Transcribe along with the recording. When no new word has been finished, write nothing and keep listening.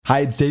Hi,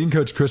 it's dating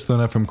coach Chris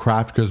Luna from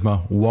Craft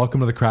Charisma. Welcome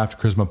to the Craft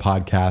Charisma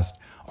podcast,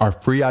 our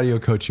free audio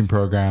coaching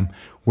program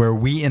where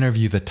we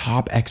interview the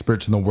top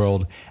experts in the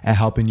world at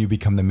helping you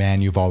become the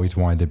man you've always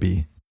wanted to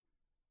be.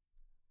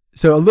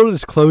 So a little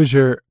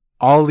disclosure,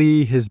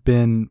 Ali has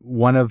been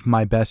one of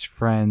my best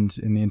friends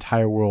in the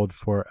entire world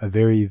for a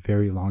very,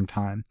 very long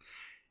time.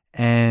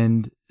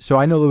 And so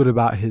I know a little bit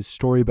about his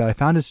story, but I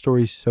found his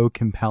story so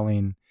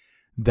compelling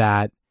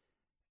that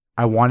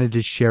I wanted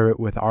to share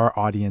it with our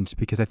audience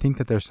because I think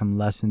that there's some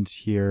lessons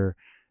here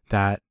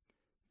that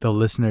the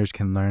listeners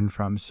can learn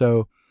from.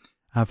 So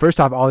first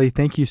off, Ali,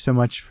 thank you so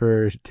much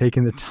for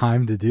taking the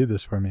time to do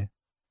this for me.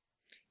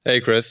 Hey,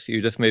 Chris,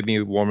 you just made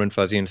me warm and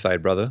fuzzy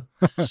inside, brother.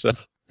 So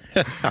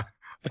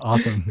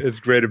Awesome. It's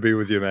great to be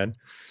with you, man.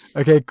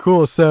 Okay,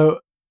 cool. So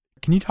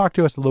can you talk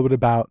to us a little bit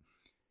about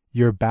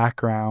your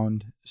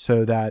background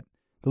so that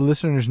the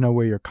listeners know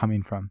where you're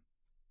coming from?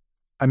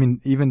 I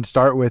mean, even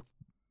start with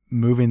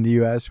moving to the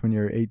U.S. when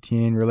you're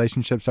 18,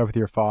 relationship stuff with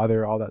your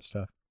father, all that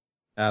stuff.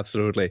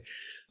 Absolutely.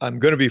 I'm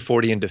going to be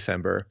 40 in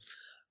December.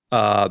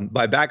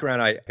 By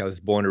background, I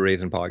was born and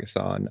raised in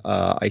Pakistan.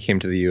 I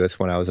came to the U.S.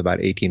 when I was about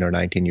 18 or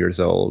 19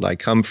 years old. I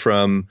come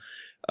from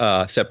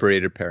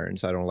separated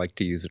parents. I don't like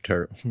to use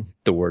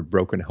the word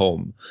broken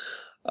home.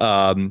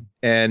 And,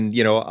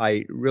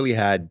 I really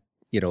had,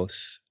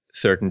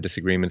 certain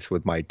disagreements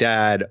with my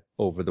dad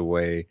over the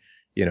way,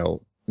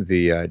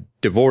 the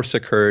divorce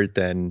occurred.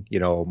 Then,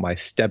 my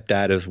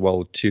stepdad as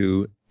well,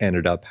 too,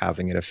 ended up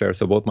having an affair.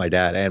 So both my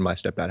dad and my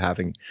stepdad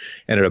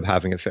ended up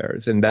having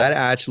affairs. And that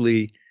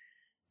actually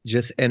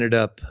just ended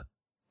up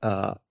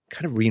kind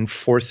of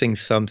reinforcing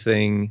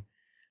something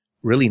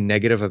really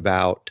negative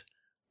about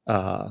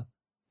the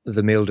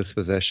male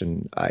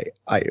disposition. I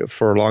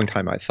for a long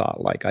time, I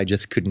thought like I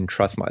just couldn't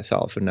trust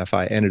myself. And if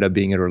I ended up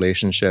being in a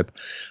relationship,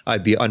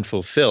 I'd be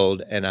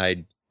unfulfilled and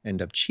I'd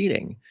end up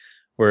cheating.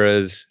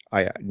 Whereas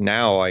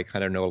now I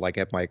kind of know, like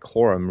at my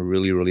core, I'm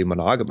really, really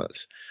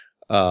monogamous,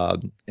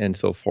 and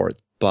so forth.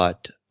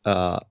 But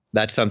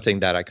that's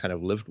something that I kind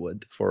of lived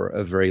with for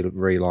a very,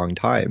 very long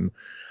time.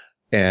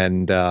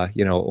 And,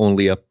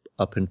 only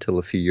up until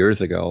a few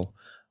years ago,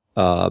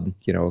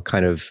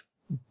 kind of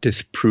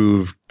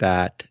disproved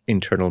that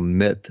internal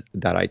myth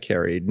that I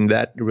carried. And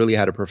that really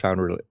had a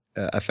profound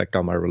effect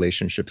on my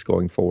relationships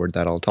going forward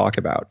that I'll talk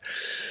about.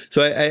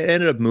 So I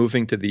ended up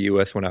moving to the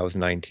US when I was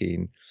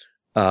 19.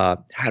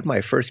 Had my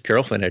first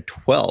girlfriend at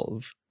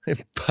 12,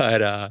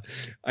 but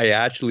I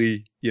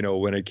actually,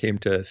 when it came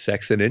to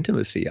sex and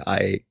intimacy,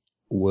 I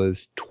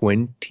was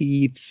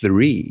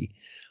 23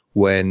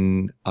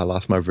 when I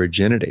lost my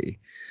virginity.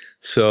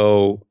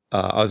 So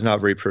I was not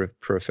very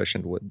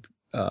proficient with,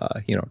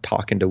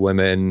 talking to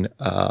women,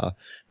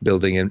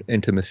 building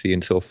intimacy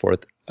and so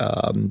forth.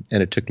 And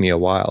it took me a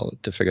while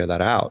to figure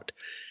that out.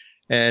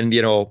 And,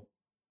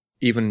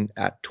 even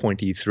at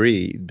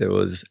 23, there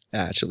was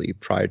actually,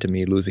 prior to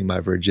me losing my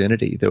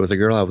virginity, there was a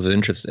girl I was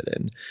interested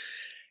in.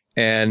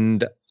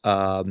 And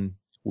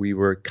we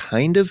were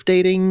kind of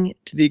dating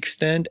to the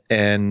extent,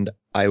 and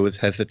I was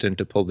hesitant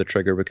to pull the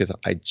trigger because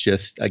I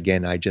just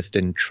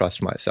didn't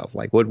trust myself.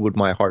 Like, what would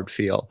my heart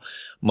feel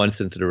months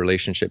into the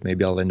relationship?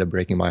 Maybe I'll end up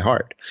breaking my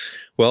heart.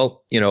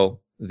 Well,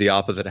 the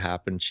opposite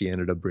happened. She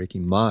ended up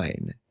breaking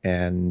mine.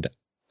 And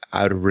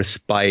out of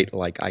respite,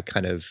 like I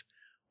kind of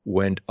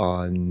went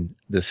on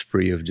the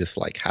spree of just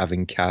like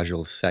having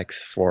casual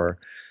sex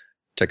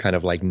to kind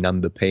of like numb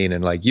the pain.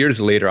 And like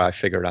years later, I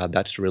figured out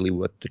that's really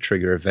what the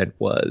trigger event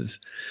was.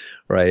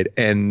 Right.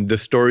 And the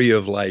story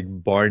of like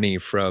Barney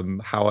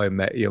from How I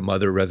Met Your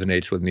Mother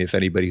resonates with me. If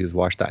anybody who's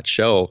watched that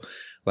show,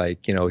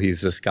 like,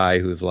 he's this guy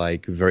who's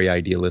like very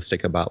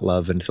idealistic about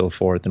love and so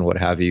forth and what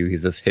have you.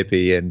 He's this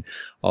hippie, and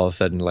all of a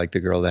sudden, like the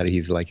girl that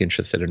he's like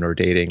interested in or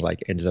dating,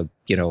 like ends up,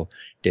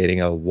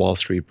 dating a Wall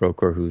Street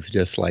broker who's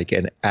just like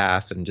an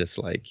ass and just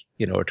like,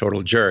 a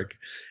total jerk.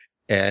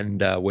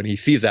 And when he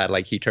sees that,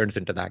 like he turns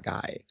into that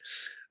guy.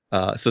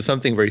 So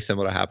something very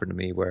similar happened to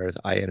me, whereas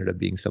I ended up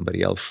being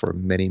somebody else for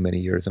many, many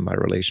years in my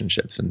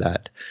relationships. And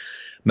that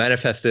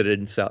manifested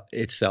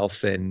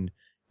itself in,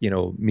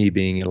 me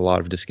being in a lot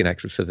of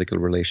disconnected physical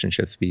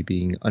relationships, me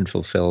being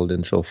unfulfilled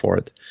and so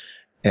forth.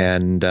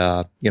 And,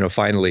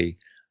 finally,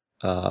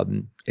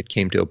 it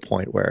came to a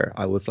point where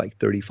I was like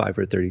 35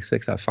 or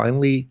 36. I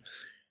finally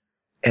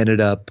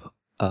ended up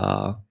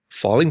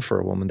falling for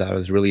a woman that I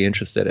was really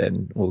interested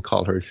in. We'll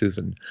call her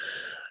Susan.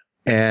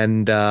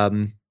 And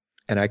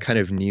I kind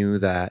of knew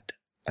that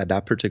at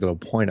that particular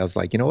point, I was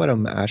like, you know what,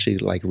 I'm actually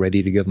like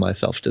ready to give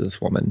myself to this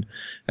woman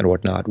and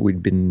whatnot.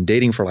 We'd been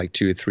dating for like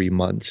 2 or 3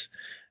 months.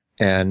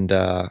 And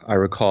I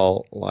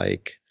recall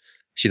like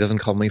she doesn't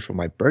call me for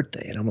my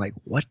birthday. And I'm like,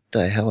 what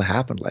the hell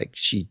happened? Like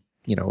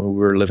we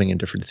were living in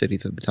different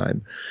cities at the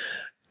time.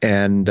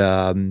 And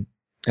I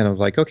was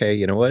like, okay,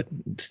 you know what?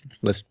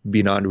 Let's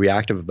be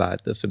non-reactive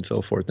about this and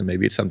so forth. And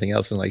maybe it's something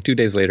else. And like 2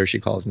 days later, she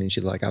calls me and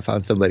she's like, I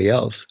found somebody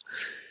else.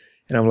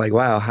 And I'm like,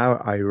 wow,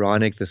 how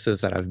ironic this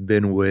is that I've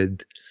been with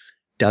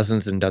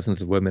dozens and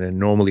dozens of women. And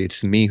normally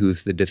it's me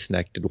who's the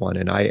disconnected one.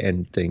 And I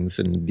end things.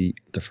 And the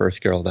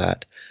first girl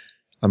that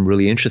I'm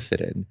really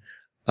interested in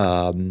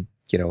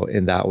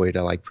in that way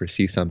to like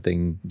pursue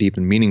something deep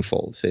and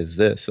meaningful says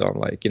this. So I'm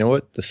like, you know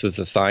what, this is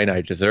a sign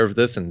I deserve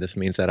this. And this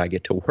means that I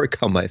get to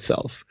work on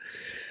myself.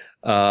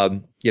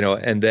 And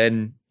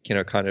then,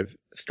 kind of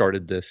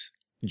started this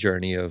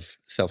journey of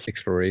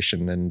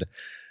self-exploration. And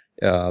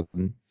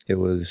it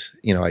was,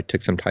 I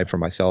took some time for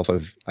myself.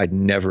 I'd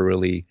never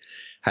really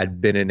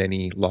had been in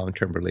any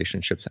long-term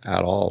relationships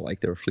at all.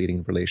 Like, there were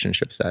fleeting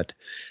relationships that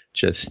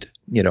just,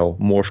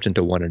 morphed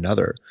into one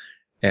another.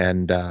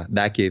 And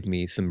that gave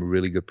me some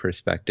really good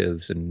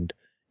perspectives and,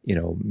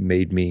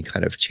 made me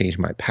kind of change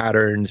my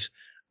patterns,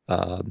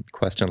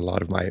 question a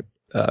lot of my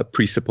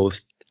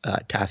presupposed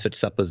tacit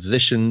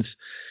suppositions,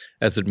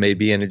 as it may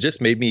be. And it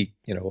just made me,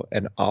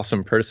 an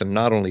awesome person.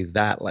 Not only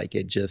that, like,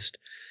 it just,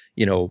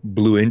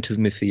 blew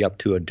intimacy up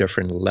to a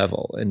different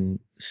level. And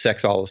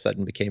sex all of a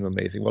sudden became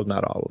amazing. Well,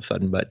 not all of a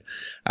sudden, but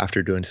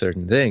after doing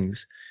certain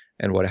things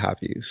and what have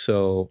you.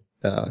 So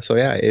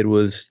yeah, it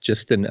was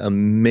just an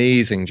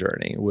amazing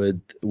journey,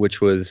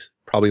 which was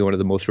probably one of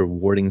the most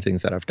rewarding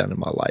things that I've done in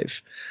my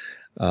life,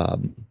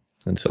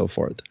 and so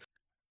forth.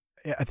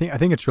 Yeah, I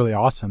think it's really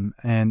awesome.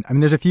 And I mean,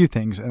 there's a few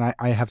things, and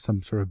I have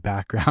some sort of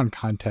background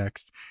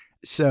context.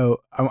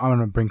 So I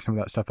want to bring some of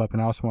that stuff up,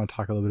 and I also want to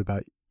talk a little bit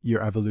about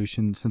your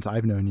evolution since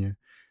I've known you.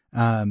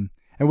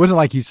 It wasn't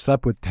like you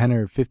slept with 10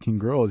 or 15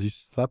 girls. You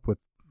slept with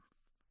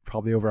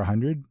probably over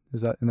 100. Is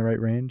that in the right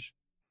range?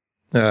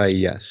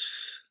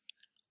 Yes.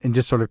 And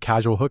just sort of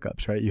casual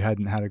hookups, right? You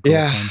hadn't had a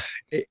girlfriend.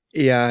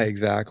 Yeah,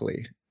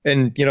 exactly.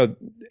 And,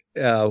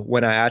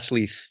 when I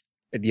actually,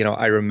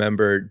 I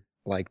remembered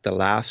like the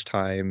last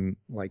time,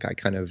 like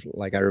I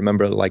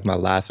remember like my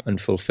last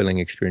unfulfilling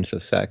experience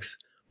of sex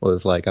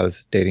was like I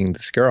was dating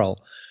this girl,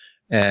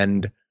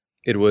 and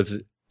it was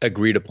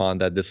agreed upon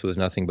that this was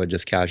nothing but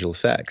just casual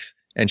sex.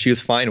 And she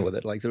was fine with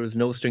it. Like, there was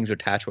no strings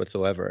attached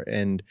whatsoever.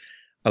 And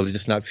I was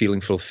just not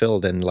feeling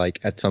fulfilled. And like,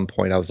 at some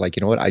point I was like,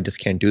 you know what, I just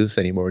can't do this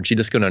anymore. And she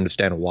just couldn't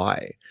understand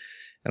why.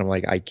 And I'm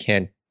like, I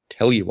can't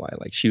tell you why.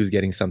 Like, she was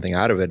getting something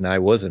out of it and I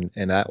wasn't.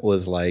 And that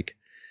was like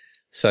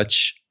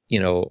such,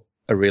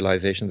 a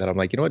realization that I'm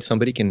like, you know what,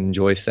 somebody can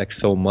enjoy sex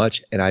so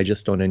much and I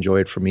just don't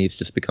enjoy it. For me, it's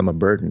just become a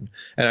burden.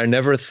 And I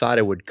never thought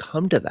it would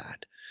come to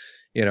that.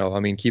 I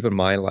mean, keep in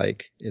mind,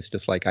 like, it's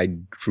just like I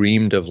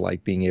dreamed of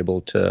like being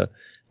able to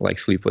like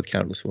sleep with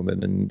countless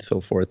women and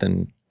so forth.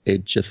 And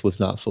it just was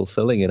not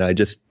fulfilling. And I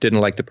just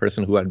didn't like the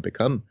person who I'd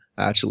become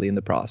actually in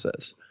the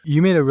process.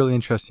 You made a really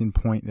interesting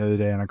point the other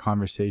day in a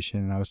conversation.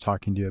 And I was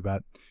talking to you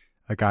about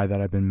a guy that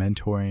I've been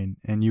mentoring.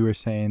 And you were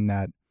saying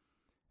that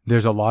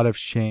there's a lot of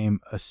shame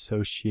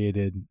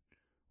associated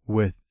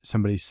with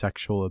somebody's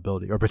sexual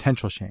ability, or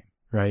potential shame,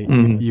 right?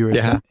 You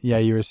were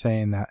you were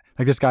saying that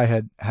like this guy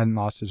hadn't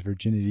lost his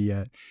virginity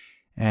yet,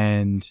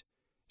 and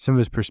some of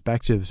his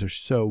perspectives are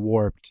so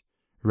warped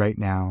right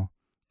now,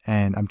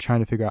 and I'm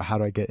trying to figure out how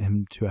do I get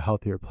him to a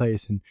healthier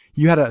place. And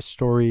you had a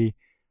story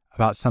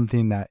about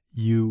something that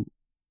you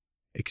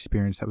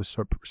experienced that was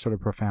sort of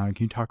profound.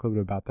 Can you talk a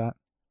little bit about that?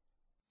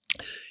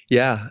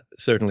 Yeah,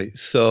 certainly.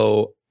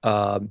 So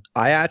I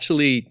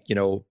actually,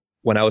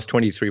 when I was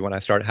 23, when I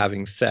started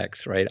having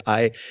sex, right,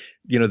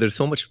 there's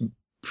so much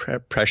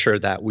pressure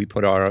that we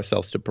put on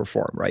ourselves to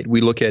perform, right?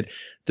 We look at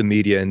the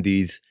media and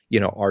these,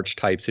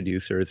 archetype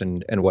seducers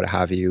and what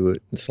have you.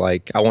 It's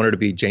like, I wanted to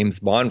be James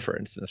Bond, for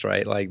instance,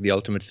 right? Like the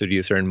ultimate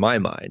seducer in my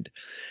mind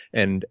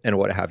and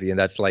what have you. And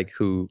that's like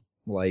who,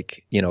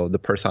 like, the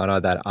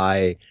persona that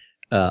I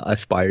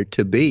aspired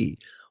to be.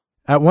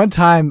 At one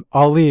time,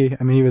 Ali,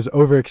 I mean, he was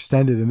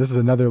overextended, and this is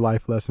another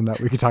life lesson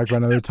that we could talk about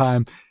another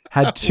time,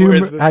 had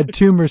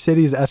two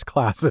Mercedes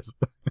S-classes.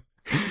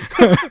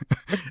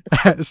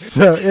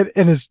 So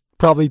in his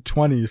probably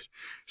 20s.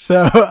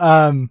 So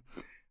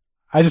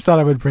I just thought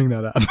I would bring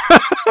that up.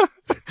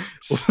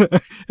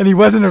 And he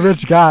wasn't a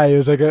rich guy. He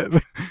was like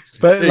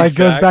like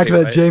goes back to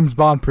that right? James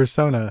Bond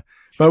persona.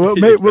 But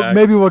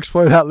maybe we'll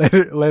explore that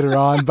later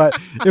on. But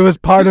it was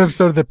part of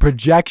sort of the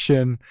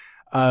projection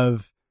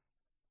of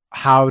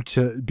how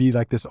to be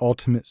like this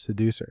ultimate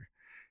seducer.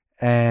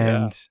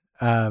 And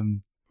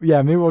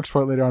maybe we'll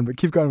explore it later on, but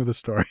keep going with the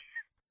story.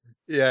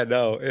 Yeah,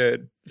 no.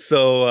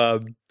 So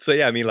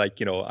yeah, I mean, like,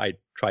 I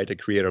tried to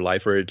create a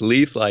life, or at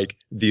least like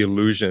the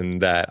illusion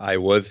that I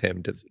was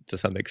him to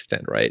some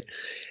extent, right?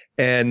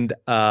 And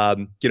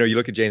you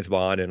look at James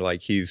Bond and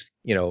like he's,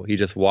 he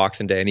just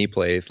walks into any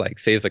place, like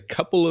says a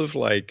couple of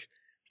like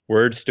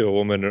words to a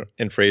woman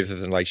and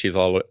phrases, and like she's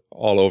all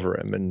over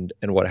him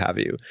and what have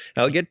you.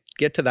 And I'll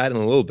get to that in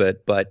a little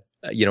bit, but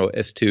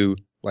as to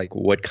like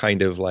what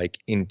kind of like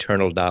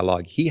internal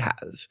dialogue he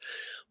has.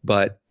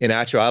 But in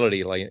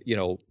actuality, like,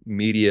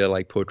 media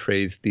like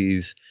portrays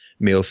these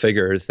male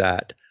figures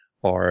that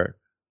are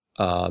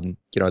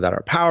that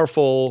are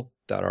powerful,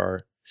 that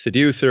are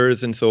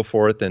seducers and so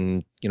forth.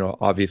 And,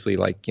 obviously,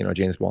 like,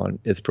 James Bond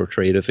is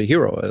portrayed as a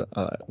hero,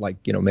 like,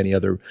 many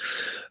other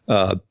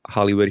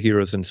Hollywood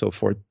heroes and so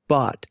forth.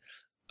 But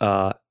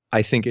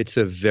I think it's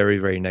a very,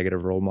 very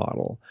negative role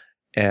model.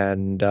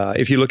 And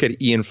if you look at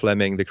Ian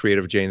Fleming, the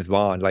creator of James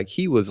Bond, like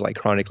he was like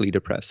chronically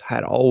depressed,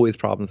 had always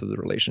problems with the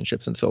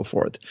relationships and so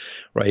forth,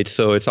 right?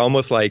 So it's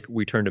almost like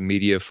we turn to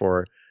media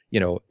for,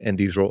 and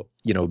these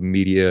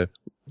media,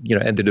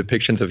 and the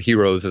depictions of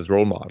heroes as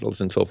role models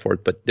and so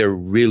forth, but they're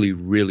really,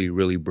 really,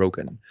 really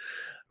broken.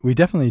 We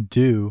definitely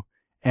do.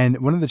 And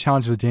one of the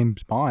challenges with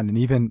James Bond, and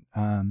even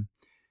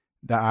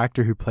the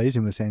actor who plays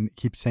him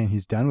keeps saying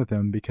he's done with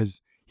him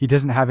because he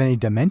doesn't have any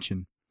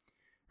dimension.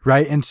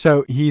 Right. And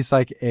so he's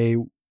like a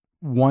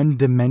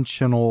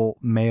one-dimensional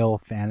male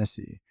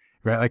fantasy,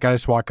 right? Like I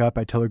just walk up,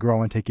 I tell a girl I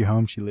want to take you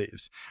home, she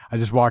leaves. I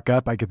just walk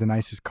up, I get the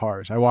nicest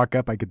cars. I walk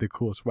up, I get the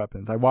coolest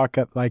weapons. I walk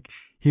up, like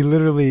he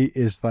literally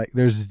is like,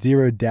 there's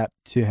zero depth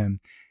to him.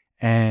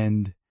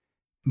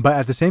 But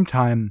at the same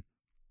time,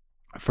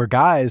 for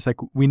guys, like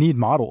we need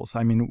models.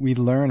 I mean, we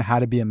learn how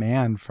to be a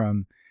man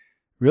from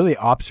really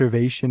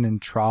observation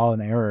and trial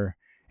and error.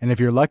 And if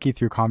you're lucky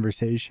through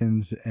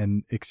conversations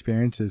and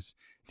experiences,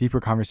 deeper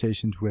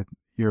conversations with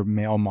your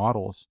male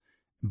models.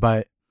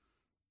 But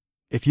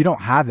if you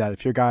don't have that,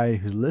 if you're a guy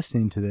who's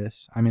listening to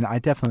this, I mean, I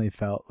definitely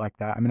felt like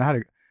that. I mean, I had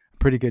a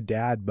pretty good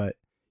dad, but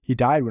he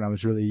died when I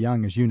was really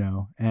young, as you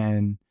know.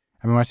 And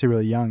I mean, when I say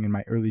really young, in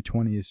my early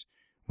 20s,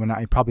 when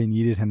I probably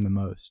needed him the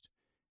most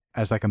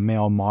as like a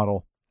male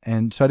model.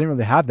 And so I didn't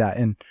really have that.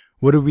 And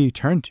what do we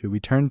turn to? We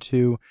turn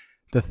to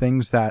the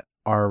things that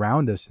are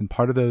around us. And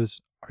part of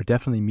those are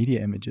definitely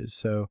media images.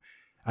 So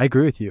I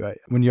agree with you.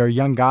 When you're a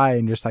young guy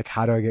and you're just like,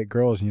 how do I get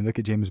girls? And you look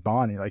at James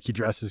Bond, and you're like, he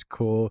dresses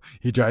cool.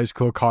 He drives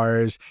cool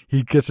cars.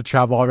 He gets to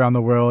travel all around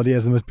the world. He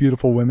has the most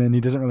beautiful women. He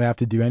doesn't really have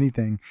to do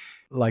anything.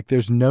 Like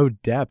there's no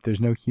depth.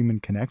 There's no human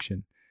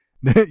connection.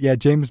 Yeah,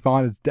 James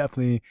Bond is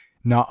definitely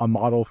not a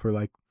model for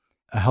like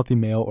a healthy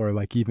male or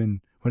like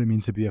even what it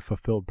means to be a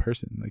fulfilled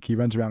person. Like he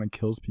runs around and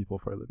kills people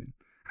for a living.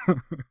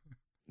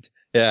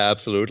 Yeah,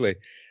 absolutely.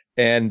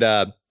 And,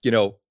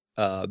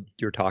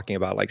 you're talking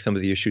about like some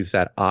of the issues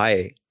that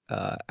I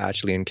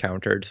actually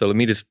encountered. So let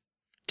me just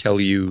tell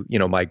you,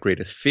 my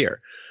greatest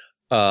fear.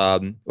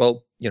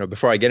 Before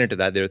I get into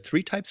that, there are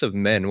three types of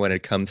men when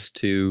it comes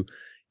to,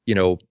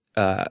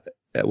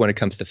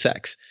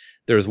 sex.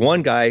 There's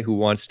one guy who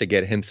wants to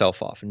get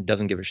himself off and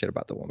doesn't give a shit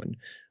about the woman.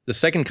 The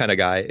second kind of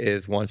guy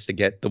wants to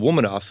get the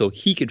woman off so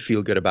he could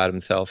feel good about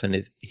himself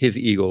and his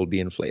ego will be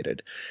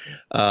inflated,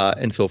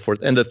 and so forth.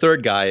 And the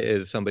third guy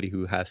is somebody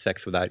who has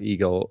sex without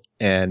ego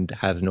and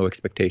has no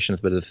expectations,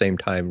 but at the same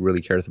time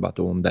really cares about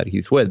the woman that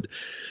he's with.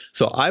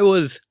 So I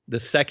was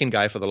the second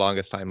guy for the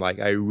longest time. Like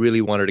I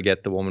really wanted to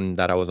get the woman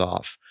that I was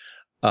off.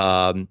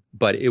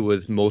 But it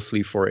was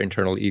mostly for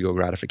internal ego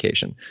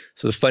gratification.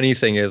 So the funny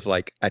thing is,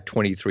 like at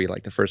 23,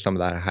 like the first time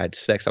that I had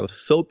sex, I was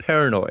so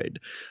paranoid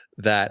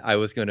that I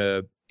was going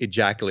to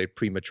ejaculate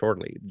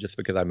prematurely just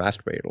because I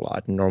masturbated a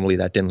lot. And normally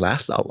that didn't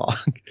last that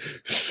long.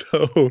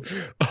 So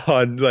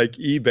on like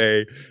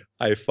eBay,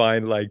 I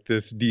find like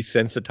this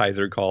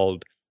desensitizer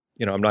called,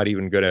 I'm not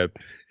even gonna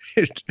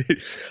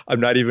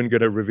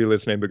reveal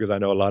its name because I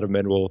know a lot of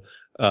men will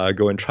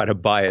go and try to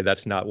buy it.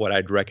 That's not what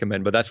I'd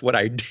recommend, but that's what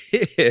I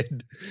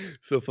did.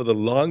 So for the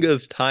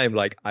longest time,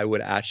 like I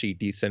would actually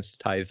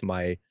desensitize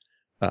my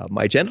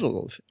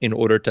genitals in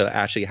order to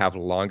actually have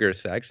longer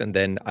sex, and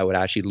then I would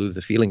actually lose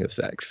the feeling of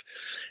sex.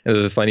 And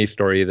there's a funny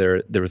story.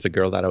 There was a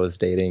girl that I was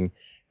dating,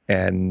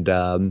 and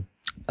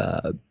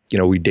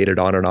we dated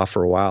on and off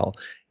for a while.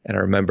 And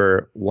I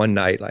remember one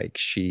night, like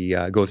she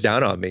goes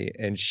down on me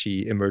and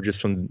she emerges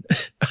from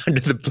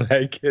under the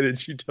blanket and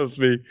she tells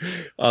me,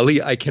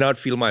 Ali, I cannot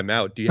feel my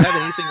mouth. Do you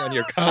have anything on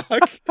your cock?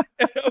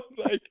 And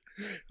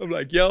I'm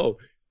like, yo,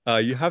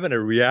 you having a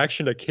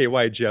reaction to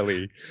KY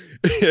jelly?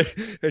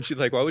 And she's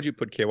like, why would you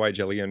put KY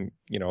jelly on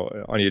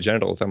your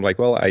genitals? I'm like,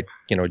 well, I,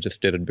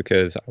 just did it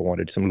because I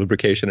wanted some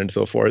lubrication and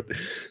so forth.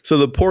 So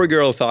the poor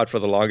girl thought for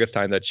the longest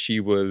time that she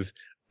was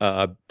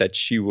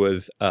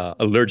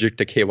allergic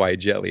to KY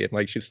jelly, and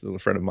like she's still a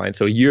friend of mine.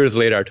 So years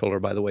later, I told her,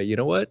 by the way, you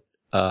know what?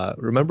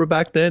 Remember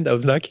back then? That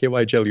was not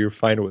KY jelly. You're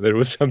fine with it. It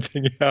was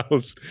something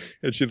else.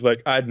 And she's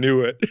like, I knew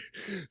it.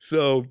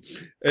 So,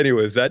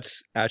 anyways,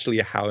 that's actually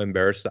how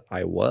embarrassed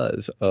I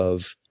was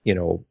of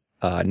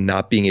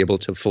not being able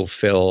to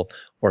fulfill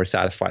or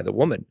satisfy the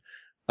woman,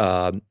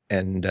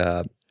 and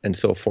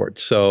so forth.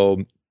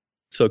 So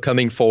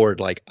coming forward,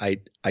 like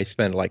I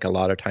spent like a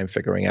lot of time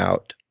figuring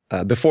out.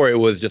 Before it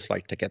was just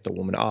like to get the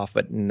woman off,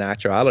 but in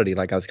actuality,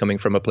 like I was coming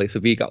from a place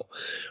of ego,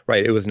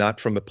 right? It was not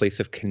from a place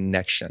of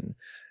connection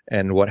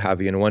and what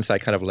have you. And once I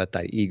kind of let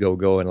that ego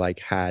go and like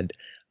had,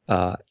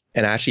 and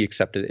actually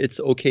accepted it's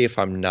okay if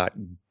I'm not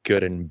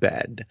good in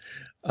bed,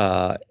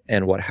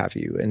 and what have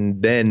you.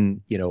 And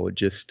then,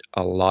 just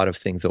a lot of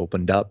things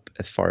opened up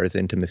as far as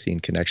intimacy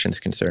and connection is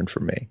concerned for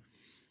me.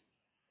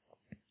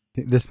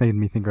 This made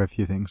me think of a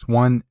few things.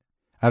 One,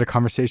 I had a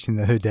conversation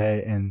the other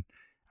day and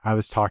I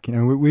was talking,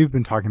 and we've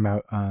been talking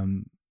about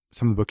some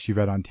of the books you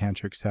read on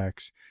tantric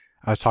sex.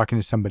 I was talking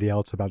to somebody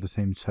else about the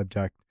same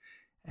subject,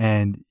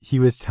 and he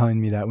was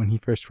telling me that when he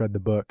first read the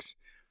books,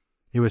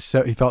 he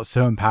felt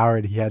so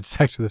empowered. He had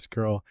sex with this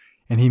girl,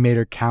 and he made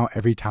her count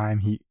every time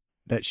he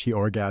that she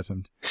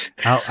orgasmed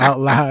out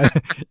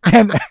loud.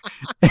 And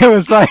it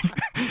was like,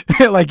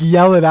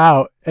 yell it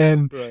out.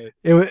 And Right.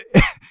 it was,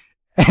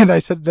 and I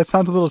said, that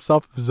sounds a little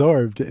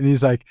self-absorbed. And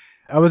he's like,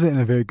 I wasn't in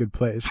a very good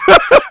place.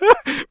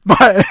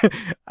 But,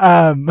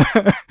 I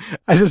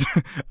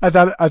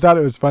thought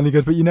it was funny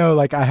because, but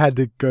like I had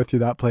to go through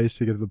that place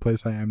to get to the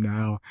place I am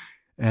now.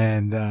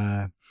 And,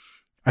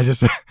 I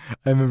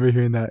remember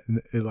hearing that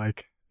and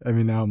it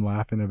now I'm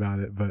laughing about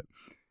it,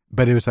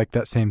 but it was like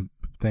that same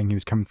thing. He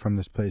was coming from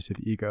this place of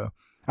ego.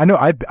 I know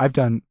I've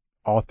done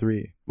all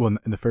three. Well,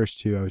 in the first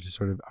two, I was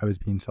just I was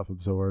being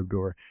self-absorbed,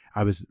 or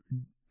I was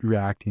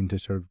reacting to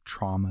sort of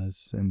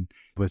traumas and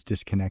was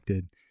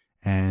disconnected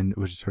and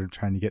was just sort of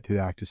trying to get through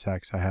the act of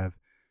sex. I have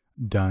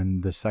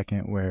done the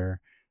second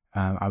where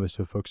I was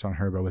so focused on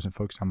her, but I wasn't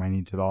focused on my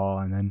needs at all.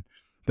 And then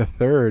the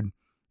third,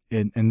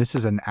 and this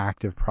is an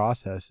active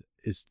process,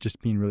 is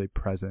just being really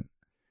present,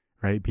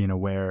 right? Being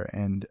aware.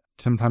 And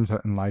sometimes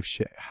in life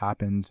shit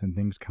happens and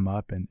things come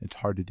up and it's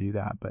hard to do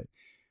that. But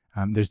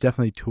there's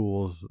definitely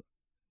tools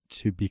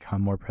to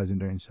become more present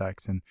during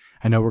sex. And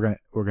I know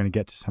we're gonna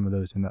get to some of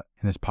those in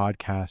this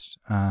podcast.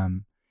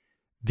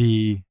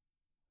 The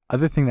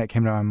other thing that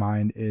came to my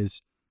mind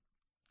is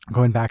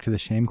going back to the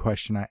shame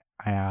question I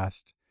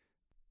asked.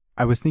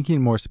 I was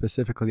thinking more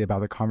specifically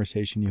about the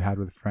conversation you had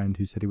with a friend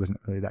who said he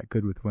wasn't really that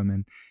good with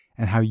women,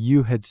 and how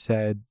you had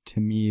said to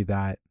me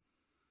that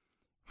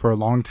for a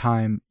long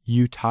time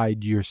you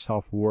tied your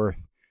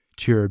self-worth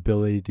to your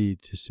ability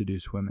to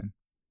seduce women.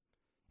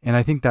 And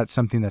I think that's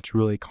something that's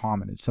really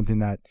common. It's something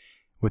that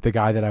with the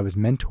guy that I was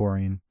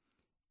mentoring,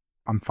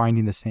 I'm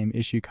finding the same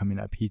issue coming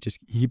up. He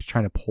keeps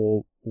trying to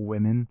pull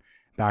women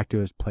back to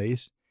his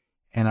place.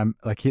 And I'm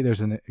like,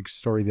 there's a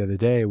story the other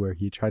day where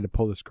he tried to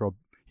pull this girl.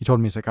 He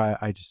told me, he's like,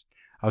 I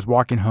was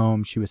walking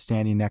home. She was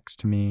standing next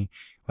to me,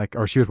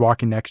 or she was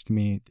walking next to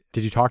me.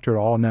 Did you talk to her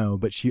at all? No,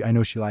 but I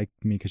know she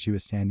liked me because she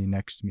was standing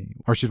next to me,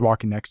 or she's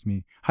walking next to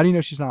me. How do you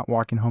know she's not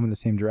walking home in the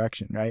same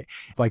direction, right?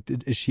 Like,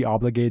 is she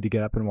obligated to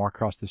get up and walk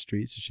across the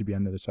street? So she'd be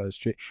on the other side of the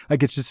street.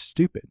 Like, it's just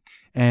stupid.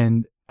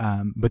 And,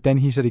 but then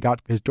he said he got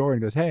to his door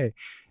and goes, hey,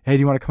 do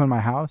you want to come in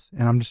my house?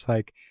 And I'm just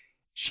like,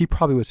 she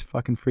probably was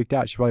fucking freaked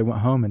out. She probably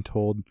went home and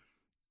told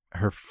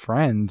her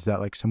friends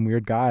that like some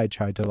weird guy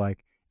tried to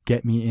like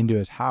get me into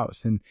his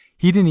house. And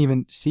he didn't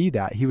even see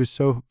that. He was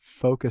so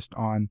focused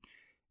on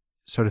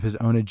sort of his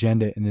own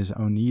agenda and his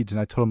own needs. And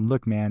I told him,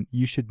 look, man,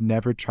 you should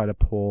never try to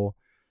pull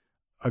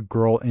a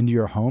girl into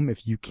your home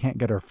if you can't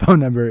get her phone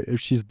number, if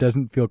she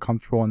doesn't feel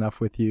comfortable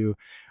enough with you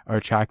or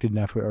attracted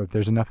enough, or if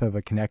there's enough of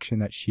a connection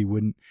that she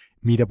wouldn't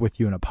meet up with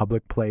you in a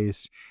public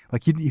place.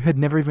 Like you had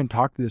never even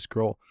talked to this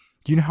girl.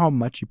 Do you know how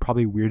much you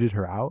probably weirded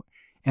her out?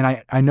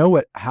 And I know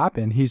what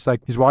happened. He's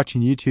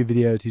watching YouTube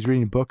videos. He's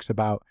reading books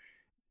about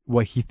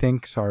what he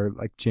thinks are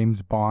like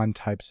James Bond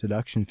type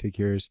seduction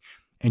figures,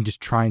 and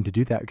just trying to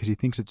do that because he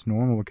thinks it's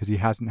normal because he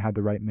hasn't had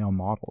the right male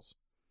models.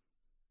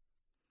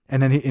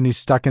 And then he's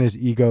stuck in his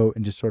ego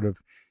and just sort of,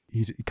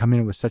 he's coming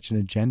in with such an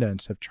agenda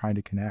instead of trying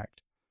to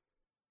connect.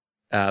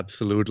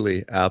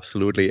 Absolutely.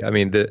 Absolutely. I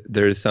mean,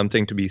 there is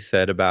something to be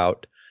said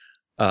about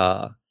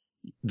the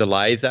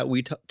lies that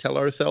we tell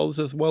ourselves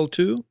as well,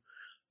 too.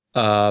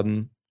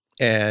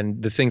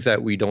 And the things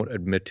that we don't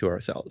admit to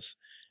ourselves.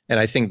 And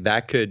I think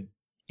that could,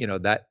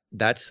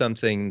 that's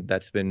something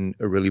that's been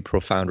a really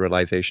profound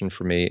realization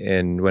for me.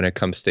 And when it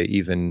comes to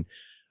even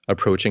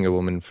approaching a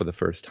woman for the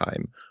first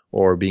time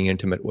or being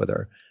intimate with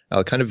her,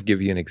 I'll kind of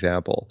give you an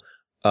example.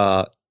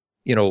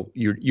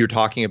 You're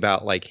talking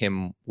about like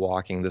him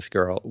walking with this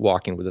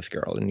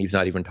girl, and he's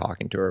not even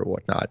talking to her or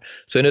whatnot.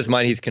 So in his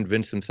mind, he's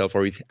convinced himself,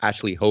 or he's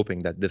actually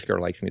hoping that this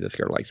girl likes me, this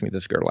girl likes me,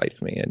 this girl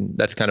likes me. And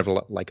that's kind of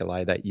like a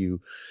lie that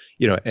you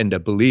end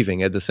up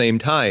believing. At the same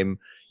time,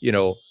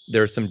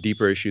 there are some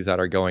deeper issues that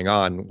are going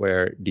on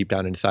where deep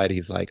down inside,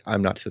 he's like,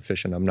 I'm not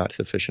sufficient, I'm not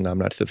sufficient, I'm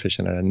not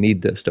sufficient, and I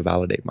need this to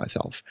validate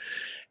myself.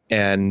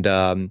 And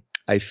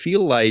I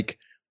feel like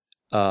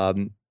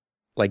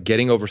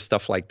getting over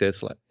stuff like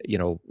this,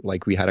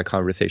 like we had a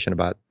conversation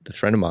about this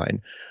friend of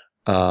mine,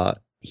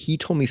 he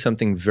told me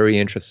something very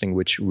interesting,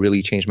 which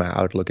really changed my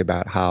outlook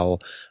about how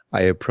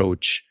I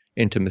approach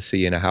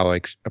intimacy and how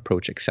I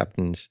approach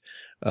acceptance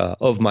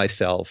of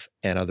myself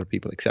and other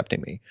people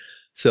accepting me.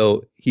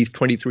 So he's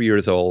 23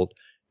 years old,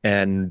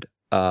 and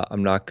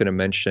I'm not going to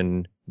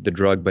mention the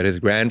drug, but his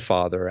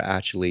grandfather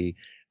actually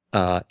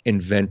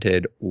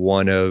invented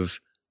one of,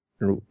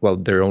 well,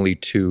 there are only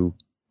two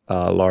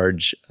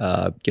large,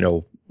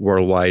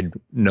 worldwide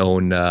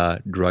known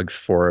drugs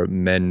for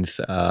men's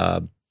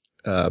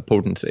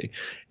potency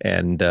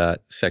and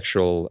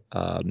sexual.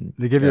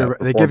 They give you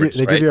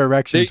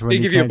erections. They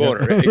give you a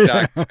boner, right?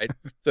 Exactly. Right?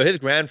 So his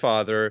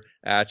grandfather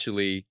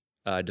actually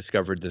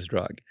discovered this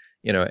drug,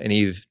 and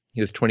he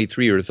was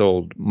 23 years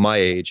old, my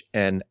age,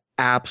 and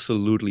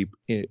absolutely,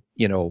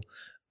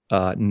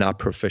 not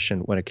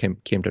proficient when it came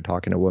to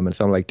talking to women.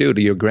 So I'm like, dude,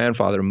 your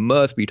grandfather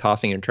must be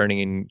tossing and turning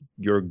in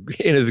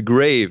his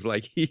grave.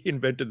 Like, he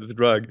invented this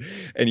drug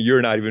and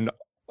you're not even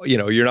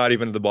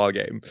in the ball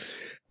game.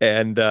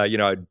 And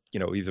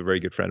he's a very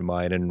good friend of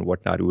mine and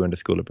whatnot. We went to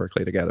school at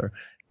Berkeley together,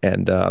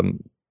 and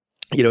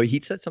he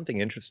said something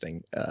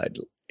interesting.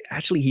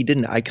 Actually, he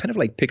didn't. I kind of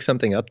like picked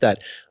something up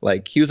that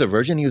like he was a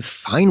virgin, he was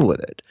fine with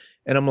it,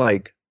 and I'm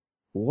like,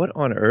 what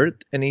on earth?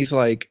 And he's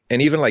like,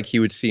 and even like he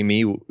would see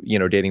me,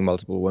 dating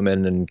multiple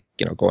women and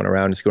going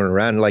around and screwing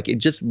around, and like it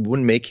just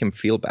wouldn't make him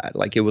feel bad.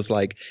 Like it was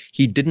like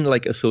he didn't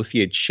like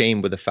associate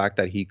shame with the fact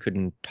that he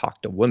couldn't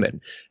talk to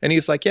women. And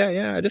he's like,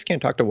 yeah, I just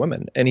can't talk to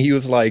women. And he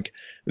was like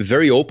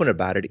very open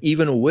about it,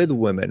 even with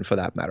women, for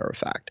that matter of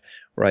fact,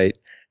 right?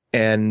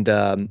 And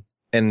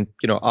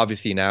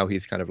obviously now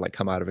he's kind of like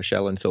come out of a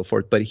shell and so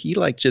forth, but he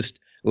like just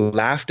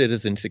laughed at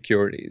his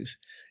insecurities,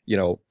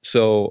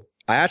 So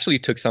I actually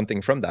took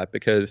something from that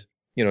because,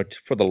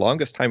 for the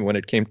longest time when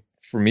it came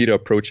for me to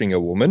approaching a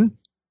woman,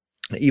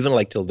 even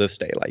like till this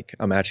day, like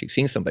I'm actually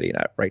seeing somebody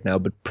right now,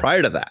 but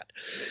prior to that,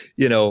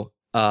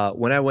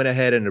 when I went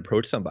ahead and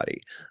approached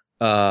somebody,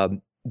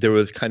 there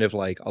was kind of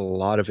like a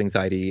lot of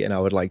anxiety and I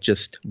would like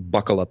just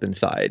buckle up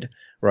inside,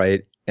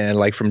 right? And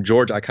like from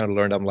George, I kind of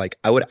learned, I'm like,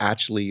 I would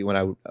actually, when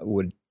I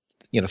would,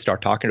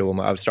 start talking to him,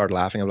 I would start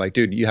laughing. I'm like,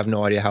 dude, you have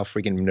no idea how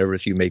freaking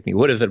nervous you make me.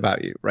 What is it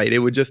about you, right? It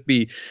would just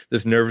be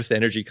this nervous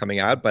energy coming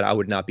out, but I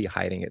would not be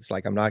hiding it. It's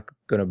like, I'm not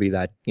going to be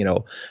that,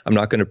 I'm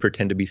not going to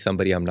pretend to be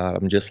somebody I'm not.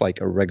 I'm just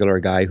like a regular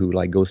guy who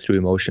like goes through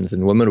emotions,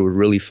 and women would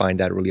really find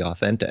that really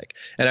authentic.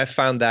 And I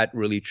found that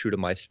really true to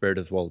my spirit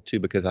as well, too,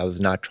 because I was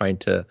not trying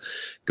to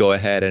go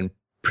ahead and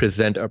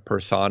present a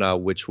persona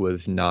which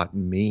was not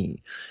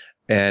me.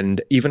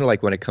 And even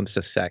like when it comes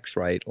to sex,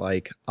 right?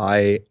 Like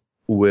I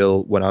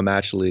will, when I'm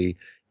actually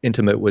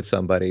intimate with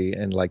somebody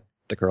and like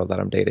the girl that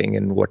I'm dating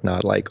and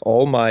whatnot, like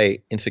all my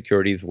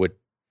insecurities would,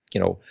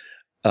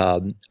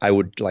 I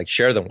would like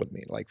share them with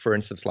me. Like for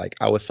instance, like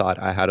I was thought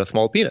I had a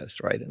small penis,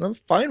 right? And I'm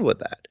fine with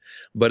that.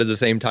 But at the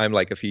same time,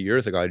 like a few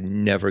years ago, I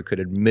never could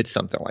admit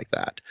something like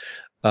that,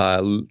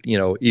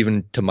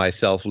 even to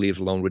myself, leave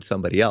alone with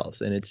somebody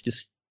else. And it's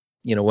just,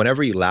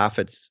 whenever you laugh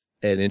at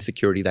an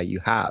insecurity that you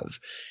have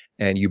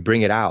and you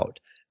bring it out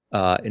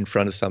in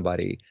front of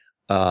somebody,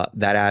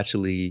 that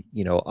actually,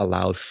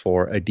 allows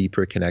for a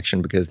deeper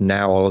connection, because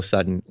now all of a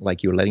sudden,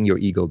 like you're letting your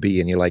ego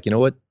be and you're like, you know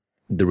what?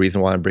 The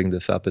reason why I'm bringing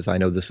this up is I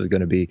know this is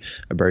going to be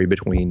a barrier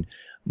between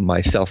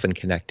myself and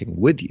connecting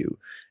with you.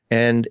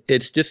 And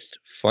it's just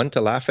fun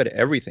to laugh at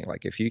everything.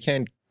 Like if you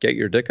can't get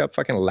your dick up,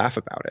 fucking laugh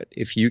about it.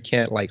 If you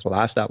can't like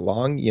last that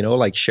long,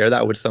 like share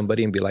that with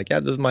somebody and be like, yeah,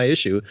 this is my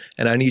issue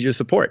and I need your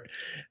support.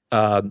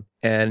 And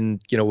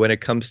when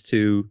it comes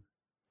to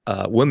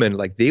women,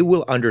 like they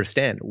will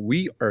understand.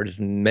 We are as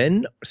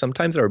men,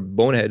 sometimes are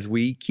boneheads.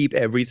 We keep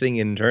everything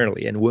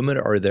internally, and women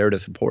are there to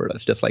support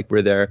us, just like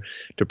we're there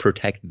to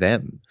protect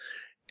them.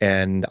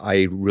 And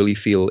I really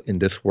feel in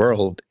this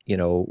world,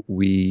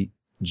 we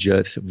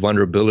just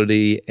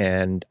vulnerability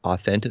and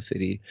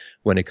authenticity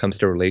when it comes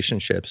to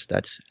relationships,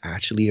 that's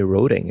actually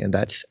eroding, and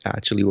that's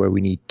actually where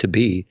we need to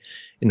be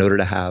in order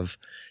to have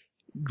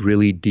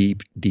really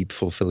deep,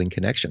 fulfilling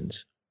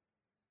connections.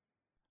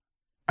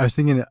 I was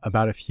thinking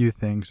about a few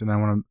things, and I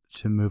want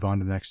to move on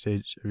to the next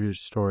stage of your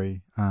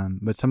story.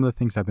 But some of the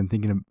things I've been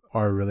thinking of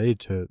are related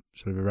to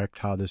sort of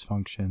erectile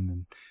dysfunction.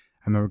 And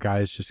I remember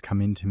guys just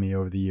coming to me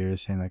over the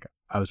years saying like,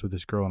 I was with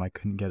this girl and I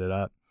couldn't get it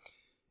up.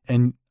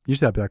 And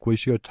usually I'd be like, well, you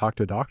should go talk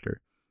to a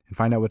doctor and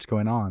find out what's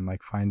going on.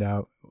 Like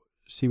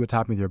see what's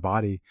happening with your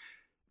body.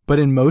 But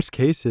in most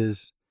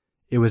cases,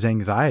 it was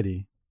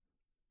anxiety.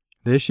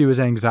 The issue was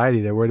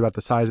anxiety. They're worried about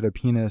the size of their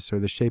penis or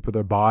the shape of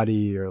their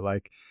body, or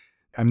like,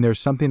 there's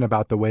something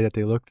about the way that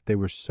they looked. They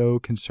were so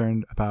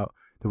concerned about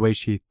the way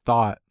she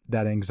thought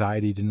that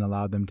anxiety didn't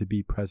allow them to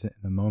be present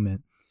in the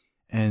moment.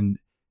 And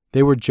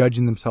they were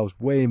judging themselves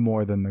way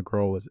more than the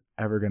girl was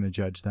ever going to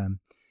judge them.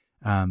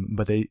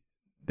 But they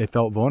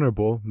felt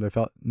vulnerable. They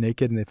felt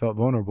naked and they felt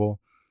vulnerable,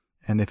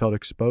 and they felt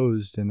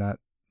exposed, and that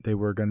they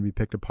were going to be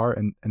picked apart,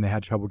 and they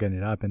had trouble getting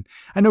it up. And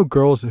I know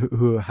girls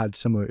who had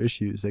similar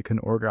issues. They couldn't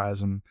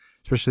orgasm,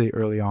 especially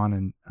early on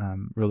in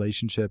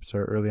relationships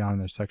or early on in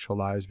their sexual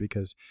lives,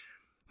 because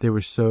they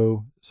were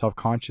so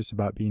self-conscious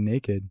about being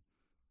naked,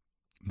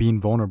 being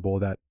vulnerable,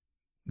 that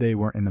they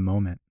weren't in the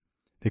moment.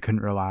 They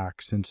couldn't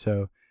relax. And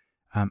so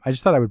I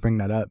just thought I would bring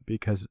that up,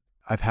 because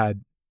I've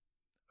had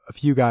a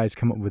few guys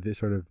come up with this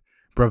sort of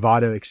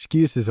bravado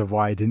excuses of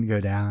why it didn't go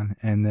down.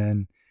 And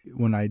then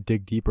when I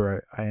dig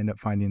deeper, I end up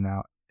finding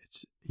out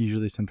it's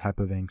usually some type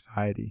of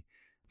anxiety.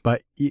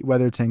 But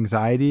whether it's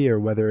anxiety or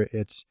whether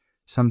it's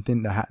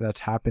something that's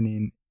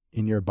happening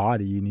in your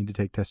body, you need to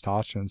take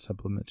testosterone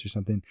supplements or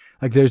something.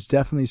 Like there's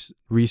definitely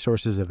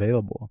resources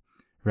available,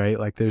 right?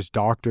 Like there's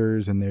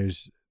doctors and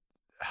there's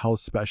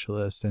health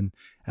specialists. And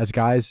as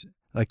guys,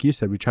 like you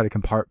said, we try to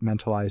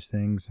compartmentalize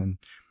things and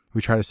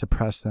we try to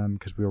suppress them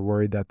because we were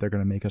worried that they're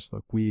going to make us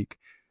look weak.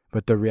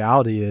 But the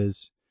reality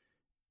is,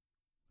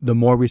 the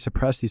more we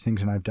suppress these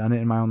things, and I've done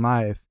it in my own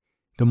life,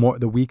 the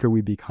weaker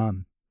we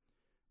become,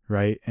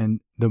 right?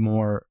 And the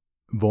more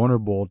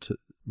vulnerable to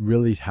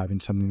really having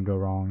something go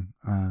wrong.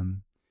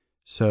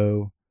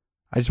 So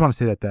I just want to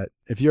say that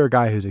if you're a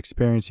guy who's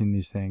experiencing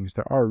these things,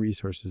 there are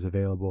resources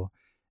available.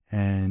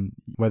 And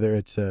whether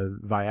it's a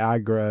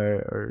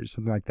Viagra or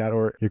something like that,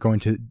 or you're going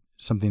to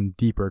something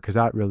deeper, because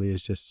that really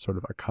is just sort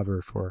of a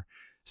cover for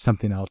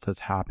something else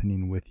that's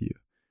happening with you,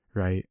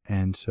 right?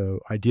 And so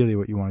ideally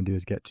what you want to do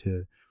is get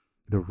to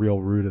the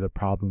real root of the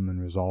problem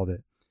and resolve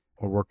it,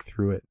 or work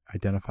through it,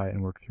 identify it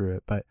and work through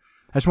it. But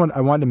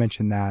I wanted to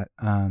mention that.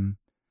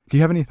 Do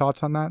you have any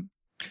thoughts on that?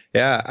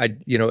 Yeah,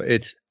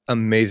 it's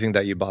amazing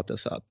that you brought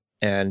this up.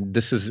 And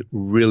this is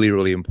really,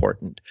 really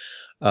important.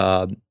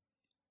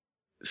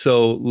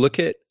 So look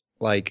at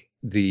like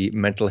the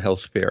mental health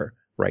sphere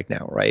right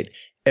now, right?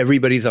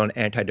 Everybody's on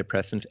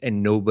antidepressants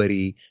and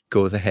nobody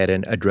goes ahead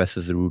and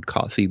addresses the root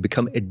cause. So you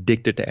become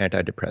addicted to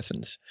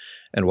antidepressants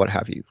and what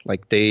have you.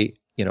 Like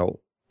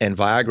and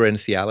Viagra and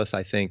Cialis,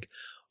 I think,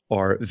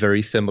 are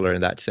very similar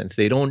in that sense.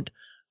 They don't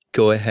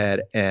go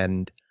ahead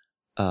and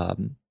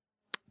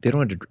they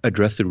don't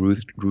address the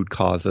root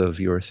cause of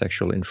your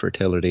sexual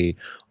infertility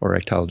or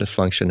erectile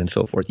dysfunction and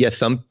so forth. Yes,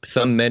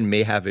 some men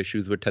may have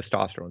issues with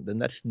testosterone, then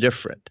that's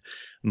different.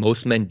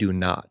 Most men do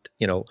not,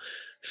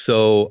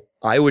 So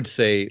I would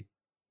say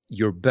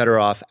you're better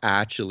off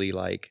actually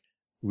like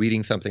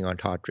reading something on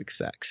tantric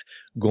sex,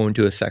 going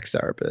to a sex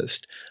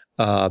therapist,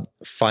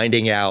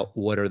 finding out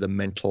what are the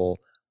mental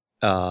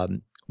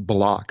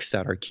blocks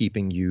that are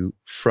keeping you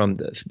from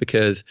this,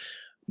 because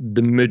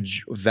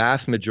the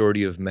vast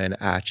majority of men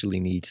actually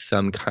need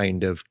some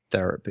kind of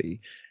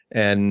therapy,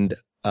 and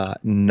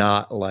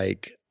not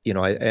like,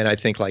 I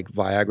think like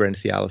Viagra and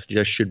Cialis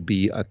just should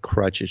be a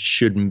crutch. It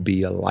shouldn't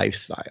be a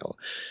lifestyle.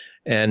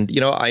 And,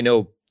 I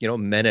know,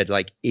 men at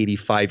like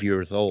 85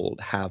 years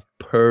old have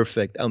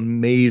perfect,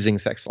 amazing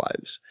sex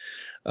lives,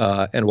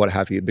 and what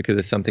have you, because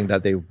it's something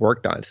that they've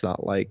worked on. It's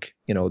not like,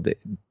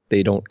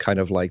 they don't kind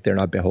of like, they're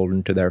not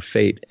beholden to their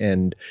fate.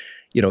 And,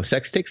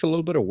 sex takes a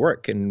little bit of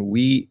work. And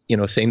we,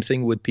 same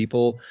thing with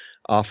people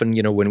often,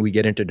 when we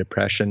get into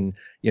depression,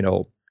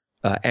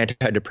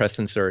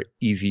 antidepressants are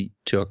easy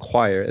to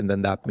acquire. And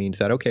then that means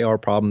that, okay, our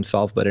problem's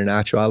solved. But in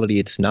actuality,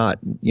 it's not.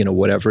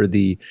 Whatever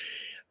the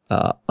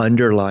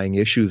underlying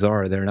issues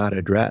are, they're not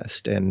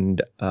addressed.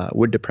 And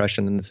with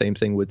depression, and the same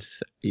thing with,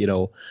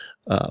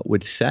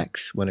 with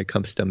sex when it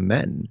comes to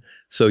men.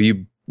 So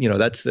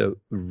that's a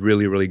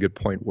really, really good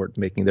point worth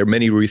making. There are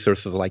many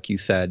resources, like you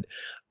said.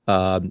 There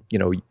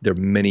are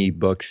many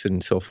books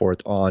and so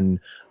forth on,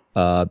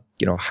 how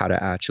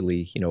to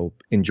actually,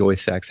 enjoy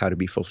sex, how to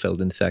be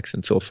fulfilled in sex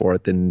and so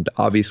forth. And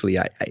obviously,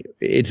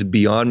 it's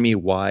beyond me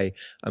why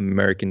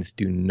Americans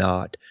do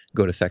not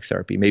go to sex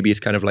therapy. Maybe it's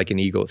kind of like an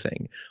ego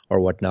thing or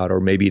whatnot, or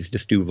maybe it's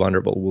just too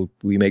vulnerable.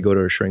 We may go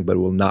to a shrink, but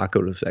we'll not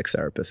go to a sex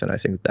therapist. And I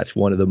think that's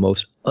one of the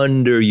most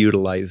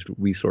underutilized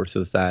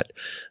resources that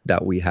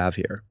we have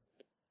here.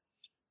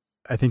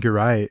 I think you're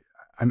right.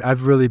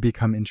 I've really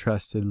become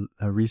interested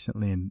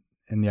recently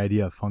in the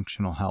idea of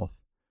functional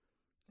health.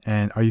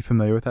 And are you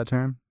familiar with that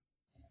term?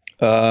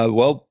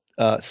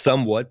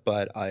 Somewhat,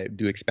 but I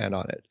do expand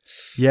on it.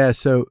 Yeah.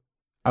 So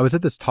I was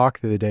at this talk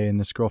the other day, and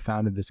this girl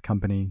founded this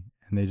company,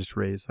 and they just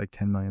raised like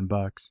 $10 million,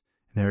 and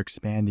they're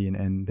expanding,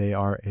 and they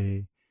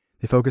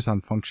focus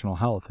on functional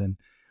health. And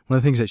one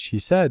of the things that she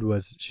said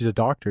was, she's a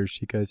doctor.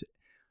 She goes,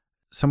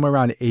 somewhere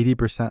around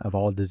 80% of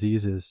all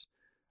diseases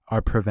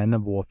are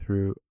preventable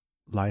through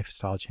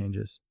lifestyle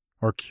changes,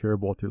 or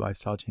curable through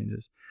lifestyle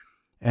changes.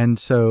 And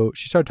so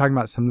she started talking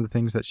about some of the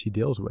things that she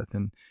deals with.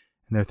 And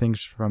there are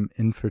things from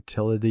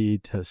infertility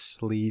to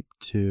sleep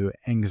to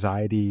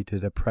anxiety to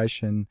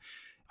depression.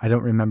 I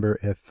don't remember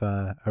if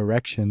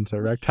erectile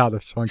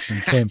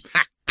dysfunction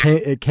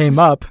came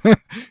up.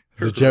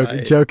 There's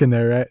a joke in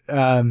there,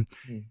 right?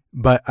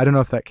 But I don't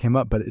know if that came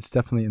up, but it's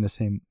definitely in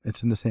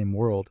the same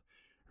world,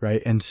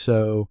 right? And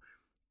so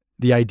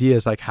the idea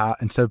is like, how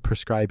instead of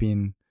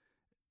prescribing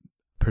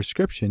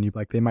prescription,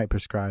 they might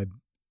prescribe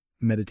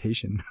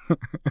meditation.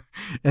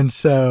 And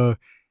so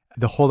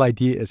the whole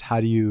idea is,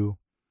 how do you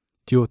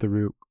deal with the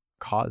root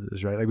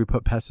causes, right? Like, we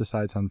put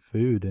pesticides on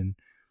food, and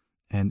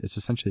it's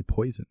essentially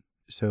poison.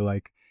 So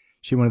like,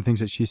 one of the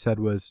things that she said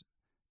was,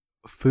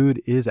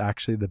 food is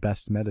actually the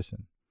best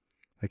medicine.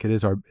 Like, it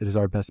is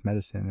our best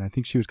medicine. And I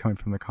think she was coming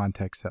from the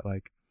context that,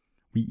 like,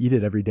 we eat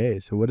it every day.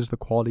 So what is the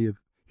quality of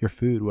your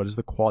food? What is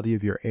the quality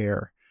of your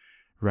air,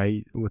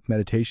 right? With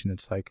meditation,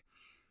 it's like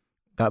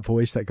that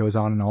voice that goes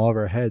on in all of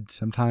our heads.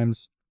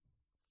 Sometimes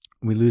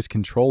we lose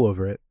control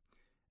over it.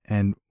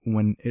 And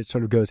when it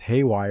sort of goes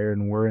haywire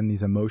and we're in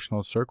these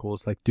emotional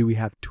circles, like, do we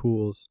have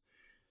tools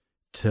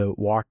to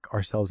walk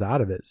ourselves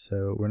out of it?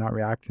 So we're not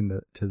reacting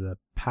to the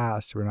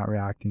past. We're not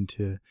reacting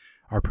to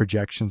our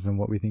projections and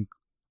what we think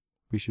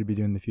we should be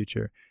doing in the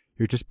future.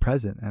 You're just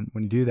present. And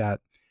when you do that,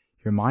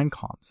 your mind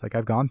calms. Like,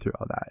 I've gone through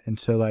all that. And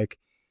so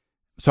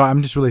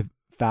I'm just really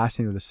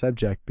fascinated with the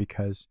subject,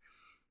 because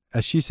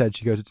as she said,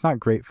 she goes, it's not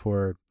great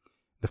for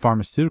the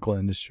pharmaceutical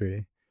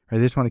industry, right?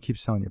 They just want to keep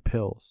selling you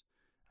pills.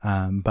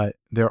 But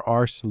there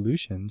are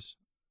solutions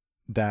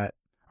that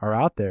are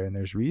out there, and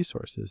there's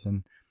resources.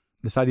 And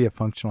this idea of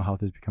functional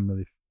health has become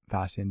really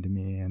fascinating to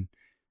me. And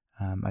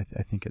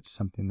I think it's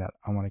something that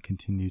I want to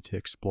continue to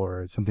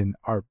explore. It's something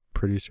our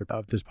producer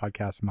of this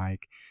podcast,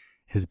 Mike,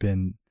 has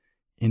been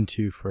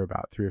into for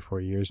about 3 or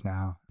 4 years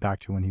now, back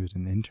to when he was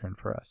an intern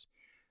for us.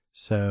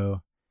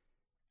 So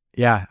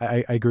yeah,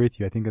 I agree with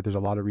you. I think that there's a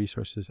lot of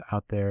resources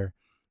out there.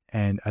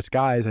 And as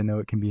guys, I know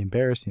it can be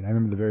embarrassing. I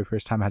remember the very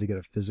first time I had to get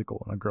a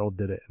physical and a girl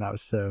did it, and I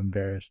was so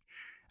embarrassed.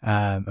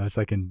 I was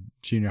like in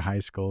junior high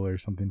school or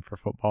something for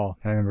football.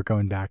 And I remember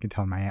going back and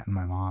telling my aunt and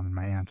my mom, and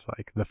my aunt's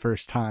like, the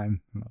first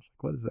time. And I was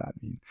like, what does that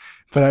mean?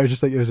 But I was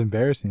just like, it was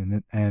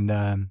embarrassing,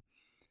 and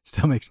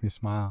still makes me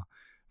smile.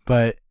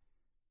 But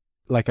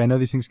like, I know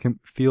these things can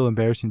feel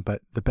embarrassing,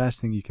 but the best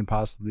thing you can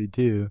possibly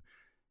do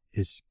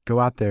is go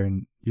out there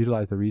and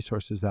utilize the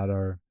resources that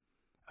are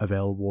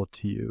available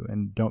to you,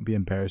 and don't be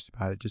embarrassed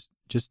about it.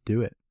 Just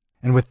do it.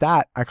 And with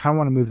that, I kind of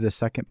want to move to the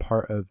second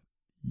part of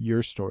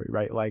your story,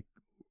 right? Like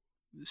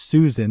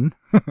Susan,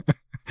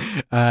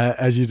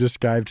 as you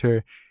described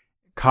her,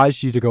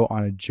 caused you to go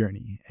on a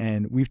journey.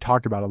 And we've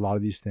talked about a lot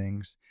of these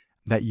things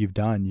that you've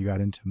done. You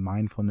got into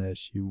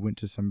mindfulness, you went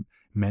to some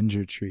men's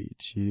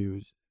retreats,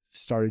 you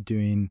started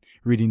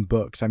reading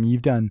books. I mean,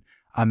 you've done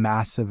a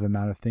massive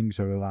amount of things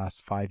over the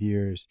last 5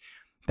 years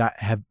that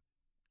have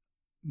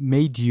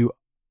made you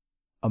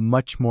a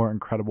much more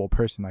incredible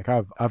person. Like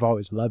I've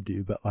always loved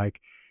you, but like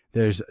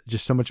there's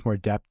just so much more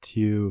depth to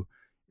you.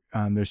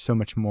 There's so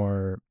much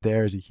more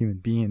there as a human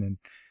being. And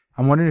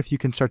I'm wondering if you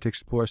can start to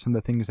explore some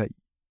of the things that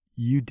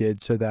you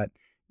did so that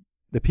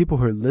the people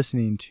who are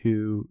listening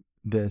to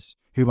this,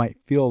 who might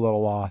feel a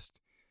little lost,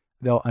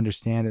 they'll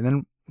understand. And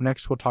then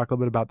next we'll talk a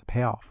little bit about the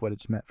payoff, what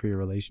it's meant for your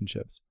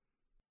relationships.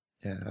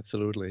 Yeah,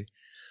 absolutely.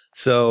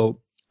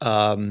 So,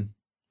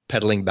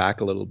 pedaling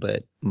back a little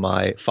bit,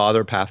 my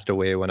father passed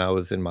away when I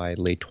was in my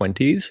late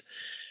 20s,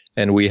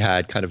 and we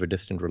had kind of a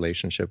distant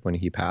relationship when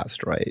he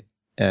passed, right?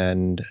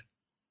 And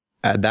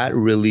that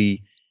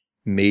really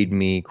made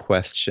me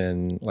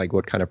question like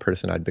what kind of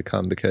person I'd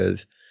become,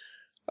 because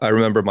I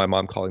remember my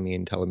mom calling me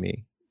and telling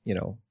me,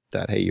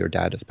 that, hey, your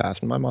dad has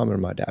passed, and my mom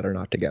and my dad are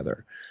not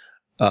together.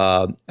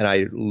 And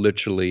I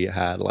literally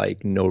had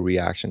like no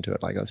reaction to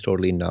it. Like I was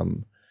totally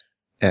numb.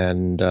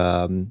 And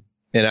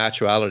in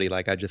actuality,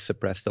 like I just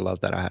suppressed the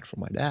love that I had for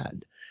my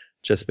dad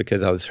just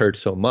because I was hurt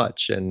so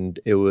much. And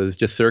it was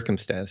just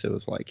circumstance. It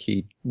was like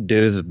he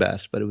did his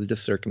best, but it was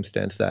just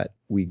circumstance that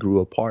we grew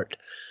apart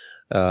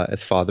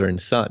as father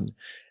and son.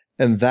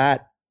 And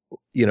that,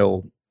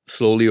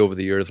 slowly over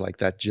the years, like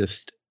that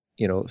just,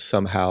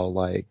 somehow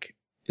like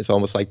it's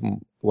almost like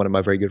one of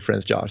my very good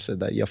friends, Josh, said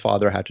that your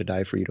father had to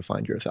die for you to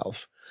find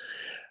yourself.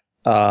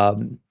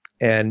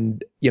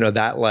 And,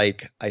 that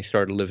like I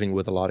started living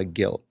with a lot of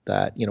guilt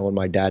that, when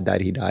my dad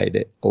died, he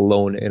died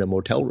alone in a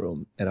motel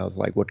room. And I was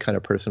like, what kind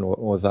of person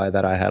was I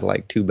that I had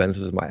like 2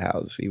 Benzes in my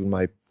house? Even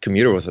my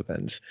commuter was a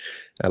Benz.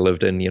 I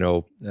lived in,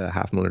 a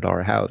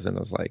 $500,000 house, and I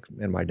was like,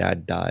 and my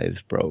dad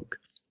dies broke.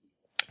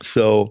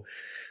 So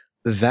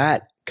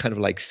that kind of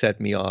like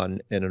set me on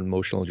an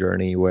emotional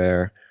journey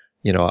where,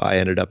 I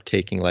ended up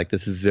taking like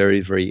this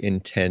very, very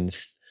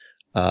intense,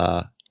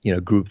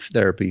 group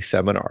therapy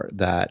seminar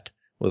that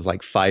was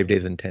like 5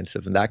 days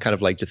intensive. And that kind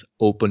of like just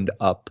opened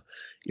up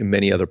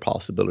many other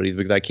possibilities,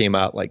 because I came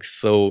out like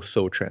so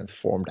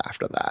transformed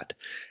after that.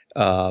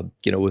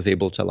 Was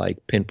able to like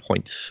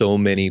pinpoint so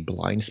many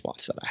blind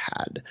spots that I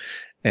had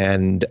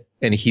and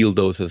heal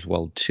those as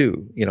well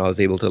too. I was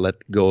able to let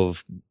go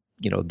of,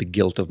 the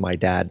guilt of my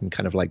dad, and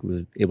kind of like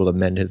was able to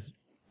mend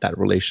that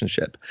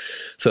relationship.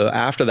 So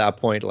after that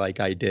point,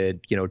 like I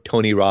did,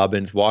 Tony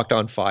Robbins, Walked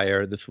on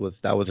Fire.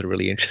 That was a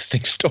really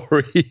interesting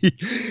story.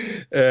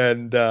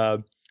 And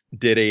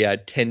did a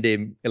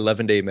 10-day,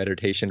 11-day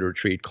meditation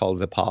retreat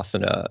called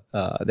Vipassana.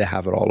 They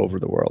have it all over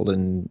the world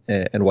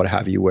and what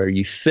have you, where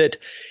you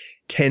sit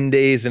 10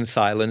 days in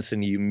silence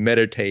and you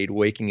meditate,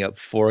 waking up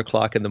 4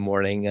 o'clock in the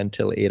morning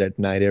until 8 at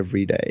night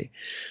every day.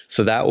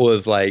 So that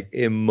was like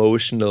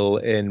emotional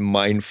and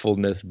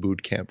mindfulness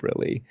boot camp,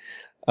 really.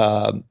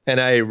 And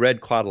I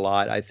read quite a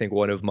lot. I think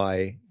one of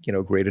my,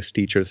 greatest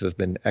teachers has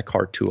been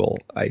Eckhart Tolle.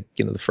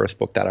 The first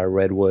book that I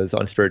read was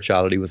on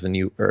spirituality was A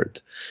New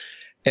Earth.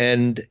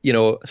 And,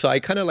 so I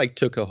kind of like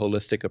took a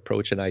holistic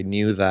approach, and I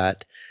knew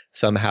that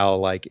somehow,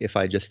 like, if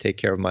I just take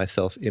care of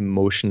myself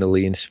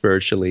emotionally and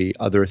spiritually,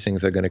 other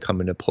things are going to come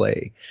into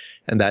play.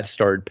 And that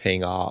started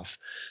paying off.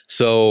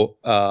 So,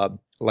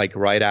 like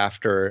right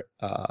after,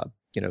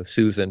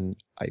 Susan,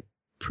 I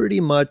pretty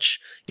much,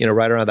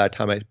 right around that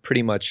time, I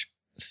pretty much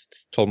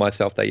told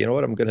myself that,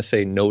 I'm going to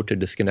say no to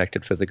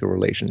disconnected physical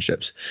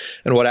relationships.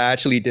 And what I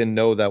actually didn't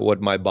know that what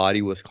my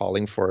body was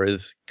calling for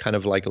is kind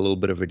of like a little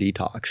bit of a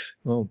detox,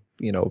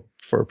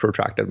 for a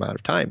protracted amount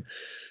of time.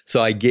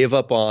 So I gave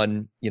up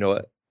on,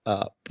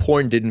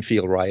 porn didn't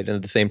feel right. And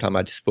at the same time,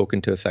 I'd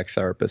spoken to a sex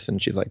therapist, and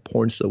she's like,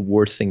 porn's the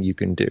worst thing you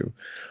can do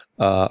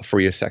for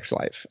your sex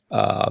life.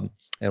 And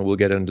we'll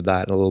get into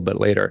that in a little bit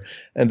later.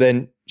 And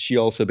then she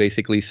also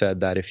basically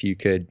said that if you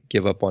could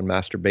give up on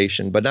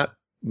masturbation, but not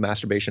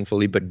masturbation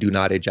fully, but do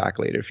not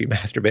ejaculate if you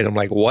masturbate. I'm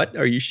like, what?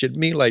 Are you shitting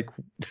me? Like,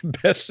 the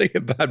best thing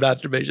about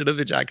masturbation is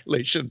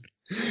ejaculation.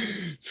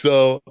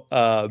 So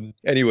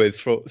anyways,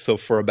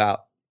 for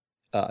about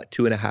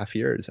 2.5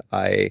 years,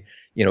 I,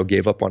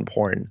 gave up on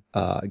porn,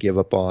 gave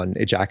up on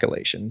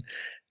ejaculation,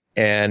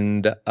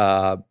 and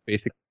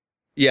basically,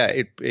 yeah,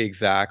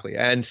 exactly,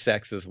 and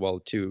sex as well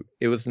too.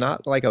 It was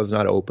not like I was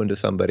not open to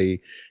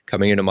somebody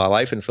coming into my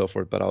life and so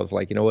forth, but I was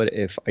like, you know what?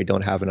 If I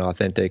don't have an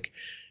authentic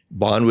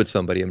bond with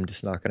somebody, I'm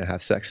just not going to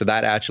have sex. So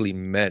that actually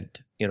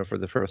meant, for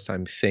the first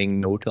time, saying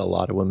no to a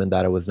lot of women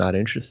that I was not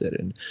interested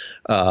in,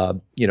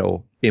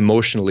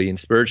 emotionally and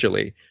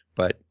spiritually.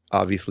 But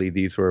obviously,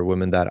 these were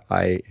women that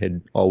I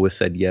had always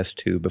said yes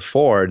to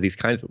before, these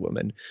kinds of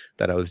women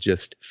that I was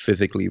just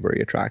physically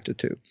very attracted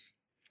to.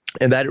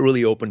 And that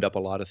really opened up a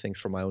lot of things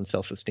for my own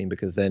self-esteem,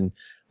 because then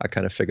I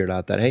kind of figured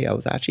out that, hey, I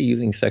was actually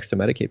using sex to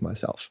medicate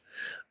myself,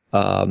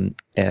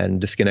 and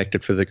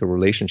disconnected physical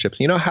relationships.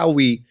 You know how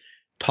we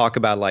talk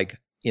about, like,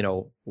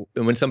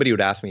 when somebody would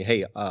ask me,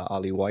 hey,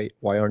 Ali, why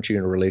aren't you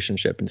in a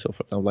relationship and so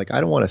forth? I'm like,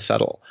 I don't want to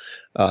settle.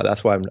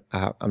 That's why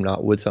I'm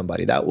not with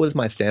somebody. That was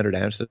my standard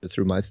answer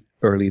through my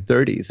early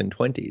 30s and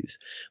 20s.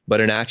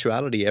 But in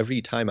actuality,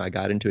 every time I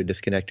got into a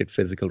disconnected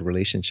physical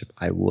relationship,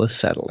 I was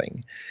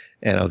settling,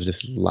 and I was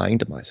just lying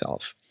to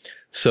myself.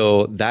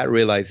 So that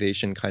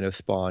realization kind of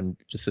spawned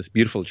just this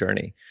beautiful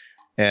journey.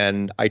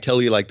 And I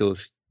tell you, like,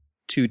 those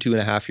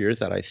 2.5 years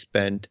that I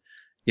spent,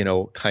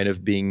 kind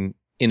of being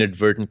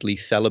inadvertently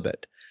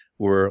celibate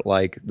were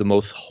like the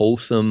most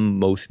wholesome,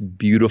 most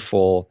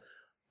beautiful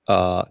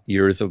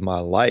years of my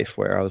life,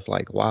 where I was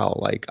like, wow,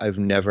 like I've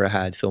never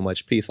had so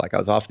much peace. Like I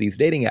was off these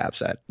dating apps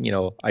that,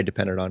 I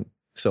depended on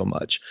so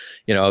much.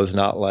 I was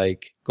not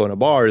like going to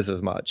bars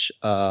as much,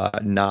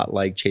 not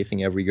like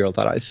chasing every girl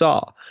that I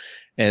saw.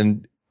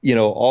 And,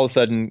 all of a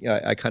sudden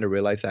I kind of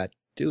realized that,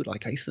 dude,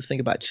 like I used to think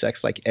about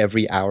sex like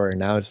every hour, and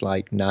now it's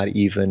like not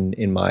even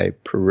in my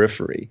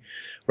periphery,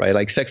 right?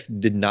 Like sex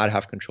did not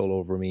have control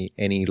over me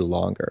any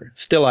longer.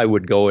 Still, I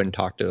would go and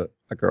talk to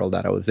a girl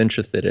that I was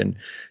interested in,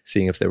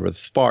 seeing if there was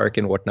a spark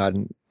and whatnot,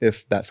 and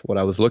if that's what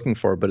I was looking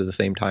for. But at the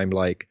same time,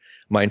 like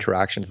my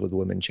interactions with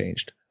women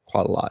changed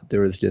quite a lot.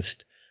 There was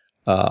just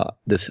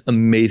this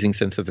amazing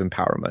sense of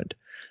empowerment.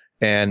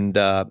 And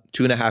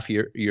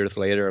 2.5 years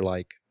later,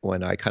 like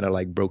when I kind of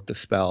like broke the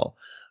spell,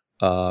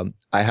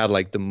 I had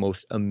like the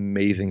most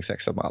amazing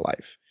sex of my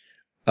life.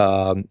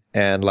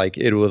 And like,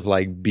 it was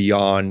like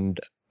beyond,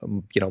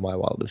 my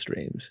wildest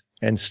dreams.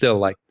 And still,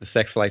 like the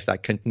sex life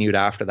that continued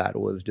after that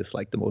was just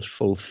like the most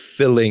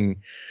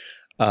fulfilling,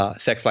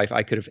 sex life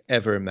I could have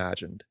ever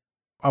imagined.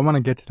 I want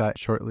to get to that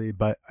shortly,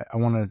 but I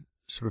want to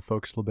sort of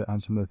focus a little bit on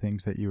some of the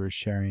things that you were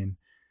sharing.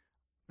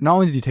 Not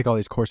only did you take all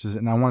these courses,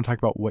 and I want to talk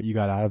about what you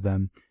got out of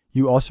them,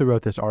 you also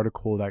wrote this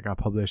article that got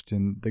published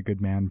in the Good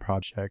Man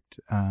Project.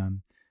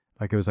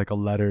 Like it was like a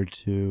letter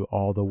to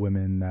all the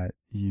women that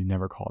you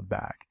never called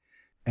back,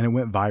 and it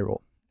went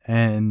viral.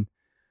 And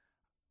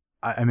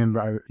I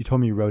remember you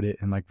told me you wrote it,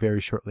 and like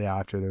very shortly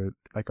after, they're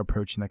like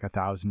approaching like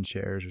 1,000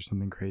 shares or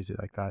something crazy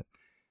like that.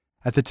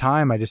 At the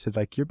time, I just said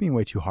like, you're being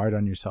way too hard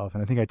on yourself.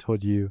 And I think I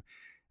told you,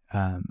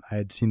 I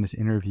had seen this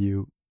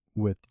interview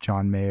with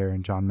John Mayer,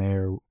 and John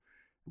Mayer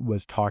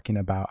was talking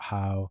about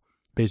how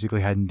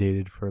basically hadn't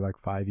dated for like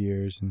 5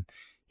 years, and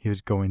he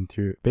was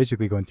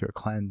basically going through a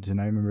cleanse. And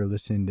I remember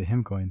listening to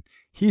him going,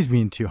 he's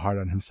being too hard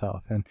on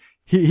himself. And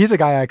he's a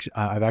guy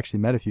I've actually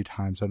met a few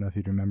times. I don't know if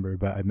you'd remember,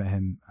 but I met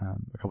him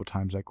a couple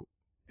times, like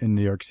in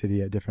New York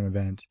City at different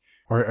events,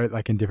 or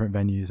like in different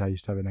venues. I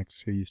used to have an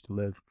ex who used to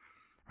live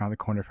around the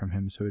corner from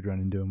him, so we'd run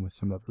into him with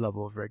some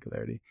level of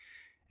regularity.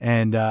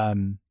 And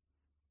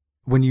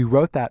when you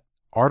wrote that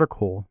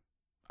article,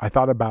 I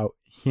thought about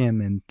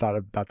him and thought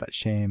about that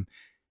shame,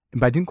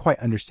 but I didn't quite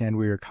understand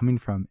where you're coming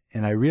from.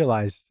 And I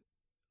realized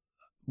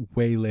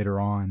way later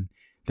on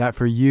that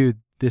for you,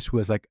 this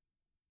was like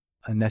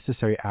a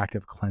necessary act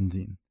of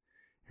cleansing,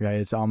 right?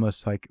 It's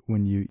almost like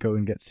when you go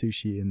and get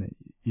sushi and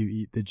you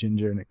eat the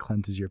ginger and it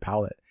cleanses your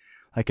palate.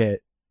 Like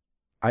at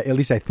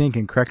least I think,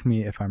 and correct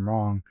me if I'm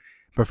wrong,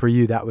 but for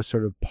you, that was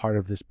sort of part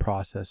of this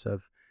process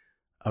of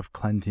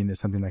cleansing, is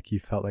something like you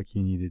felt like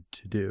you needed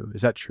to do.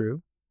 Is that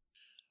true?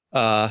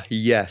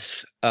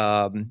 Yes.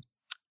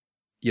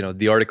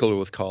 The article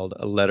was called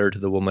 "A Letter to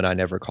the Woman I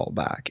Never Called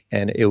Back."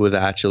 And it was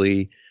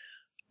actually,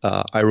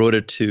 I wrote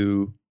it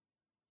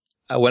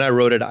when I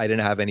wrote it, I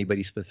didn't have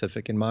anybody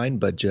specific in mind,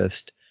 but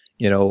just,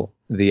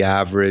 the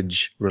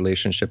average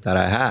relationship that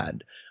I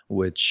had,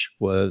 which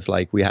was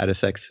like, we had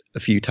sex a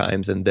few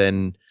times, and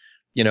then,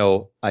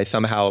 I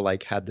somehow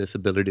like had this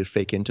ability to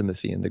fake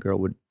intimacy, and the girl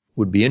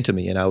would be into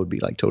me and I would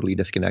be like totally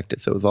disconnected.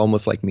 So it was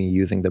almost like me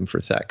using them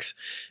for sex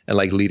and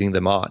like leading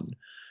them on,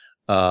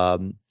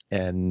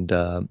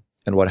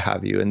 and what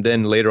have you. And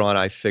then later on,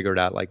 I figured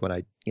out, like when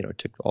I,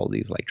 took all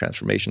these like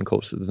transformation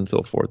courses and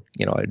so forth,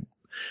 I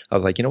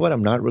was like, you know what?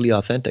 I'm not really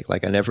authentic.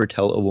 Like I never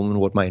tell a woman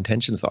what my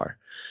intentions are.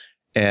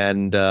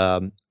 And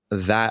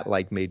that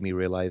like made me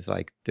realize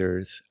like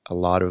there's a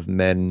lot of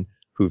men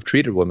who've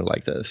treated women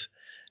like this.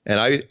 And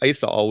I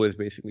used to always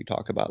basically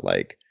talk about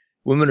like,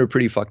 women are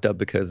pretty fucked up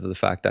because of the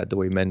fact that the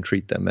way men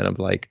treat them. And I'm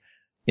like,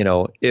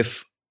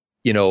 if,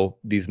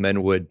 these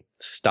men would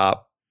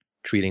stop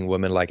treating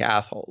women like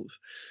assholes,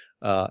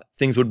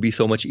 things would be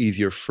so much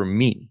easier for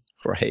me,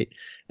 right?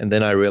 And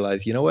then I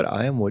realized, you know what?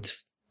 I am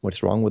what's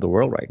wrong with the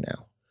world right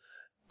now.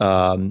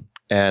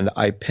 And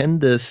I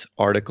penned this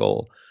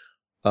article.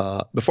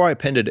 Before I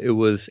penned it, it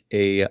was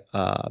a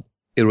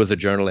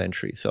journal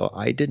entry. So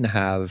I didn't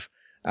have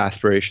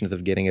aspirations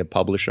of getting it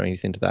published or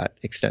anything to that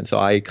extent. So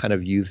I kind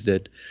of used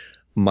it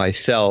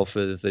myself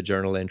as a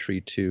journal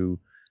entry to,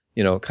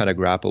 kind of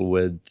grapple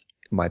with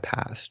my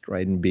past,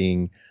 right? And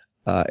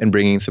and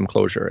bringing some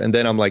closure. And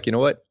then I'm like, you know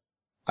what?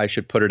 I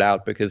should put it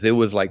out, because it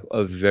was like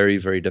a very,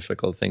 very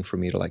difficult thing for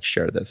me to like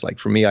share this. Like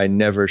for me, I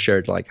never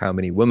shared like how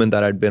many women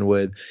that I'd been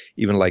with.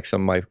 Even like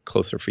some of my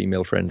closer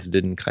female friends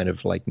didn't kind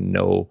of like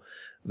know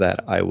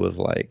that I was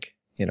like,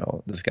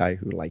 this guy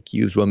who like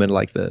used women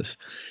like this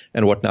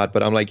and whatnot.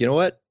 But I'm like, you know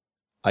what?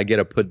 I get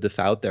to put this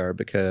out there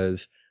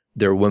because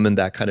there are women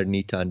that kind of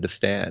need to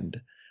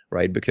understand,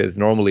 right? Because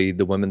normally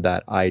the women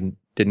that I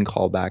didn't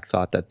call back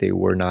thought that they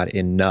were not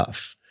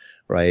enough,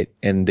 right?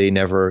 And they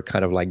never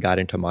kind of like got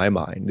into my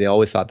mind. They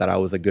always thought that I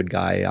was a good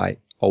guy. I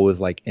always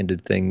like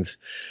ended things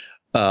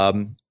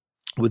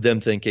with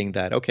them thinking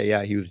that, okay,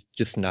 yeah, he was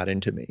just not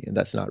into me. And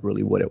that's not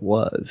really what it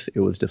was.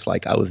 It was just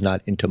like I was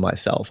not into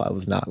myself. I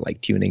was not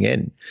like tuning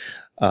in.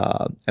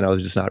 And I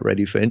was just not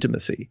ready for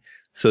intimacy.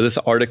 So this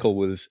article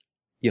was,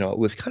 it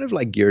was kind of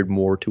like geared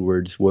more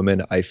towards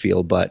women, I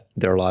feel, but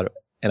there are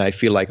and I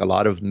feel like a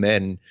lot of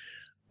men,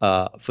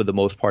 for the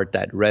most part,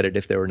 that read it,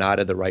 if they were not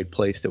at the right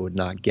place, they would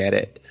not get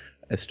it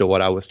as to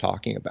what I was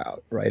talking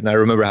about, right? And I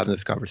remember having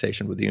this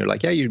conversation with you. You're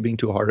like, yeah, you're being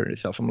too hard on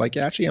yourself. I'm like,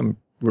 yeah, actually, I'm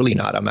really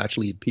not. I'm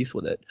actually at peace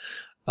with it.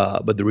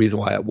 But the reason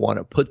why I want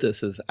to put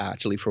this is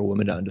actually for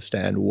women to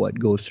understand what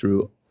goes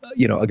through,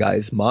 a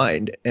guy's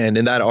mind. And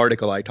in that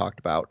article, I talked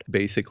about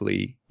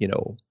basically,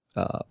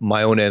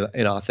 my own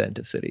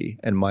inauthenticity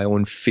and my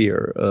own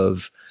fear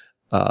of,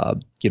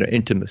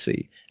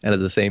 intimacy. And at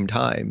the same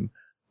time,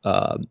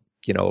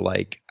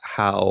 like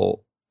how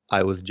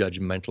I was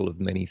judgmental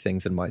of many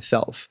things in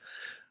myself.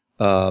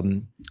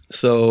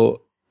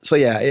 So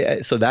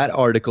that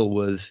article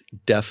was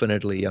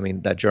definitely,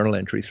 that journal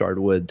entry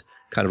started with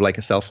kind of like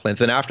a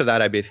self-cleanse. And after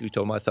that, I basically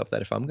told myself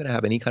that if I'm going to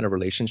have any kind of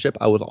relationship,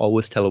 I would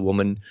always tell a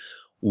woman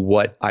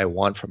what I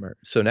want from her.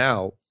 So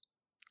now,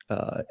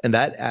 and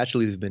that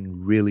actually has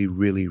been really,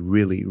 really,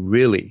 really,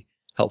 really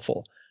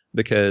helpful,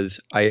 because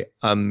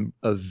I'm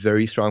a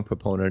very strong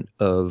proponent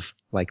of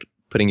like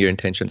putting your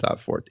intentions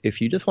out for it.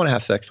 If you just want to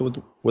have sex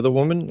with a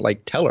woman,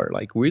 like tell her.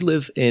 Like we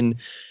live in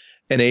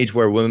an age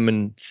where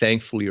women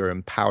thankfully are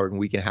empowered and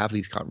we can have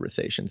these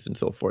conversations and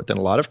so forth. And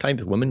a lot of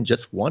times women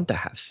just want to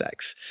have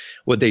sex.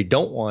 What they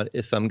don't want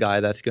is some guy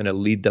that's going to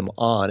lead them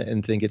on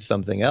and think it's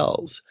something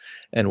else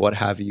and what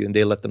have you. And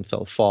they let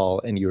themselves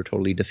fall and you're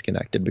totally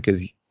disconnected,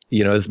 because,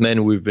 as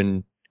men, we've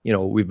been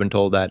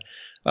told that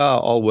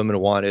all women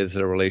want is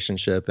a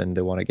relationship and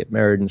they want to get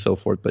married and so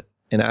forth. But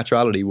in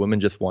actuality, women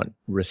just want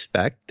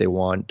respect. They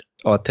want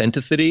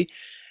authenticity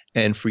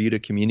and for you to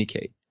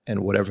communicate,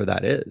 and whatever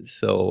that is.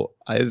 So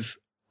I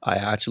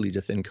actually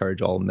just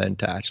encourage all men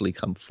to actually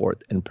come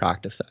forth and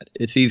practice that.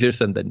 It's easier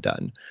said than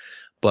done.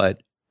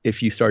 But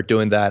if you start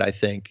doing that, I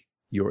think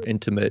your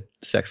intimate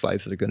sex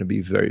lives are going to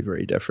be very,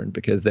 very different,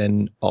 because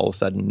then all of a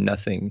sudden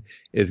nothing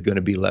is going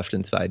to be left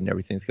inside and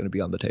everything's going to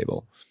be on the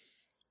table.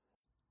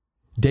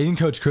 Dating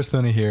coach Chris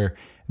Luna here.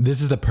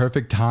 This is the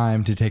perfect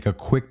time to take a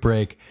quick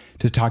break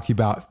to talk to you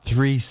about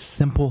 3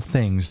 simple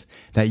things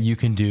that you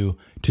can do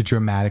to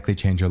dramatically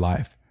change your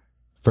life.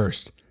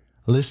 First,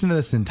 listen to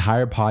this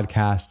entire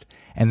podcast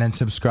and then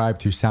subscribe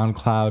through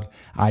SoundCloud,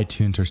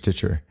 iTunes, or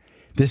Stitcher.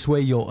 This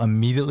way you'll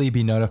immediately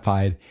be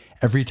notified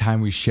every time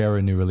we share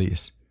a new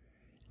release.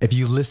 If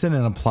you listen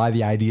and apply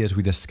the ideas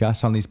we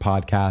discuss on these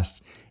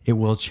podcasts, it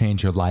will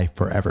change your life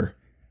forever.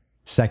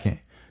 Second,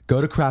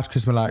 go to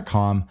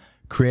craftcharisma.com,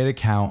 create an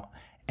account,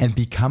 and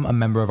become a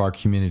member of our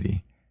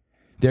community.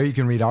 There you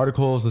can read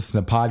articles,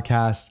 listen to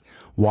podcasts,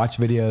 watch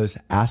videos,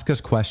 ask us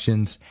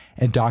questions,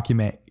 and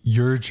document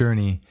your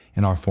journey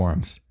in our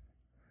forums.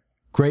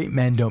 Great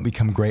men don't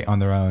become great on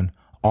their own.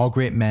 All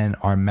great men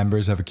are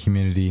members of a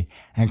community,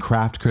 and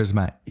Craft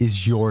Charisma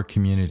is your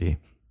community.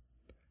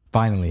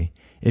 Finally,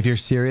 if you're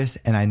serious,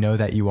 and I know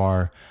that you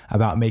are,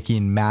 about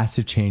making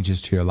massive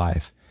changes to your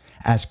life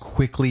as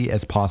quickly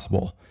as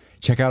possible,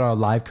 check out our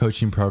live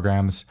coaching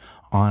programs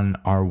on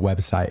our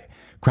website.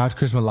 Craft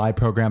Charisma live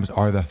programs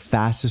are the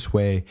fastest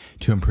way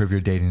to improve your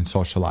dating and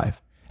social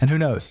life. And who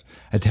knows,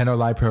 attend our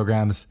live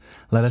programs,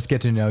 let us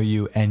get to know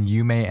you, and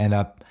you may end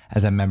up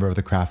as a member of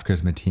the Craft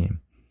Charisma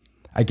team.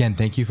 Again,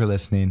 thank you for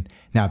listening.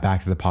 Now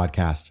back to the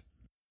podcast.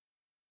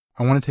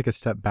 I want to take a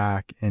step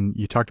back, and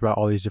you talked about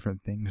all these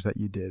different things that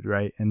you did,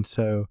 right? And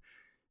so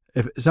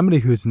if somebody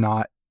who's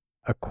not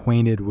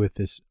acquainted with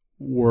this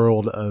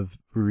world of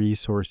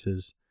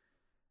resources,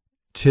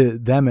 to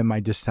them, it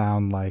might just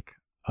sound like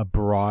a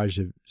barrage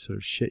of sort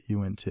of shit you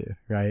went to,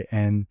 right?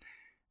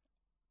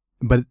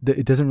 But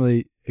it doesn't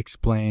really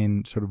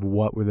explain sort of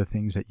what were the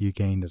things that you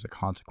gained as a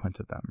consequence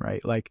of them,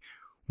 right? Like,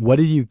 what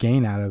did you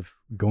gain out of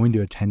going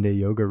to a 10-day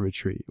yoga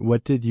retreat?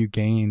 What did you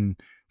gain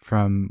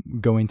from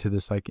going to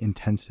this like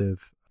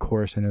intensive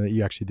course? I know that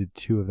you actually did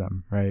 2 of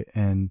them, right?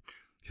 And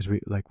because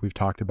we've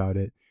talked about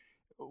it.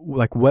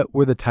 Like, what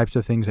were the types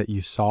of things that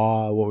you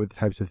saw? What were the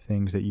types of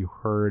things that you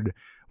heard?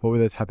 What were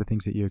the type of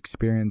things that you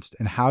experienced?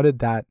 And how did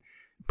that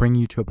bring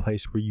you to a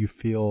place where you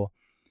feel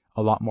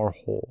a lot more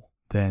whole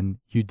than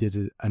you did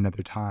at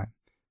another time?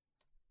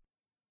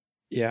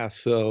 Yeah.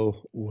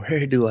 So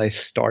where do I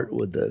start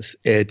with this?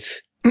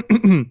 It's,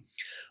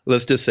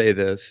 let's just say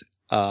this,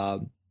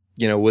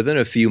 within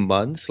a few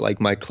months,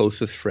 like my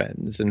closest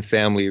friends and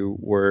family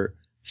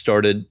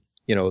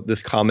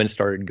this comment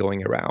started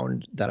going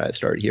around that I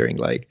started hearing,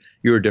 like,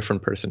 you're a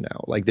different person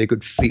now. Like, they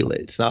could feel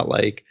it. It's not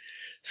like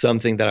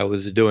something that I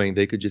was doing.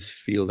 They could just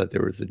feel that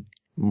there was a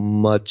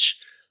much,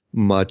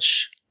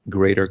 much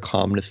greater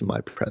calmness in my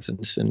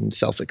presence and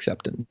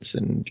self-acceptance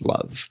and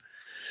love.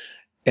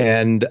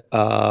 And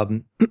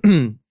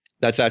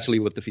that's actually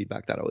what the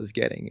feedback that I was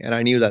getting. And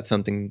I knew that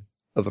something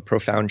of a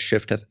profound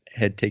shift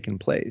had taken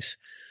place.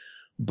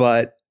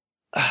 But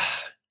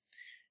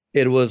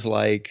it was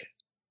like,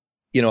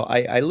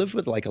 I lived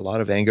with like a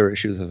lot of anger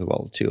issues as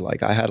well too.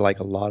 Like, I had like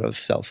a lot of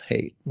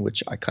self-hate,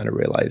 which I kind of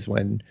realized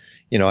when,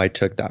 I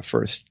took that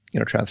first,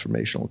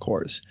 transformational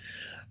course.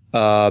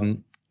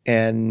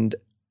 And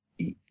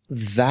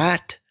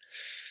that,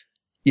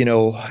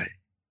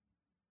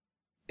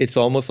 it's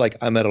almost like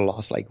I'm at a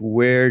loss. Like,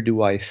 where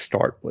do I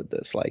start with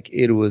this? Like,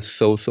 it was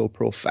so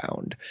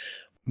profound.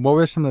 What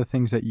were some of the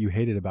things that you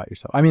hated about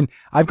yourself? I mean,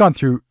 I've gone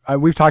through,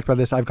 we've talked about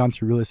this. I've gone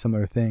through really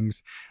similar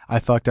things. I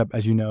fucked up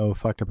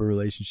a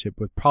relationship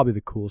with probably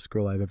the coolest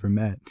girl I've ever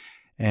met.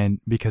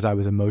 And because I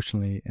was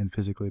emotionally and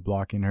physically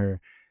blocking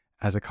her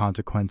as a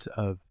consequence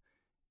of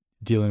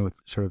dealing with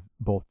sort of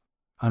both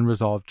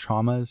unresolved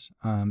traumas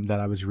that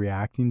I was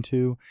reacting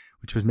to,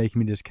 which was making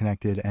me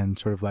disconnected, and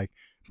sort of like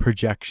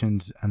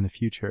projections on the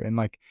future. And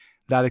like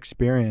that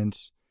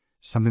experience,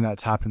 something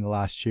that's happened the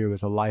last year,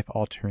 was a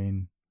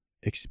life-altering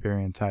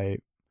experience.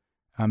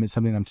 It's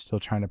something I'm still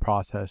trying to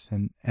process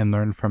and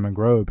learn from and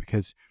grow,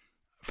 because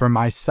for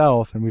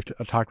myself, and we've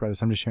talked about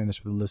this, I'm just sharing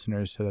this with the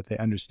listeners so that they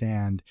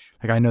understand.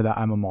 Like, I know that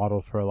I'm a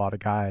model for a lot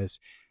of guys,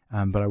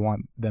 but I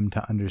want them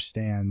to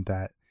understand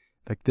that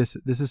like this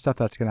is stuff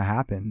that's going to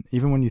happen.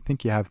 Even when you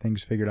think you have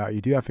things figured out,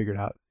 you do have figured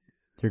out.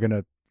 You're going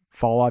to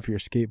fall off your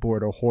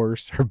skateboard or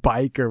horse or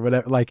bike or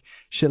whatever. Like,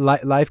 shit,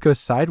 life goes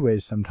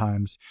sideways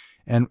sometimes.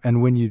 And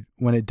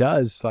when it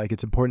does, like,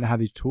 it's important to have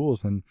these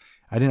tools. And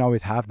I didn't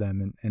always have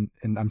them, and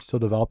I'm still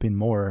developing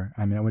more.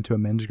 I mean, I went to a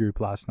men's group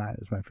last night. It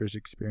was my first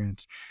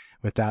experience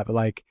with that. But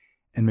like,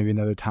 and maybe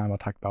another time I'll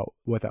talk about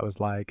what that was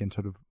like and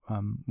sort of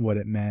what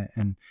it meant.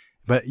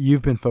 But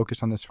you've been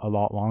focused on this for a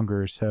lot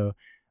longer. So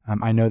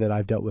I know that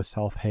I've dealt with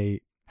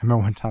self-hate. I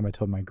remember one time I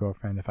told my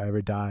girlfriend if I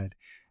ever died,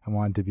 I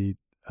wanted to be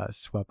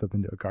swept up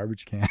into a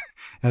garbage can.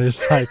 And I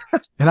just like,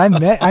 and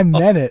I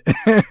meant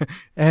it.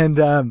 And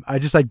I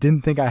just like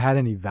didn't think I had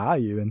any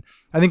value. And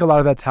I think a lot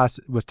of that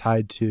was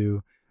tied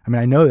to, I mean,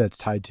 I know that's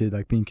tied to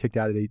like being kicked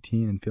out at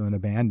 18 and feeling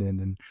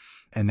abandoned,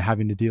 and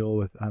having to deal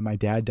with my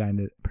dad dying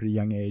at a pretty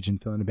young age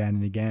and feeling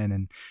abandoned again,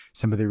 and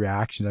some of the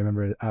reactions. I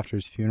remember after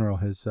his funeral,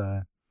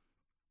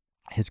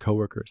 his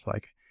coworkers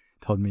like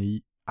told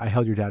me, I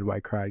held your dad while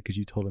I cried because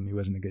you told him he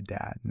wasn't a good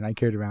dad. And I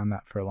carried around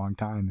that for a long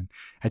time. And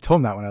I told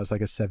him that when I was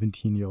like a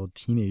 17-year-old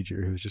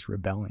teenager who was just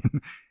rebelling.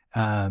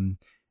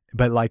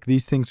 But like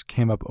these things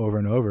came up over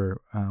and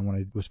over when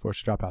I was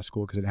forced to drop out of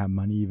school because I didn't have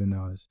money, even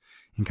though I was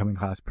incoming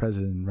class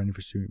president and running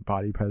for student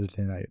body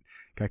president. I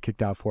got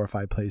kicked out 4 or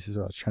 5 places.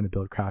 I was trying to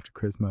build Craft of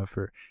Charisma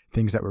for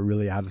things that were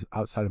really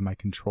outside of my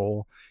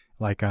control.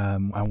 Like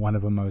on one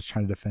of them, I was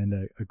trying to defend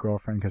a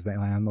girlfriend because the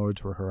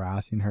landlords were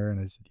harassing her, and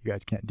I said, "You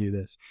guys can't do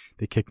this."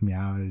 They kicked me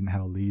out. I didn't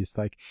have a lease.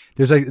 Like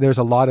there's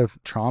a lot of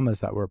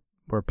traumas that were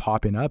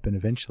popping up, and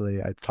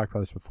eventually, I talked about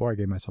this before, I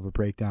gave myself a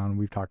breakdown.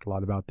 We've talked a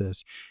lot about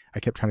this. I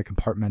kept trying to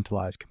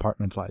compartmentalize,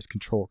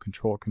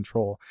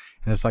 control,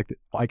 and it's like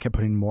I kept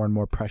putting more and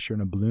more pressure in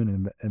a balloon,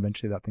 and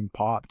eventually that thing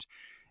popped.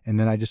 And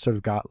then I just sort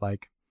of got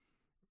like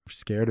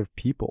scared of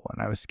people,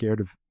 and I was scared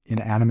of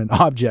inanimate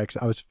objects.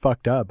 I was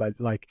fucked up.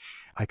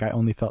 I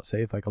only felt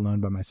safe like alone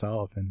by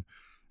myself, and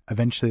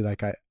eventually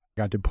like I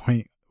got to a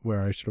point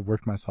where I sort of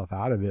worked myself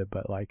out of it.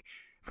 But like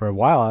for a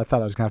while I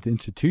thought I was gonna have to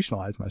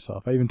institutionalize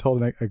myself. I even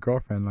told a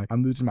girlfriend like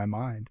I'm losing my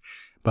mind,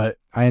 but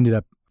I ended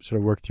up sort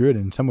of work through it.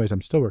 And in some ways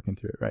I'm still working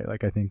through it, right?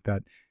 Like I think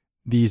that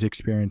these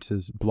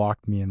experiences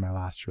blocked me in my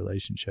last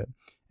relationship,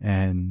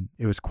 and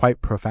it was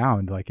quite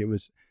profound. Like it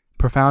was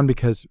profound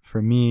because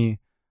for me,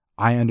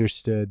 I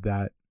understood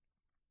that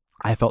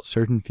I felt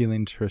certain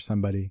feelings for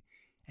somebody,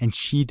 and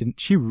she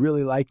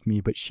really liked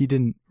me, but she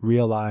didn't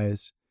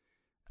realize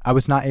I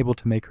was not able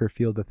to make her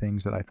feel the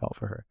things that I felt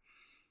for her.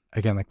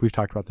 Again, like we've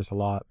talked about this a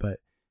lot,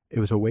 but it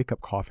was a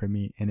wake-up call for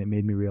me, and it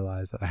made me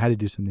realize that I had to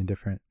do something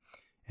different,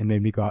 and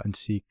made me go out and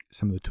seek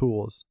some of the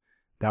tools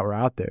that were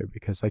out there.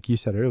 Because like you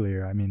said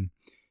earlier, I mean,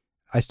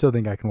 I still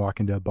think I can walk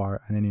into a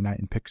bar on any night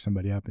and pick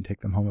somebody up and take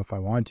them home if I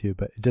want to,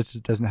 but it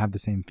just doesn't have the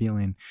same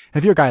feeling. And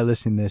if you're a guy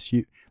listening to this,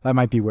 that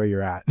might be where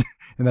you're at.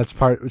 And it's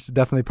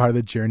definitely part of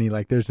the journey.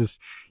 Like there's this,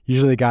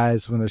 usually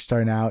guys when they're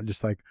starting out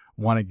just like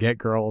want to get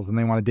girls and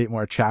they want to date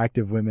more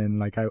attractive women.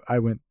 Like I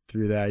went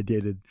through that. I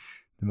dated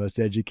the most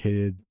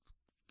educated,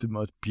 the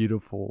most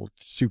beautiful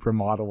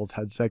supermodels,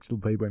 had sex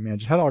with Playboy man,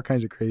 just had all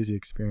kinds of crazy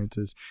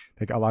experiences.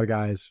 Like a lot of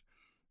guys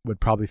would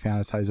probably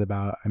fantasize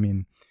about. I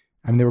mean,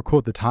 they were cool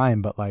at the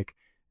time, but like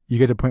you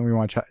get to a point where you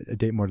want to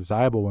date more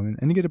desirable women,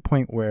 and you get to a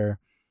point where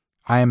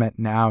I am at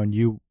now, and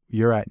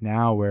you're at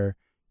now, where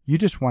you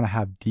just want to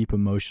have deep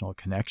emotional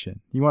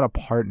connection. You want a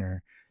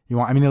partner. You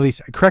want, I mean, at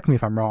least correct me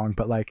if I'm wrong,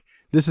 but like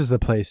this is the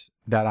place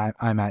that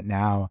I'm at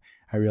now.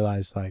 I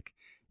realize like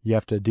you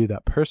have to do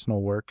that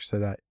personal work so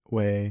that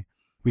way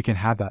we can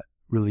have that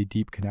really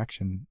deep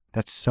connection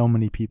that so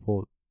many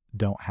people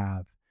don't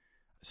have.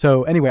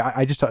 So anyway,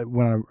 I just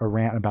went on a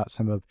rant about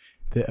some of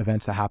the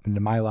events that happened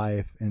in my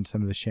life and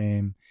some of the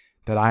shame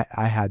that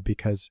I had,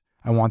 because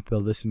I want the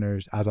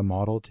listeners as a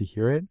model to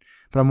hear it.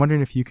 But I'm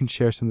wondering if you can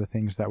share some of the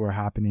things that were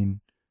happening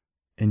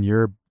in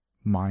your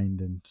mind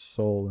and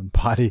soul and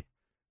body.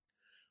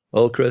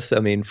 Well, Chris, I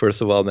mean,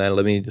 first of all, man,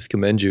 let me just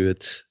commend you.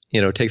 It's,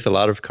 it takes a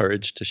lot of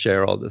courage to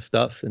share all this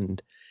stuff.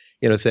 And,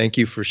 thank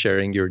you for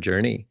sharing your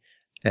journey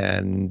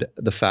and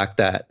the fact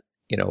that,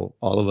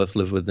 all of us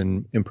live with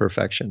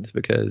imperfections,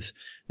 because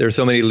there are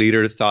so many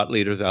thought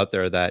leaders out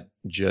there that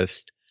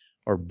just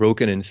are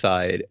broken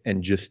inside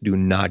and just do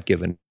not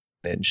give an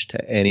inch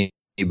to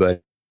anybody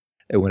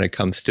when it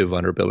comes to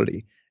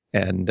vulnerability.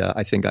 And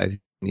I think I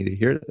need to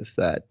hear this,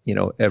 that,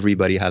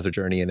 everybody has a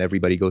journey and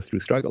everybody goes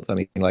through struggles. I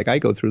mean, like I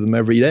go through them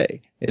every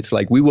day. It's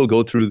like we will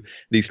go through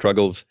these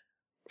struggles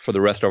for the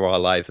rest of our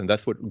lives. And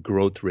that's what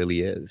growth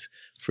really is,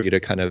 for you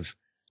to kind of,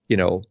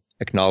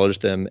 acknowledge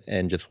them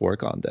and just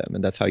work on them.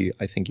 And that's how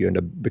I think you end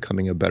up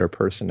becoming a better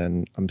person.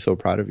 And I'm so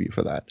proud of you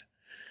for that.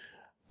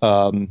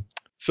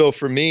 So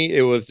for me,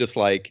 it was just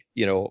like,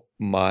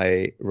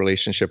 my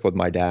relationship with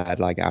my dad,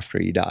 like after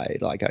he died,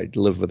 like I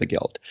lived with the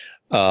guilt.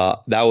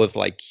 That was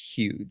like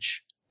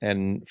huge.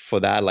 And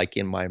for that, like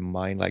in my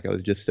mind, like I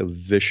was just a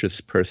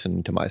vicious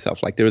person to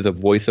myself. Like there was a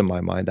voice in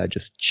my mind that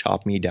just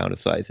chopped me down to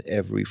size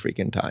every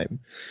freaking time.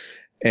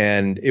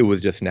 And it was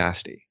just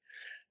nasty.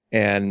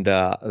 And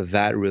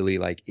that really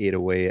like ate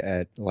away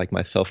at like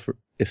my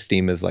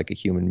self-esteem as like a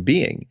human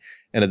being.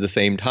 And at the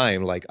same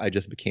time, like I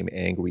just became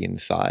angry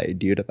inside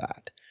due to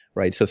that.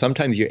 Right. So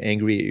sometimes you're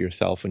angry at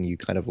yourself and you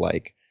kind of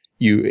like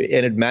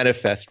and it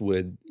manifests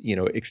with,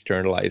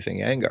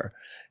 externalizing anger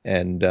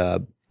and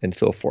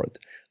so forth.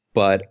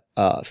 But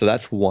so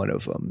that's one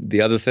of them.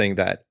 The other thing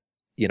that,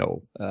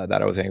 that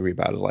I was angry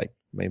about is like,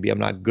 maybe I'm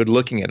not good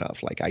looking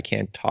enough. Like I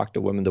can't talk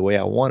to women the way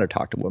I want to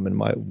talk to women.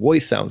 My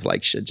voice sounds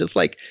like shit. Just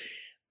like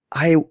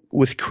I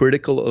was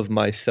critical of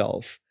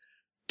myself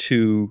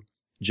to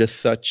just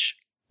such,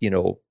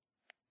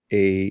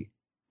 a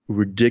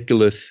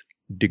ridiculous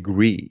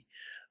degree.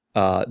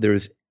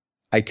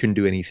 I couldn't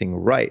do anything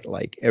right.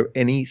 Like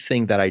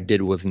anything that I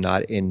did was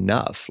not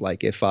enough.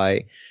 Like if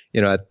I,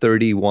 at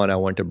 31, I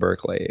went to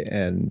Berkeley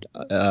and,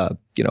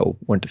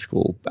 went to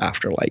school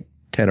after like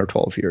 10 or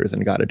 12 years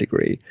and got a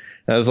degree.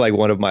 That was like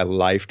one of my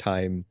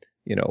lifetime,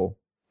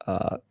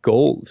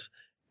 goals.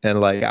 And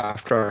like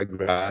after I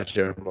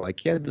graduated, I'm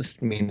like, yeah,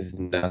 this means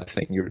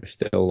nothing. You're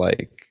still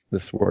like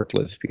this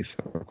worthless piece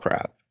of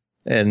crap.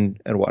 And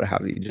what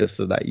have you, just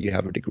so that you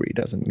have a degree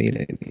doesn't mean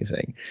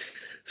anything.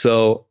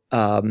 So,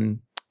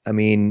 I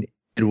mean,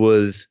 it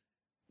was,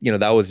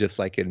 that was just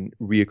like a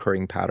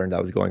reoccurring pattern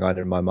that was going on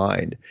in my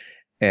mind.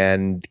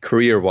 And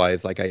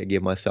career-wise, like I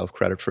gave myself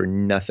credit for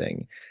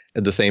nothing.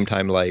 At the same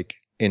time, like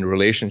in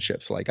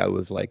relationships, like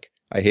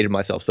I hated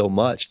myself so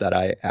much that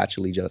I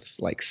actually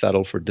just like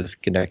settled for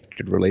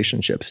disconnected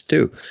relationships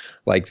too.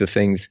 Like the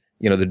things,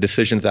 the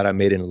decisions that I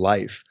made in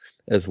life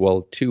as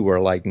well too were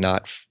like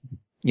not,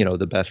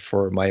 the best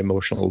for my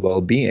emotional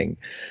well-being.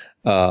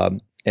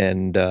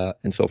 And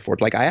so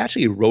forth. Like I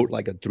actually wrote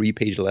like a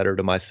 3-page letter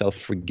to myself,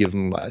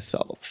 forgiving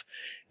myself.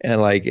 And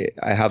like,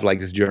 I have like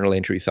this journal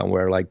entry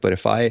somewhere, like, but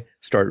if I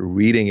start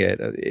reading it,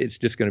 it's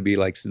just going to be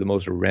like the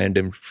most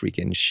random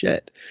freaking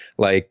shit.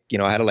 Like,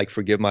 I had to like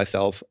forgive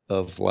myself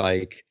of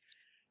like,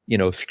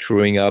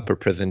 screwing up a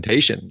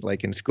presentation,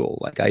 like in school.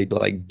 Like I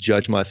like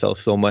judged myself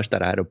so much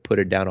that I had to put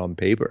it down on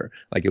paper.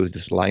 Like it was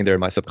just lying there in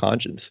my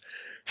subconscious.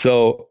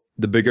 So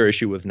the bigger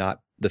issue was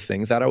not the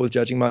things that I was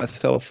judging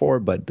myself for,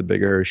 but the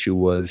bigger issue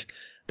was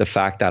the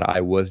fact that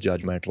I was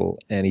judgmental.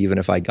 And even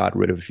if I got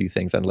rid of a few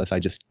things, unless I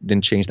just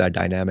didn't change that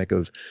dynamic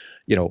of,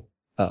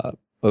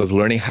 of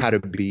learning how to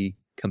be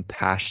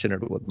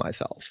compassionate with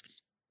myself,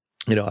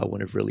 I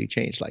wouldn't have really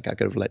changed. Like I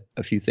could have let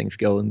a few things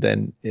go. And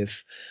then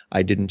if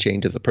I didn't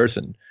change as a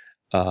person,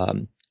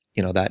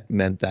 that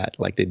meant that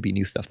like there'd be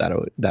new stuff that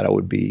I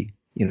would be,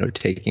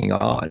 taking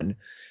on.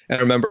 And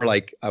I remember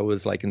like I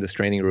was like in this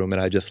training room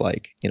and I just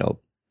like,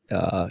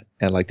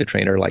 and like the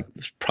trainer, like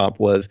prompt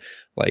was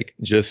like,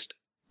 just,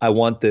 I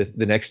want the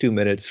next 2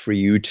 minutes for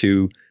you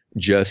to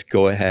just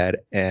go ahead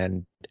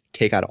and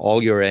take out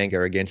all your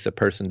anger against the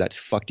person that's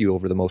fucked you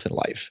over the most in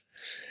life.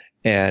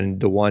 And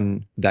the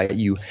one that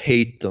you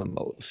hate the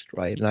most,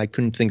 right? And I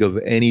couldn't think of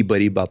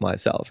anybody but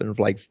myself. And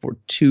like for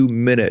 2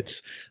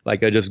 minutes,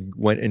 like I just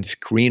went and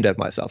screamed at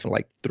myself and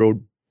like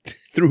threw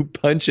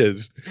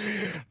punches,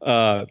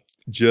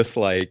 just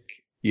like,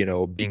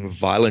 being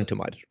violent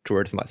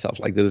towards myself.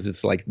 Like there was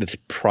this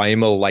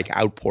primal like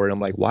outpour. And I'm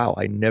like, wow,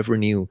 I never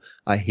knew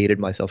I hated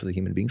myself as a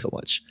human being so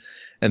much.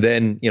 And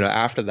then,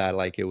 after that,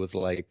 like it was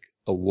like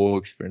a whoa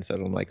experience that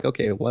I'm like,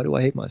 okay, why do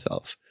I hate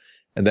myself?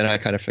 And then I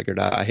kind of figured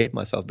out I hate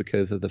myself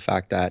because of the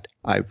fact that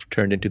I've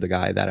turned into the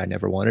guy that I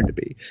never wanted to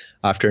be.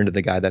 I've turned into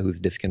the guy who's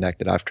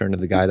disconnected. I've turned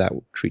into the guy that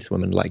treats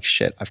women like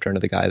shit. I've turned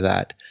into the guy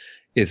that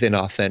is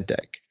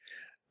inauthentic.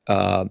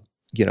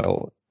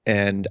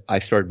 And I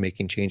started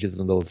making changes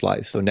in those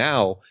lives. So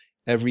now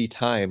every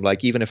time,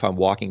 like even if I'm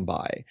walking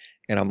by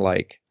and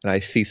and I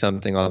see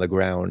something on the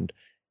ground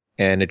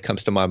and it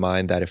comes to my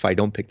mind that if I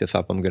don't pick this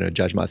up, I'm going to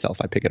judge myself,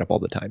 I pick it up all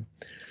the time.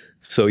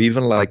 So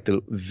even like the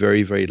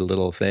very, very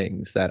little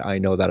things that I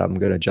know that I'm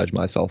going to judge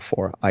myself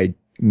for, I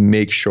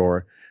make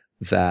sure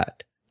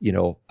that,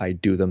 I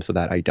do them so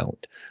that I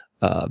don't,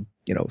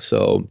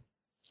 so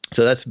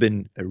that's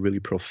been a really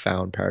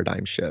profound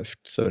paradigm shift.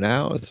 So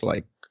now it's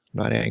like,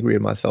 I'm not angry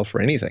at myself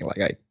for anything. Like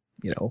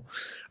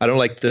I don't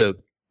like the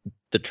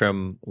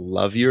term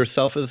love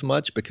yourself as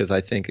much because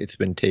I think it's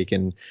been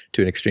taken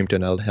to an extreme to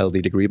an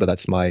unhealthy degree, but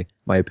that's my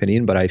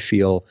opinion. But I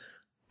feel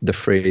the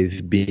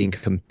phrase being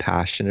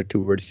compassionate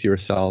towards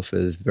yourself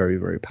is very,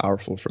 very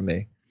powerful for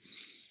me.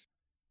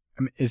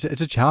 I mean, it's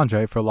a challenge,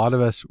 right? For a lot of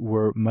us,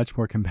 we're much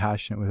more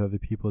compassionate with other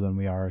people than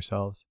we are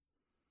ourselves.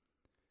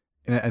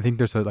 And I think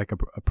there's a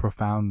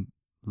profound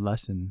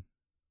lesson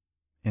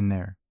in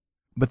there.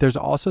 But there's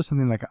also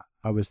something like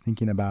I was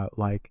thinking about,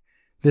 like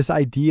this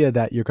idea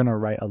that you're going to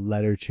write a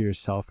letter to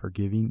yourself,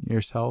 forgiving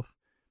yourself,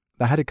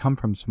 that had to come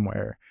from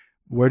somewhere.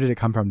 Where did it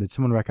come from? Did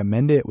someone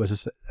recommend it? Was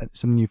this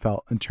something you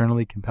felt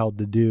internally compelled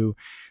to do?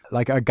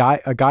 Like a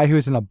guy who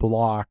was in a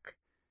block.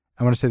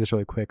 I want to say this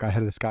really quick. I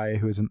had this guy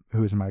who was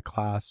in my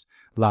class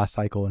last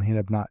cycle, and he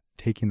ended up not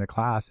taking the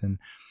class, and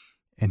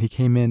he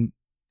came in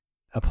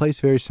a place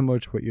very similar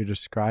to what you're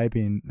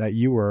describing that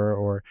you were,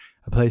 or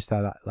a place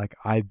that like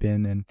I've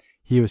been, and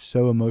he was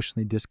so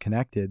emotionally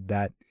disconnected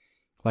that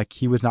like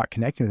he was not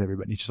connecting with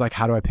everybody. He's just like,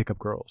 how do I pick up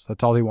girls?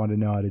 That's all he wanted to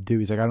know how to do.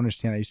 He's like, I don't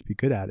understand. I used to be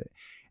good at it.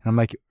 And I'm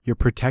like, you're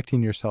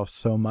protecting yourself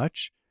so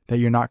much that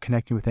you're not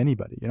connecting with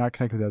anybody. You're not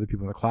connecting with other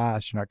people in the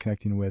class. You're not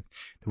connecting with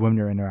the women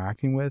you're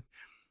interacting with.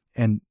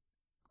 And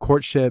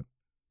courtship,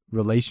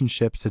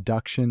 relationship,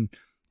 seduction,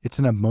 it's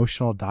an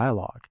emotional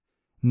dialogue.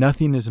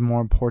 Nothing is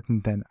more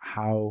important than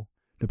how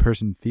the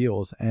person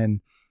feels.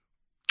 And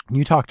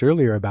you talked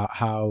earlier about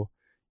how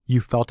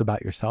you felt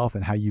about yourself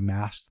and how you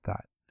masked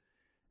that,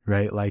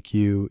 right? Like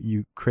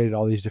you created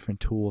all these different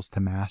tools to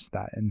mask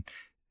that. And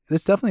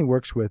this definitely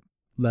works with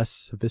less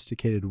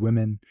sophisticated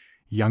women,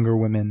 younger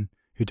women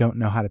who don't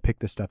know how to pick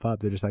this stuff up.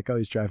 They're just like, oh,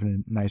 he's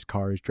driving a nice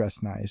car, he's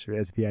dressed nice, or he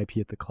has VIP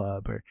at the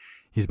club, or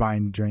he's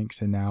buying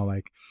drinks, and now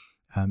like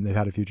they've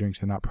had a few drinks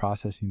and not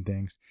processing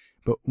things.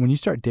 But when you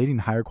start dating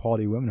higher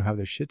quality women who have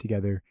their shit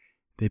together,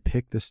 they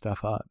pick this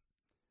stuff up.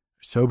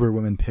 Sober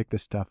women pick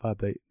this stuff up.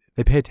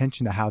 They pay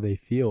attention to how they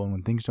feel, and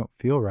when things don't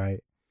feel right,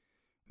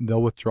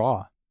 they'll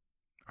withdraw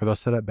or they'll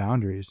set up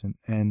boundaries.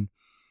 And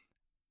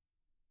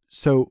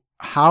so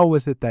how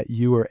was it that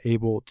you were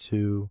able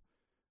to,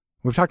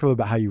 we've talked a little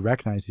about how you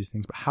recognize these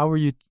things, but how were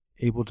you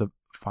able to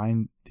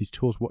find these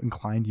tools? What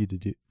inclined you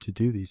to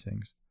do these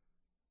things?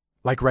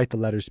 Like write the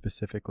letters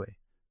specifically.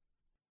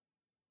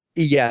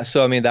 Yeah.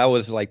 So, I mean, that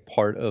was like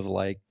part of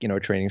like, a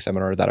training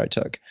seminar that I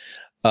took.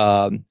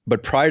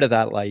 But prior to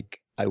that, like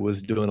I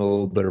was doing a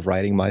little bit of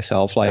writing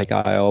myself. Like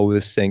I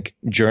always think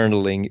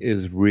journaling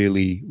is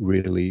really,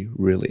 really,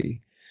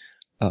 really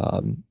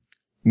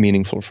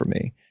meaningful for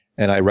me.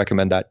 And I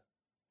recommend that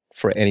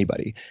for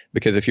anybody,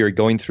 because if you're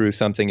going through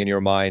something in your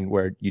mind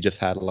where you just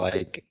had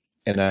like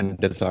an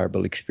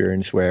undesirable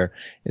experience where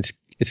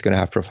it's going to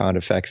have profound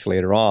effects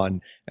later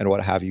on, and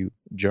what have you,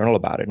 journal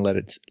about it and let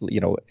it,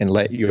 and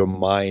let your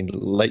mind,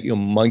 let your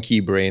monkey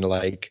brain,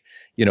 like,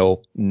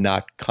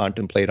 not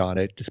contemplate on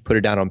it. Just put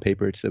it down on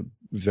paper. It's a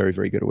very,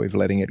 very good way of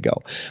letting it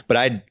go. But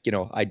I'd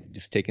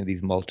just taken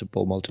these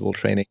multiple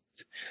trainings.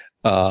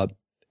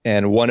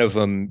 And one of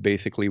them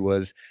basically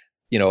was,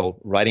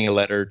 writing a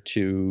letter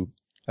to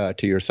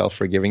yourself,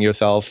 forgiving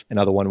yourself.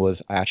 Another one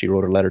was I actually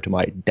wrote a letter to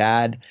my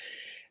dad.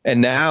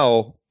 And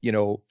now,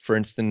 for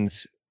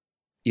instance,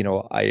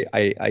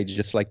 I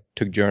just like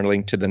took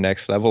journaling to the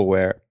next level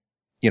where,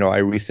 I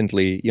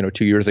recently,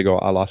 2 years ago,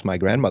 I lost my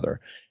grandmother.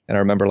 And I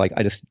remember like,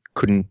 I just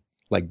couldn't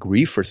like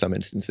grieve for some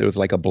instance. It was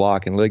like a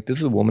block. And like, this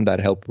is a woman that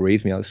helped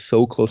raise me. I was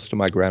so close to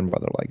my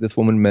grandmother. Like this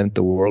woman meant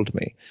the world to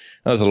me.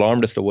 I was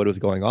alarmed as to what was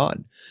going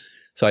on.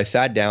 So I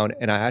sat down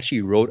and I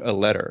actually wrote a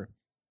letter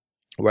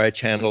where I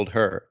channeled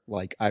her.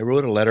 Like I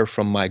wrote a letter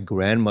from my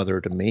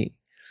grandmother to me.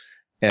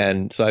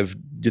 And so I've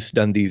just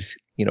done these,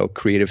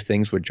 creative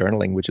things with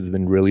journaling, which has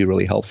been really,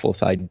 really helpful.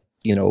 So I,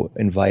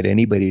 invite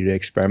anybody to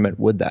experiment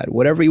with that.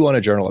 Whatever you want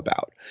to journal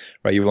about,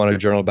 right? You want to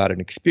journal about an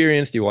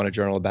experience. You want to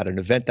journal about an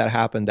event that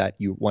happened that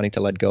you wanting to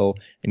let go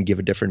and give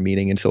a different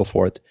meaning and so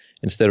forth,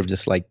 instead of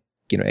just like,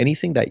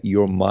 anything that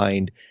your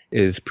mind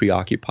is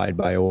preoccupied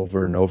by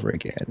over and over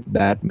again.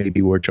 That may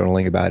be worth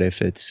journaling about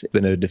if it's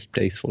been a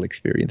distasteful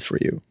experience for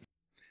you.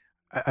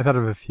 I thought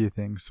of a few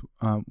things.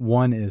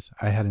 One is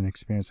I had an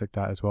experience like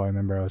that as well. I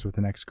remember I was with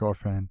an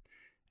ex-girlfriend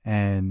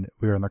and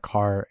we were in the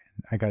car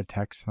and I got a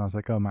text and I was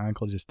like, oh, my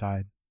uncle just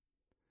died.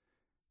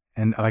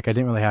 And like, I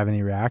didn't really have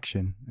any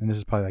reaction. And this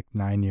is probably like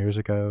 9 years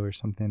ago or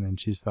something. And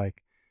she's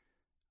like,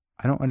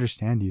 I don't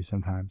understand you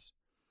sometimes.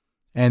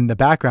 And the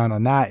background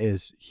on that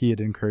is he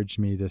had encouraged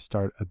me to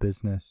start a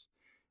business,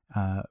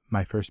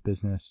 my first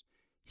business.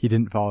 He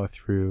didn't follow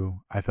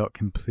through. I felt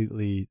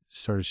completely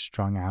sort of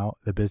strung out.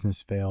 The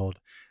business failed.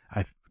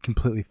 I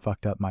completely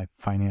fucked up my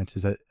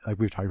finances. Like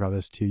we've talked about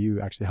this too. You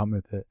actually helped me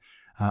with it.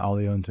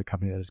 Ali owns a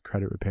company that does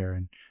credit repair.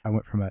 And I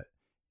went from a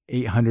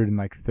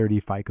 830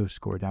 FICO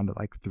score down to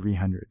like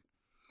 300.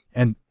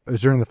 And it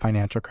was during the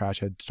financial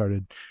crash. I had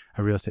started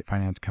a real estate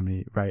finance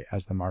company right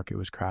as the market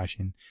was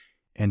crashing.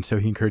 And so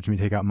he encouraged me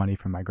to take out money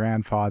from my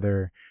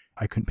grandfather.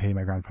 I couldn't pay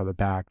my grandfather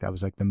back. That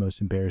was like the most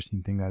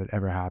embarrassing thing that had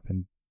ever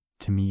happened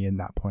to me in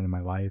that point in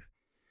my life.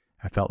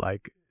 I felt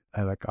like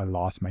I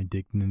lost my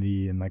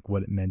dignity and like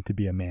what it meant to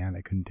be a man.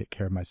 I couldn't take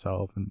care of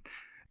myself and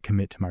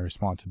commit to my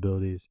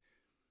responsibilities.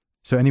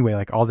 So anyway,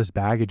 like all this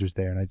baggage was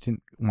there and I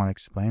didn't want to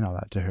explain all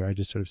that to her. I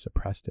just sort of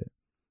suppressed it.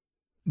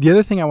 The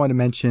other thing I want to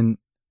mention,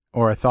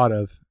 or I thought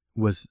of,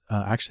 was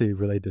actually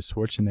related to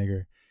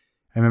Schwarzenegger.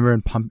 I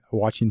remember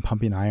watching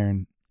Pumping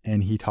Iron,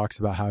 and he talks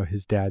about how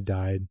his dad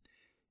died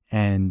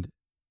and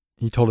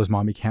he told his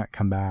mom he can't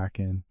come back,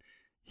 and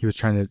he was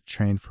trying to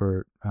train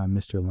for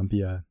Mr.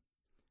 Olympia.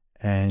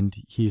 And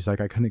he's like,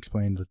 I couldn't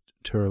explain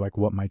to her like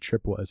what my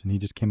trip was. And he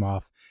just came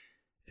off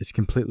as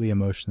completely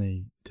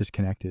emotionally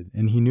disconnected.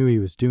 And he knew he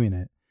was doing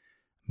it,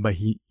 but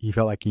he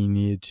felt like he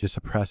needed to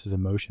suppress his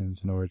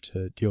emotions in order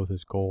to deal with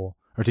his goal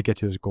or to get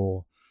to his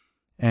goal.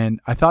 And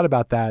I thought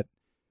about that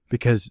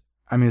because,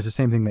 I mean, it's the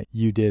same thing that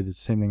you did. It's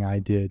the same thing I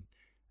did.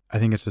 I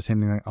think it's the same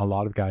thing that a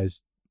lot of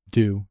guys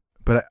do.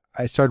 But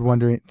I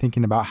started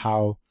thinking about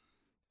how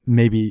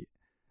maybe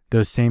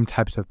those same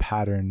types of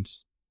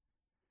patterns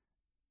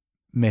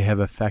may have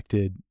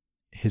affected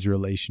his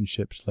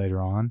relationships later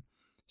on.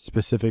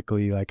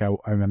 Specifically, like I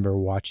remember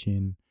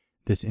watching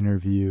this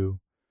interview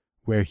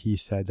where he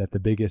said that the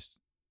biggest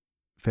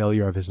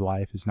failure of his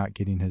life is not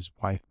getting his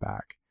wife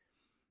back.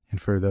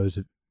 And for those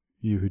of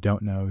you who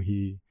don't know,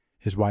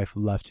 his wife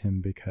left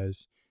him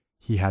because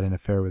he had an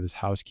affair with his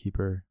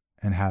housekeeper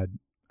and had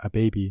a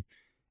baby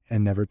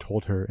and never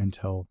told her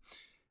until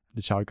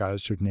the child got a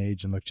certain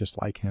age and looked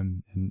just like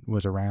him and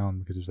was around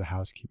because it was the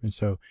housekeeper. And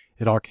so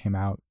it all came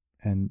out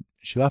and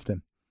she left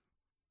him.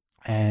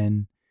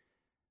 And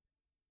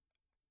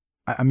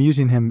I'm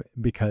using him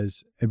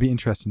because it'd be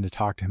interesting to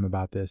talk to him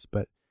about this,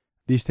 but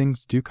these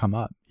things do come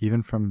up.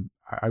 Even from,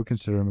 I would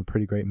consider him a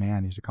pretty great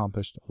man. He's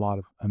accomplished a lot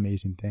of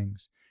amazing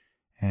things.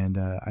 And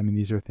I mean,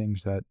 these are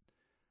things that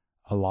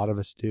a lot of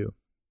us do.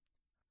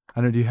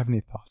 I don't know, do you have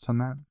any thoughts on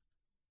that?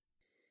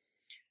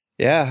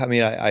 Yeah, I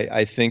mean,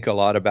 I think a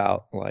lot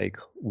about like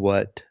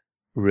what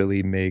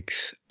really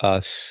makes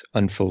us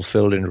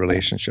unfulfilled in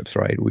relationships,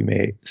 right?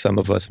 Some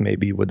of us may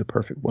be with the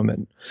perfect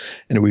woman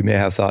and we may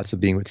have thoughts of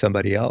being with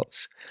somebody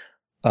else.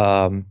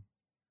 And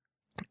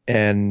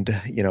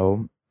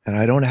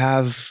I don't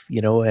have,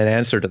 an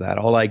answer to that.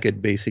 All I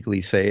could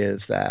basically say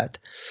is that,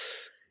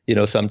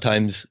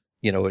 sometimes,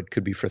 it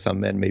could be for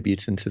some men, maybe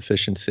it's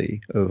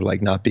insufficiency of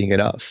like not being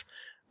enough.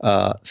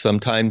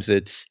 Sometimes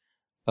it's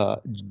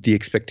the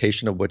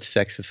expectation of what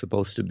sex is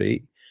supposed to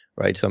be,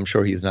 right? So I'm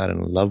sure he's not in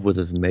love with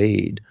his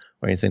maid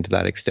or anything to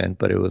that extent,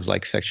 but it was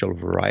like sexual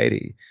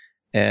variety.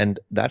 And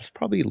that's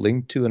probably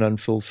linked to an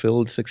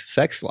unfulfilled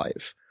sex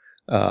life,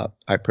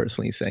 I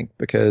personally think,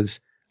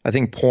 because I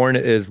think porn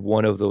is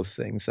one of those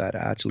things that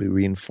actually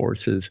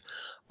reinforces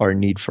our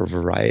need for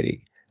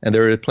variety. And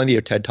there are plenty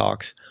of TED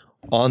Talks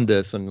on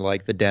this and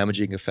like the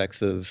damaging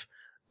effects of,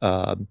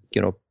 porn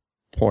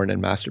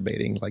and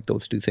masturbating, like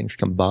those two things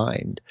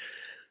combined.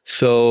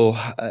 So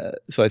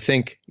I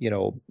think,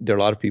 there are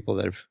a lot of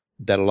people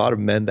a lot of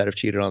men that have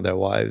cheated on their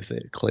wives, they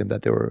claim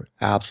that they were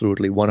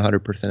absolutely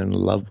 100% in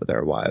love with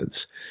their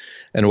wives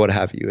and what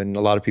have you. And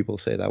a lot of people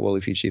say that, well,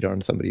 if you cheat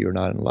on somebody, you're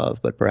not in love,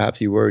 but perhaps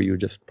you were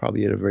just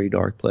probably at a very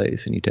dark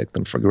place and you take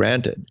them for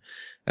granted.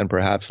 And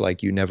perhaps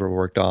like you never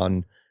worked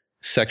on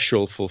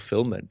sexual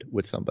fulfillment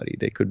with somebody.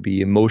 They could be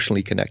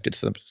emotionally connected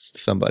to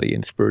somebody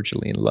and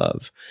spiritually in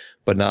love,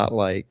 but not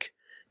like,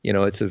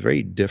 it's a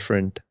very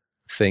different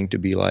thing to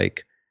be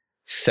like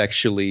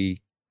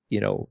sexually,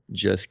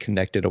 just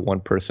connected to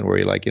one person where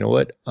you're like, you know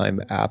what,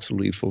 I'm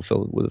absolutely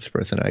fulfilled with this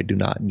person. I do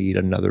not need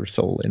another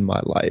soul in my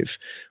life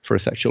for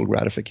sexual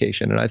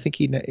gratification. And I think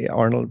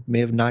Arnold may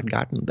have not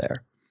gotten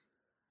there.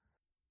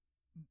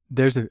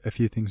 There's a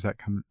few things that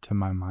come to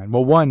my mind.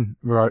 Well, one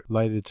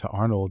related to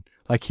Arnold,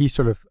 like he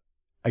sort of,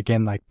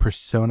 again, like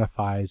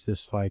personifies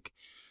this, like,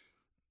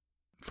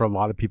 for a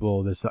lot of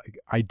people, this like,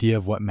 idea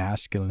of what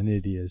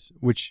masculinity is,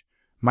 which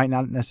might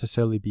not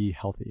necessarily be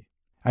healthy.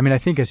 I mean, I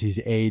think as he's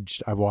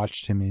aged, I've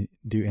watched him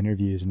do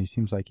interviews and he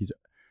seems like he's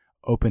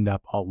opened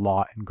up a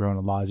lot and grown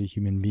a lot as a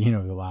human being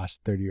over the last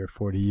 30 or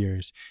 40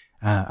 years.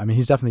 I mean,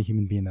 he's definitely a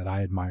human being that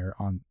I admire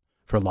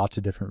for lots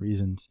of different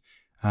reasons.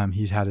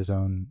 He's had his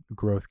own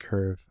growth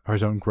curve or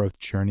his own growth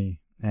journey.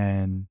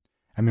 And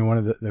I mean, one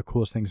of the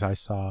coolest things I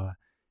saw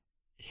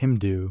him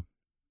do,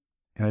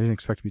 and I didn't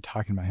expect to be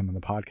talking about him on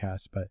the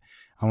podcast, but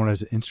on one of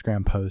his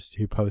Instagram posts,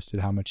 he posted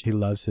how much he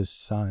loves his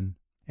son.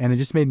 And it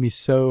just made me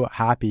so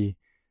happy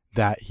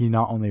that he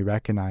not only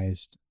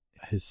recognized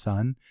his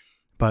son,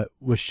 but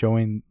was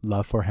showing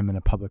love for him in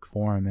a public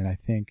forum. And I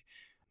think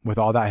with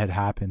all that had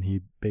happened,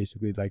 he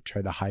basically like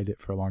tried to hide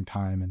it for a long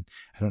time. And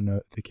I don't know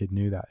if the kid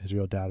knew that his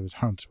real dad was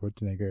Arnold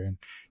Schwarzenegger and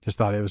just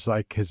thought it was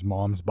like his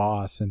mom's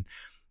boss.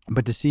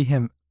 But to see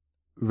him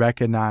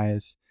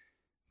recognize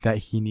that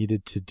he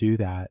needed to do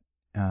that,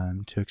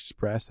 to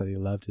express that he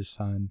loved his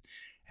son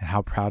and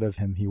how proud of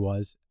him he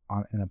was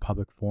in a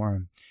public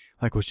forum,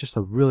 like was just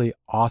a really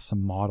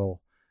awesome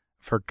model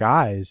for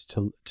guys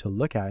to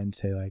look at and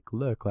say like,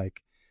 look,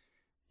 like,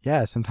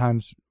 yeah,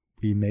 sometimes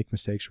we make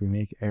mistakes, we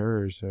make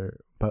errors,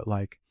 but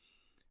like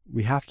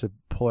we have to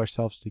pull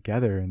ourselves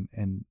together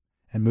and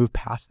move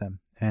past them.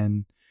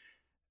 And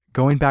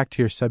going back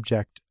to your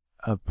subject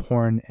of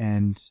porn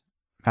and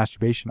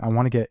masturbation, I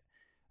want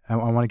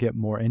to get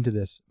more into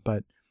this,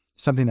 but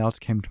something else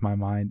came to my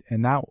mind,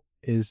 and that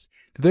is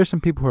that there's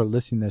some people who are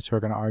listening to this who are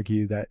going to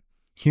argue that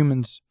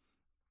humans,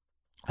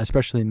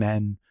 especially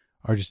men,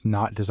 are just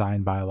not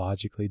designed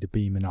biologically to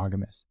be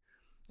monogamous,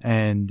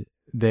 and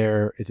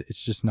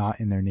it's just not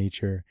in their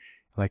nature.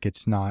 Like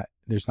there's not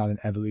an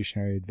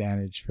evolutionary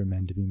advantage for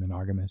men to be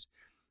monogamous.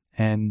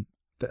 And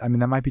I mean,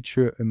 that might be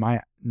true. It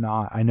might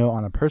not. I know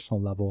on a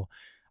personal level,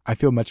 I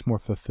feel much more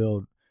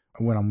fulfilled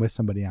when I'm with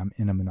somebody I'm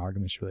in a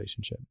monogamous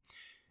relationship.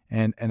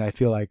 And I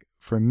feel like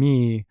for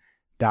me,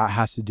 that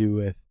has to do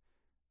with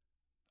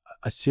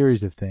a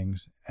series of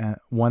things.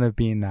 One of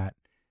being that,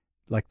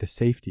 like the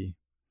safety,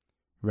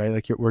 right?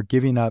 Like we're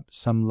giving up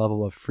some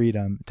level of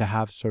freedom to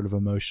have sort of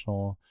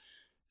emotional,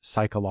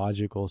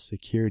 psychological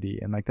security.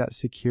 And like that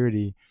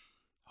security,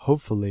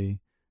 hopefully,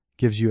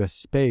 gives you a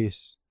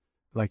space,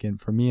 like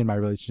for me in my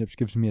relationships,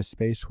 gives me a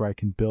space where I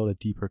can build a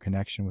deeper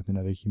connection with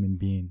another human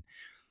being.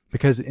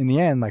 Because in the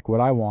end, like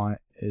what I want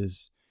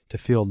is to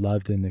feel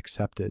loved and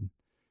accepted,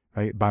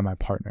 right, by my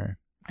partner.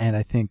 And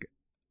I think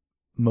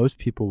most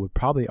people would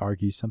probably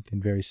argue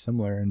something very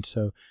similar. And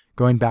so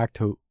going back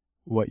to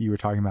what you were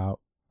talking about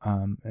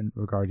and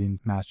regarding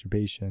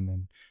masturbation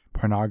and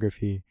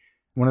pornography,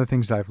 one of the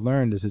things that I've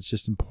learned is it's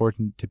just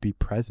important to be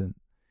present.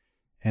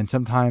 And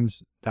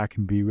sometimes that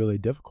can be really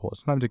difficult.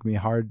 Sometimes it can be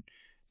hard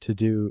to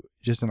do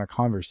just in a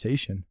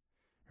conversation,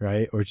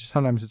 right? Or just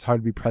sometimes it's hard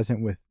to be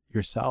present with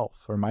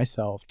yourself or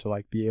myself to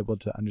like be able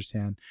to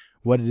understand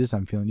what it is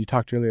I'm feeling. You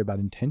talked earlier about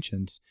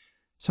intentions.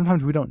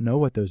 Sometimes we don't know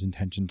what those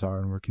intentions are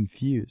and we're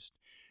confused,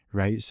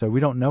 right? So we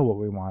don't know what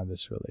we want out of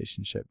this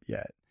relationship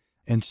yet.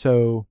 And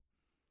so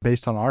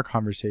based on our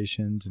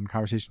conversations and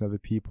conversations with other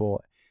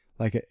people,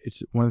 like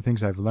it's one of the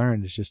things I've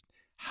learned is just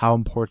how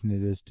important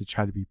it is to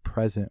try to be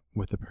present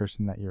with the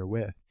person that you're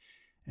with.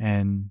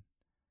 And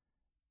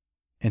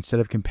instead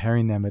of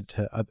comparing them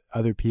to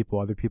other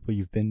people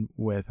you've been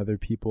with, other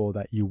people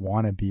that you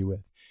want to be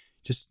with,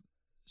 just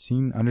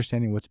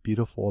understanding what's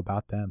beautiful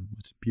about them,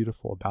 what's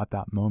beautiful about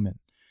that moment.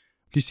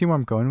 Do you see where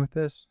I'm going with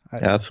this?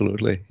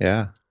 Absolutely,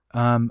 yeah.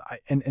 And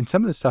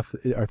some of the stuff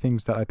are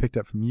things that I picked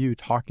up from you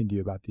talking to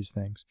you about these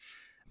things.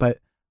 But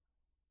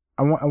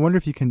I wonder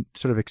if you can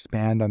sort of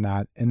expand on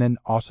that and then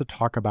also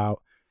talk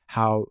about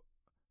how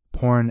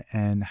porn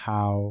and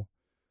how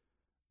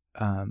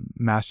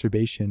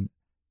masturbation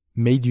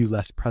made you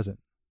less present.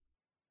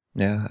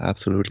 Yeah,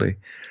 absolutely.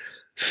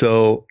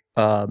 So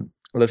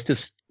let's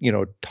just,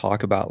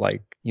 talk about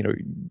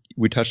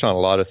we touched on a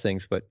lot of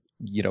things, but,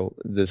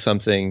 there's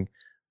something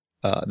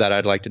that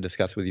I'd like to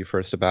discuss with you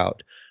first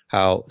about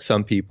how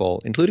some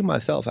people, including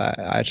myself, I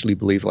actually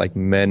believe like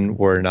men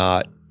were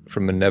not,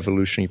 from an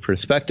evolutionary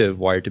perspective,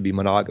 wired to be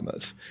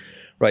monogamous,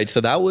 right?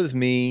 So that was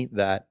me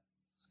that,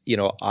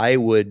 I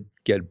would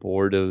get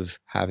bored of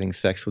having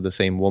sex with the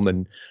same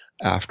woman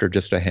after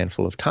just a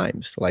handful of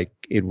times. Like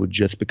it would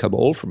just become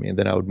old for me, and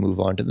then I would move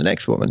on to the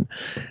next woman,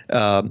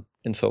 and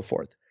so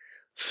forth.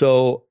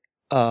 So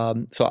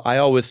I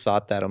always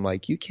thought that I'm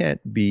like, you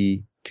can't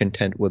be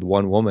content with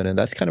one woman. And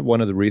that's kind of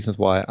one of the reasons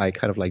why I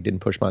kind of like didn't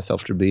push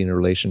myself to be in a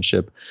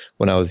relationship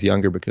when I was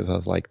younger, because I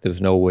was like,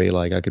 there's no way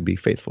like I could be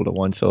faithful to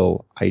one.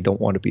 So I don't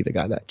want to be the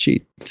guy that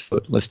cheats. So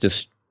let's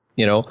just,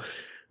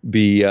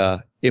 be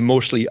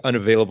emotionally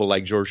unavailable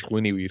like George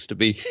Clooney used to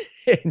be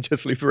and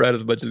just sleep around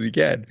as much as we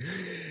can.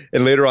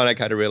 And later on, I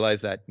kind of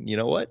realized that, you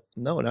know what?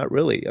 No, not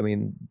really. I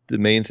mean, the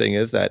main thing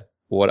is that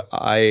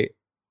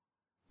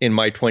in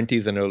my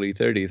 20s and early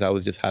 30s, I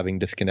was just having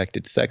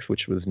disconnected sex,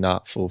 which was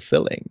not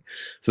fulfilling.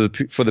 So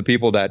for the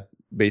people that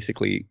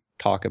basically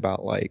talk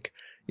about like,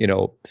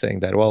 saying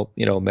that, well,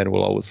 men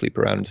will always sleep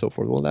around and so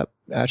forth. Well, that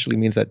actually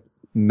means that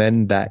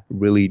men that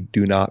really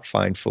do not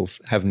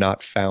have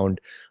not found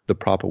the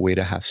proper way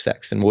to have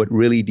sex. And what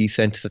really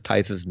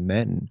desensitizes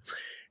men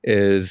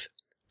is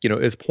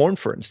porn,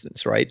 for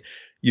instance, right?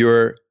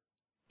 You're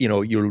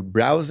you're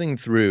browsing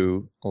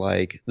through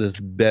like this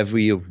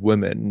bevy of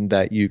women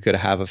that you could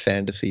have a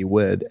fantasy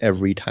with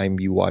every time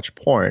you watch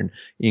porn.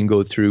 You can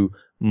go through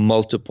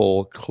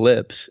multiple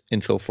clips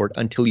and so forth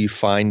until you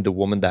find the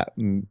woman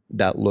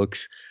that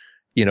looks,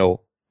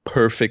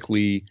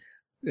 perfectly,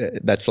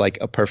 that's like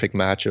a perfect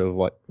match of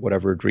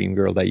whatever dream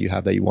girl that you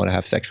have that you want to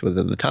have sex with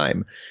at the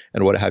time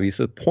and what have you.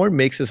 So porn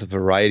makes this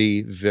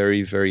variety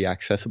very, very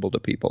accessible to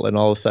people. And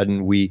all of a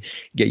sudden we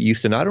get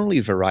used to not only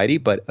variety,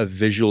 but a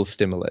visual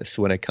stimulus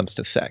when it comes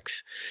to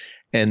sex.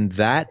 And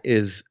that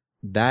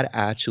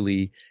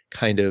actually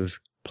kind of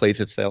plays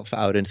itself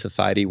out in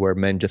society where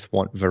men just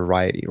want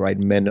variety, right?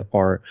 Men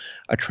are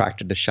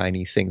attracted to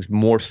shiny things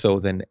more so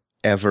than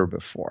ever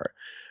before.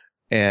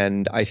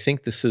 And I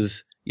think this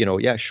is,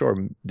 yeah, sure,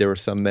 there were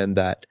some men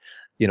that,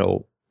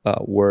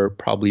 were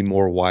probably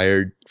more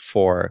wired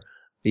to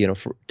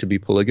be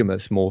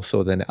polygamous more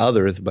so than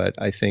others. But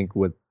I think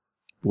with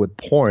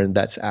porn,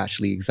 that's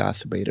actually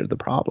exacerbated the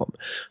problem.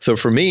 So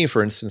for me,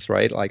 for instance,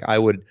 right, like I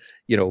would,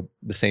 the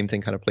same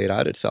thing kind of played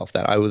out itself,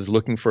 that I was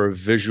looking for a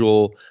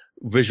visual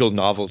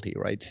novelty,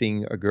 right?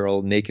 Seeing a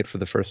girl naked for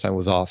the first time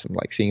was awesome.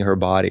 Like seeing her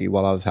body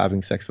while I was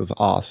having sex was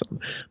awesome.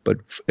 But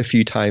a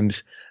few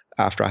times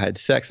after I had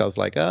sex, I was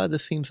like,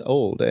 this seems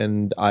old.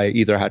 And I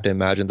either had to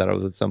imagine that I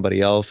was with somebody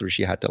else, or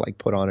she had to like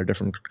put on a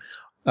different,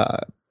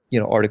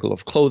 article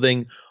of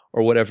clothing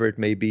or whatever it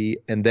may be.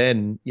 And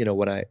then,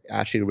 when I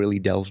actually really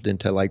delved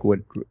into like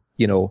what,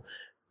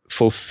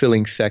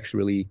 fulfilling sex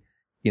really,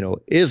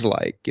 is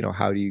like,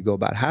 how do you go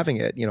about having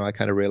it? I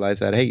kind of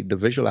realized that, hey, the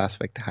visual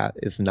aspect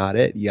is not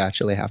it. You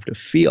actually have to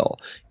feel.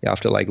 You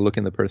have to like look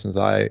in the person's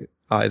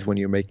eyes when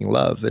you're making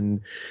love.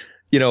 And,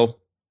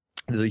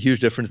 there's a huge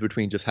difference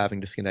between just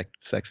having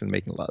disconnected sex and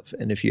making love.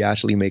 And if you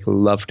actually make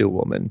love to a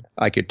woman,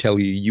 I could tell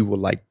you will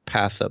like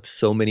pass up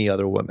so many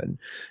other women.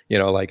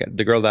 Like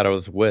the girl that I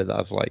was with, I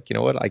was like, you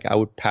know what? Like I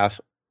would pass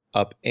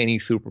up any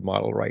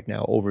supermodel right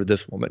now over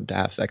this woman to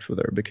have sex with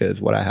her, because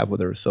what I have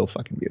with her is so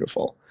fucking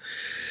beautiful.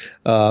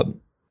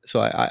 So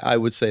I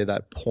would say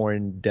that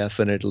porn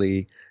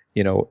definitely,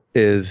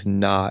 is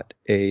not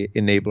a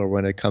enabler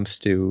when it comes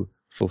to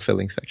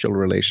fulfilling sexual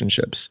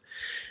relationships.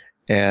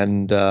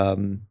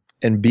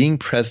 And being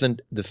present,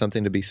 there's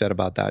something to be said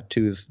about that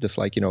too. Is just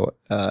like,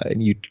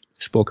 and you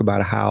spoke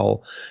about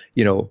how,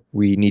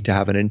 we need to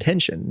have an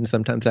intention. And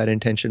sometimes that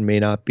intention may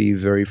not be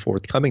very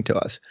forthcoming to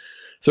us.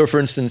 So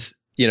for instance,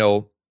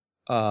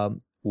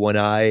 when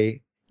I,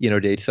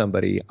 date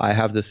somebody, I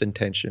have this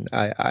intention.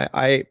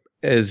 I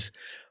as,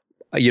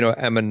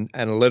 am an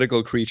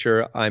analytical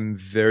creature. I'm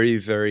very,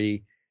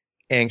 very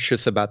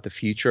anxious about the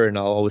future, and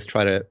I'll always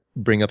try to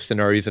bring up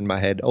scenarios in my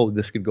head. Oh,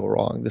 this could go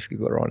wrong. This could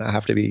go wrong. I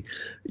have to be,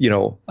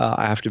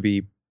 I have to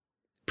be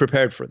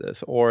prepared for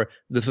this, or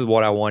this is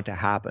what I want to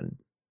happen.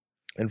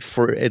 And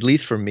at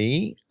least for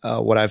me,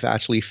 what I've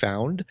actually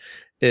found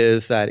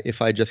is that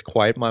if I just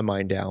quiet my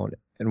mind down,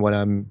 and when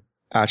I'm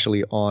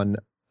actually on,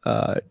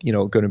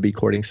 going to be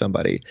courting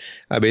somebody,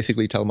 I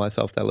basically tell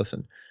myself that,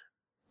 listen,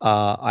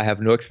 I have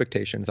no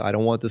expectations. I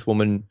don't want this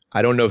woman.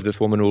 I don't know if this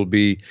woman will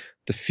be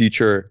the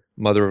future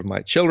mother of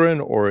my children,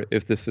 or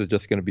if this is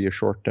just going to be a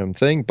short-term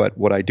thing. But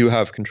what I do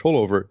have control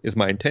over is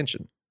my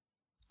intention.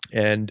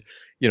 And,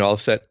 I'll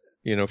set,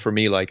 for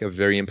me, like a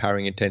very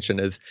empowering intention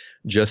is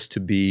just to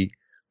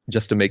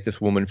make this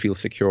woman feel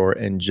secure,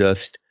 and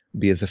just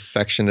be as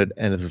affectionate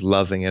and as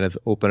loving and as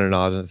open and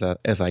honest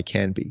as I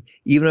can be,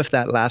 even if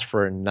that lasts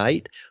for a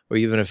night, or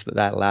even if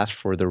that lasts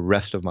for the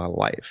rest of my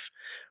life.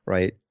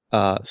 Right.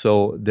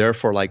 So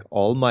therefore, like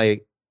all my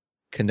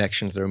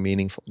connections are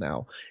meaningful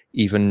now,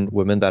 even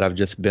women that I've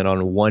just been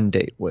on one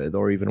date with,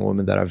 or even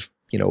women that I've,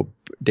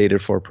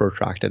 dated for a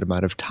protracted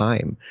amount of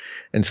time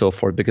and so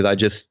forth, because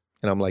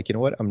I'm like, you know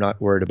what? I'm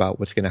not worried about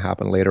what's going to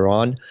happen later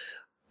on.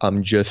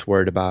 I'm just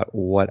worried about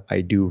what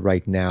I do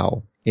right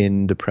now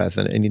in the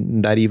present.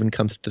 And that even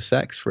comes to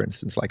sex, for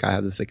instance. Like I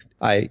have this,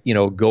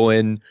 go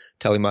in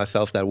telling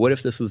myself that, what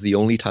if this was the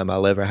only time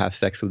I'll ever have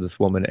sex with this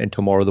woman, and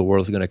tomorrow the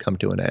world's going to come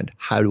to an end?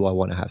 How do I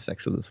want to have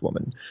sex with this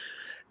woman?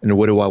 And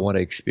what do I want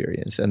to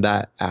experience? And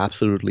that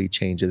absolutely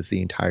changes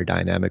the entire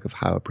dynamic of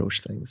how I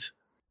approach things.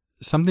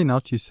 Something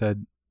else you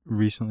said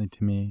recently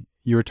to me,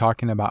 you were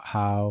talking about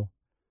how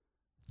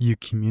you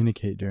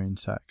communicate during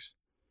sex.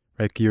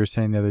 Right? You were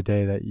saying the other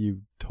day that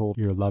you told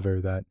your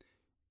lover that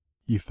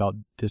you felt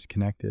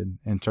disconnected,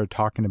 and started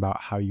talking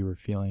about how you were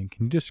feeling.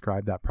 Can you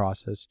describe that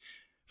process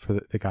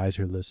for the guys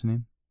who are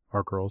listening,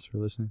 or girls who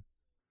are listening?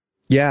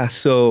 Yeah.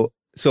 So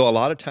a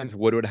lot of times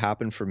what would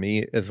happen for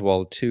me as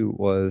well too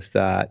was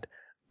that,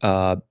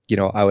 I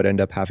would end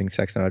up having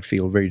sex and I'd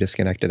feel very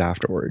disconnected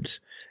afterwards,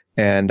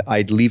 and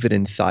I'd leave it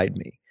inside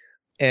me.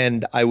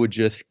 And I would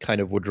just kind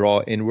of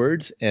withdraw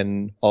inwards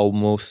and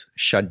almost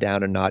shut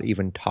down and not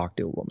even talk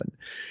to a woman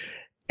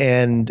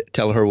and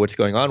tell her what's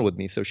going on with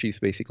me. So she's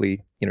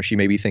basically, she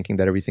may be thinking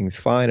that everything's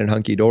fine and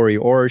hunky dory,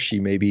 or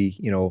she may be,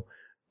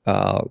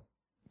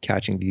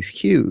 catching these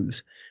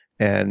cues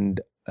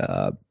and,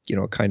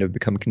 kind of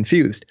become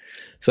confused.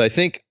 So I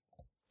think,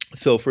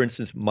 so for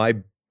instance, my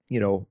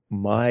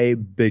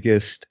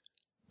biggest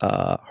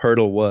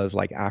hurdle was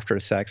like after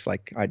sex,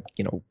 like I,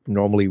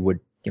 normally would,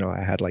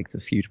 I had like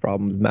this huge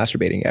problem with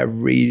masturbating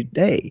every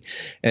day.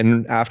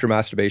 And after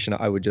masturbation,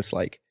 I would just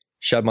like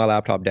shut my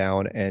laptop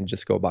down and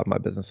just go about my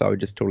business. I would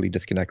just totally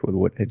disconnect with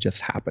what had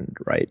just happened,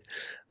 right?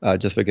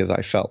 Just because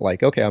I felt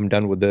like, okay, I'm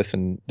done with this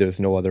and there's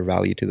no other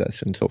value to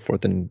this and so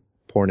forth. And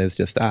porn is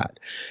just that.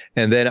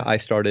 And then I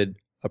started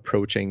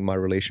approaching my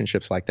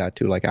relationships like that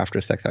too. Like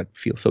after sex, I'd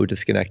feel so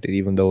disconnected,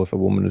 even though if a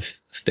woman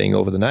was staying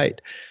over the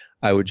night,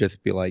 I would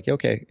just be like,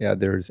 okay, yeah,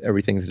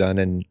 everything's done.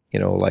 And,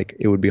 like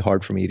it would be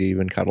hard for me to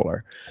even cuddle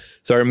her.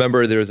 So I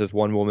remember there was this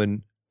one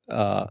woman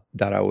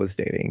that I was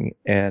dating.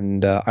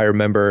 And I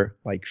remember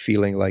like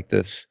feeling like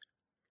this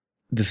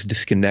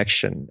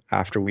disconnection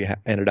after we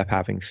ended up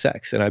having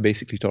sex. And I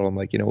basically told him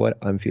like, you know what,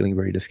 I'm feeling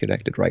very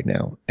disconnected right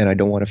now. And I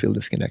don't want to feel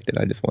disconnected.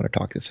 I just want to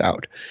talk this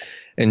out.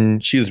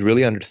 And she was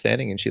really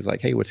understanding. And she's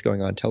like, hey, what's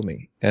going on? Tell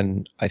me.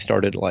 And I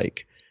started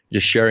like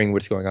just sharing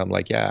what's going on. I'm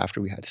like, yeah,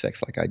 after we had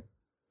sex, like I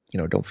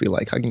don't feel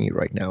like hugging you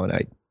right now. And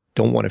I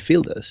don't want to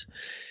feel this.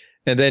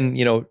 And then,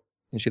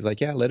 and she's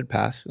like, yeah, let it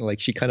pass. And like,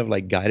 she kind of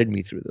like guided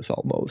me through this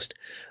almost.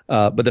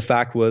 But the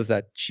fact was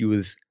that she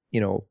was,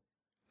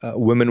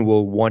 women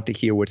will want to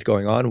hear what's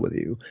going on with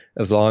you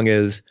as long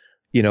as,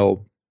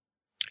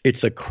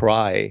 it's a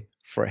cry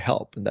for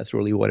help. And that's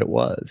really what it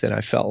was. And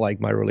I felt like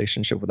my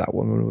relationship with that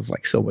woman was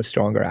like so much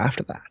stronger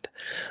after that.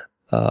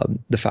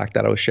 The fact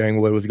that I was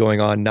sharing what was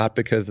going on, not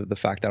because of the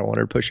fact that I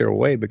wanted to push her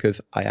away, because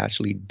I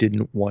actually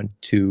didn't want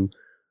to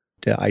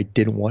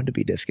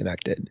be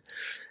disconnected.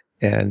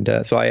 And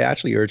so I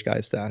actually urge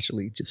guys to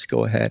actually just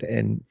go ahead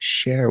and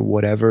share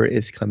whatever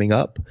is coming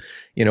up,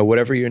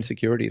 whatever your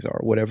insecurities are,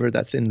 whatever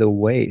that's in the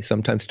way.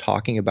 Sometimes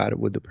talking about it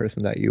with the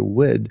person that you're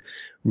with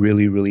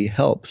really, really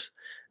helps.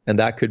 And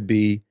that could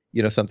be,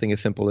 something as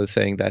simple as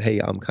saying that, hey,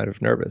 I'm kind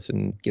of nervous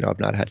and, I've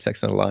not had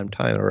sex in a long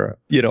time or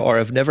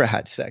I've never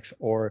had sex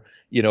or,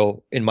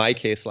 in my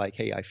case, like,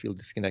 hey, I feel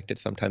disconnected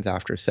sometimes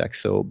after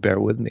sex. So bear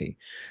with me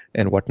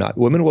and whatnot.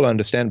 Women will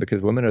understand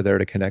because women are there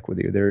to connect with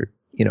you. They're,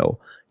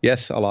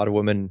 yes, a lot of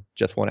women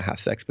just want to have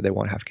sex, but they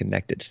want to have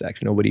connected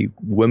sex.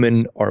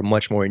 Women are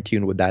much more in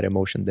tune with that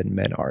emotion than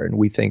men are. And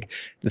we think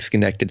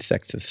disconnected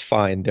sex is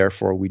fine.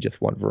 Therefore, we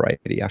just want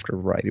variety after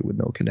variety with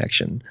no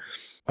connection.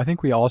 I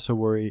think we also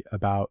worry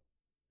about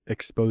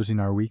exposing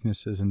our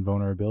weaknesses and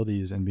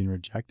vulnerabilities and being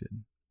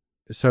rejected.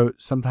 So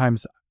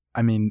sometimes,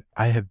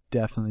 I have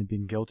definitely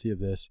been guilty of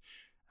this.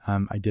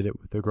 I did it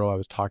with the girl I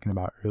was talking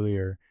about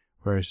earlier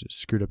where I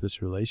screwed up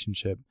this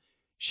relationship.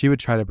 She would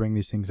try to bring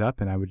these things up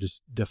and I would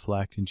just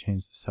deflect and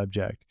change the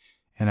subject.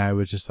 And I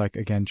was just like,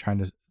 again,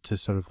 trying to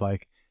sort of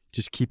like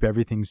just keep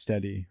everything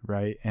steady,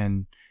 right?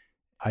 And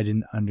I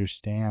didn't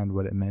understand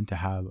what it meant to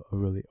have a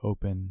really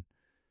open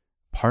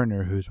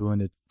partner who's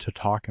willing to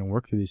talk and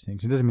work through these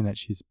things. It doesn't mean that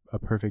she's a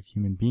perfect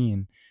human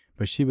being,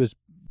 but she was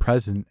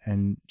present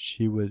and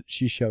she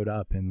showed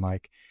up, and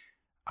like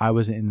I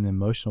wasn't in an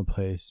emotional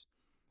place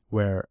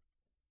where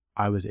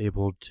I was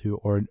able to,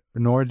 or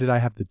nor did I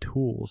have the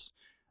tools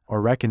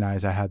or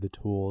recognize I had the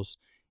tools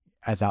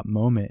at that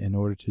moment in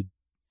order to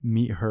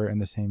meet her in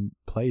the same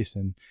place.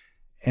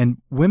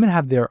 And women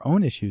have their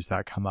own issues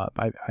that come up.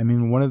 I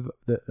mean, one of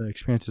the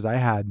experiences I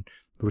had,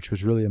 which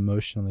was really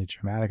emotionally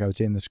traumatic, I was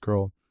dating this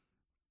girl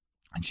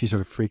and she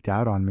sort of freaked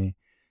out on me.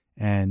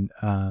 And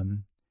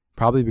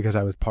probably because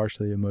I was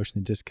partially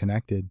emotionally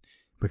disconnected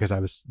because I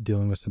was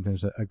dealing with something.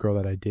 It was a girl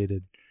that I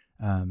dated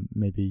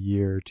maybe a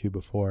year or two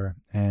before.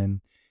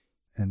 And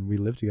we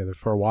lived together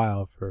for a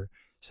while, for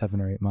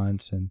 7 or 8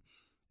 months.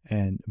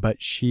 But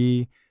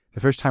the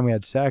first time we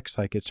had sex,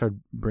 like it started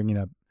bringing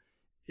up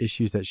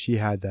issues that she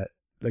had, that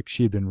like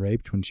she had been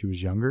raped when she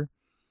was younger.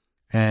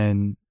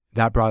 And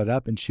that brought it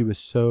up. And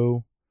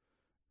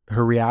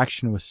her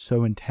reaction was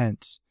so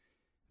intense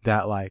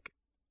that like,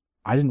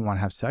 I didn't want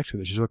to have sex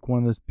with her. She's like one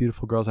of those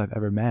beautiful girls I've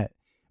ever met,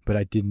 but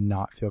I did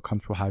not feel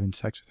comfortable having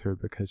sex with her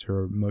because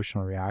her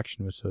emotional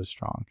reaction was so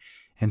strong.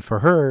 And for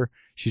her,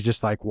 she's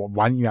just like, well,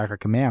 why don't you act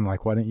like a man?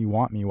 Like, why don't you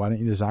want me? Why don't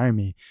you desire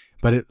me?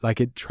 But it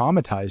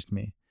traumatized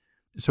me.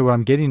 So what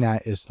I'm getting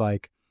at is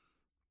like,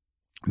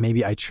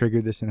 maybe I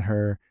triggered this in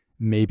her.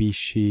 Maybe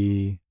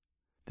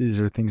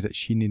these are things that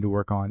she needed to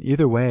work on.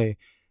 Either way,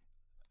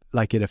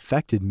 like it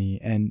affected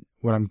me. And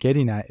what I'm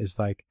getting at is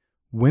like,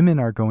 women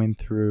are going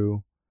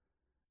through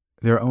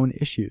their own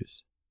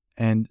issues,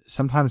 and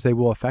sometimes they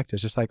will affect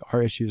us just like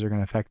our issues are going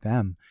to affect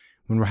them.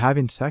 When we're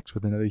having sex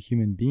with another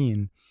human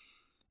being,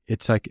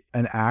 it's like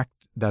an act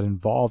that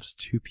involves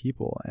two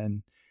people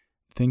and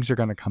things are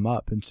going to come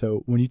up. And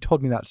so when you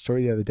told me that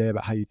story the other day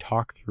about how you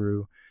talked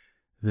through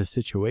the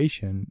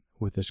situation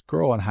with this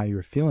girl and how you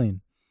were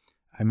feeling,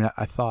 I mean,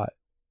 I thought,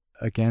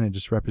 again, it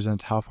just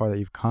represents how far that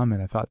you've come.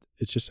 And I thought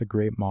it's just a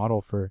great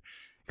model for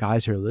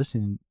guys who are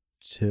listening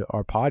to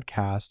our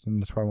podcast.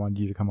 And that's why I wanted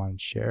you to come on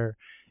and share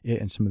it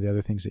and some of the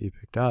other things that you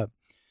picked up.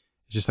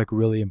 It's just like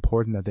really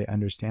important that they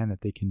understand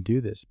that they can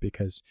do this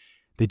because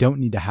they don't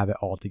need to have it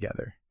all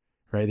together,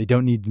 right? They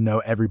don't need to know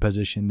every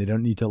position. They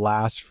don't need to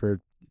last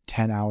for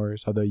 10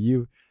 hours. Although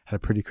you had a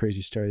pretty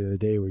crazy story the other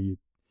day where you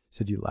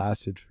said you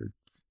lasted for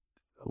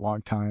a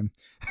long time.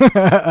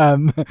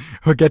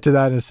 We'll get to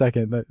that in a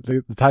second.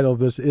 The title of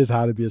this is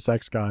How to Be a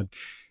Sex God.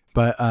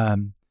 But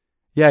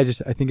yeah,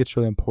 I think it's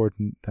really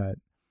important that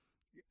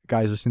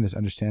guys listening to this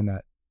understand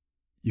that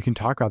you can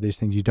talk about these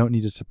things. You don't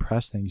need to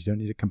suppress things. You don't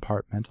need to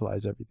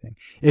compartmentalize everything.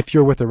 If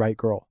you're with the right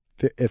girl,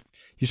 if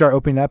you start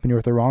opening up and you're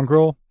with the wrong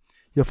girl,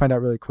 you'll find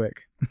out really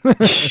quick.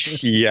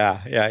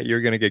 Yeah,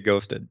 you're gonna get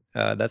ghosted.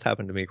 That's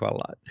happened to me quite a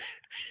lot,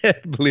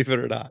 believe it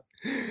or not.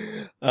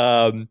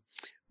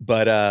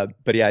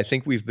 But yeah, I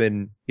think we've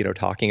been,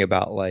 talking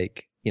about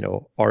like,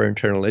 our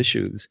internal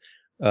issues.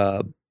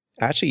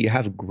 Actually, you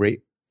have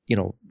great,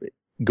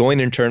 going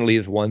internally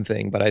is one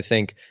thing, but I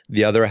think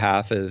the other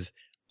half is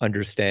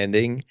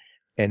understanding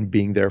and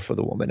being there for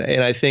the woman.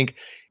 And I think,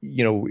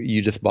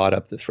 you just brought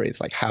up this phrase,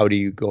 like, how do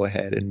you go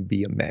ahead and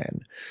be a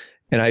man?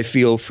 And I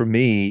feel for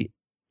me,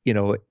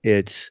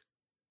 it's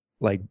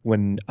like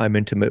when I'm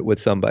intimate with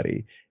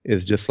somebody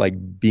is just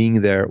like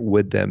being there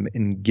with them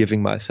and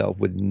giving myself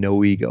with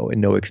no ego and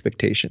no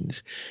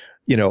expectations.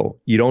 You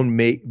don't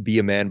be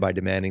a man by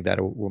demanding that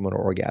a woman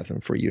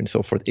orgasm for you and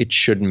so forth. It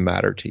shouldn't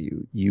matter to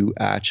you. You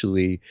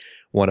actually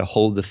want to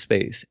hold the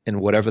space, and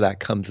whatever that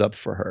comes up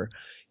for her,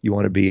 you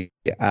want to be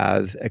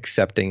as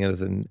accepting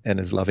and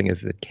as loving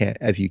as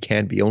you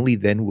can be. Only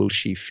then will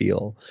she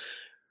feel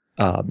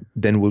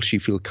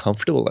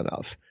comfortable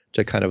enough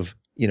to kind of,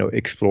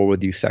 explore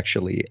with you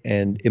sexually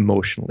and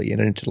emotionally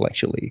and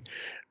intellectually,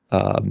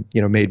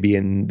 maybe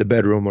in the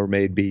bedroom or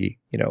maybe,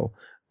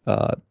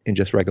 in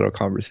just regular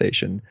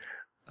conversation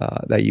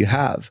that you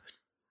have.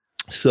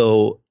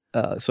 So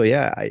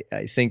yeah,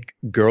 I think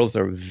girls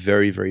are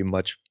very, very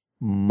much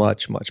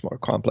more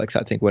complex,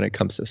 I think, when it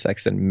comes to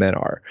sex than men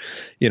are,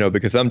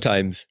 because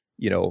sometimes,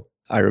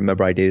 I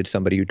remember I dated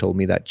somebody who told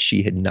me that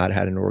she had not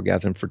had an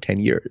orgasm for 10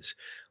 years.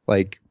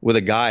 Like with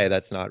a guy,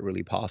 that's not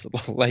really possible.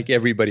 Like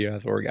everybody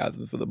has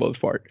orgasms for the most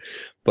part,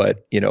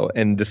 but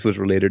and this was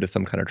related to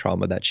some kind of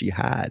trauma that she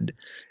had,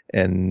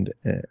 and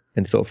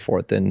so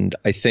forth. And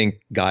I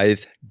think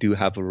guys do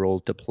have a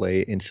role to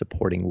play in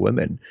supporting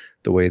women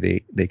the way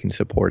they can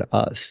support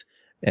us,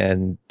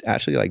 and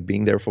actually like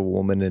being there for a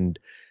woman and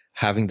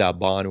having that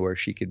bond where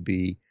she could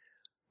be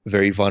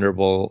very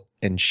vulnerable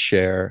and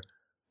share,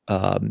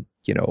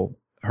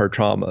 her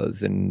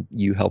traumas, and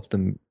you help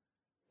them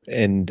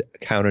and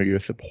counter your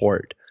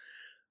support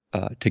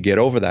to get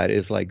over that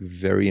is like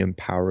very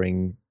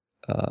empowering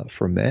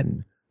for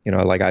men.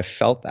 Like I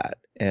felt that,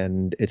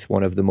 and it's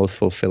one of the most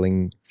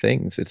fulfilling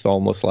things. It's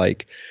almost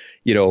like,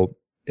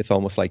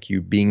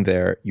 you being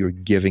there, you're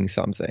giving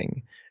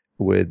something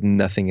with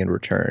nothing in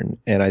return.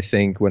 And I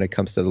think when it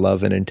comes to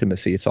love and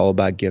intimacy, it's all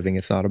about giving.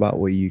 It's not about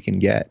what you can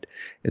get.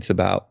 It's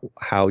about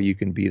how you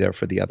can be there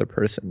for the other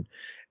person.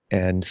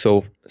 And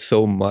so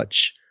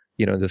much,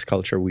 in this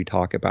culture, we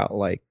talk about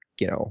like,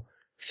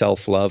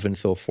 self-love and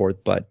so forth.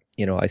 But,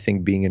 I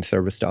think being in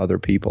service to other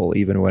people,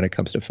 even when it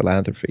comes to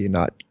philanthropy,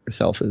 not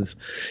yourself, is,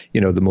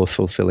 the most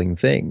fulfilling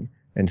thing.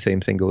 And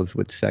same thing goes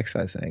with sex,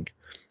 I think,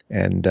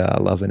 and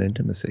love and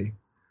intimacy.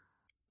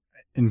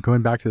 And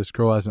going back to this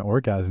girl who has an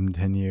orgasm in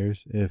 10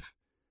 years, if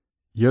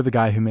you're the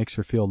guy who makes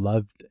her feel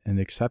loved and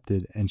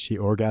accepted and she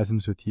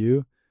orgasms with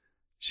you,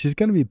 she's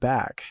going to be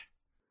back.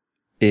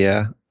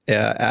 Yeah,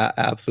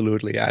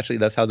 absolutely. Actually,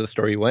 that's how the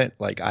story went.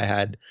 Like I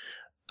had,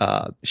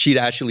 she'd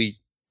actually,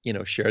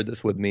 shared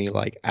this with me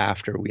like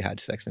after we had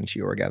sex and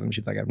she orgasmed.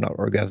 She's like, I've not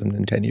orgasmed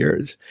in 10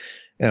 years.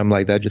 And I'm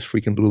like, that just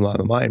freaking blew my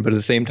mind. But at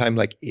the same time,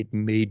 like it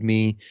made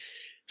me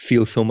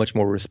feel so much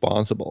more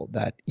responsible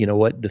that,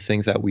 the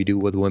things that we do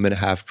with women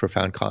have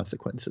profound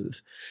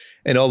consequences.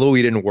 And although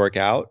we didn't work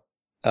out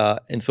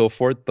and so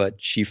forth, but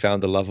she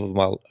found the love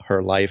of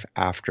her life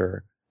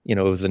after, it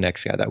was the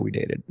next guy that we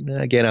dated.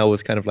 And again, I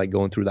was kind of like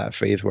going through that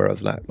phase where I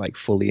was not like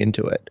fully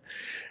into it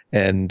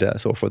and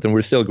so forth. And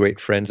we're still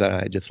great friends. And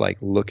I just like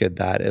look at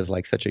that as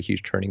like such a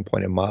huge turning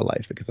point in my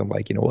life, because I'm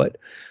like,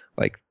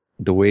 like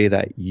the way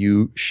that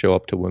you show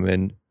up to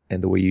women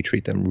and the way you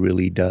treat them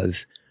really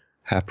does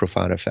have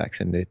profound effects,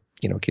 and it,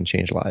 can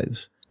change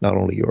lives, not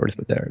only yours,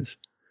 but theirs.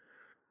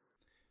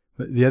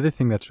 But the other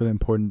thing that's really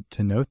important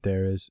to note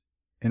there is,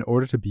 in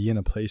order to be in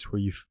a place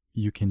where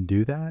you can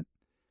do that,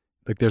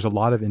 like there's a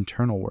lot of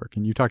internal work,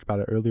 and you talked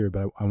about it earlier,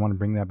 but I want to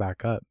bring that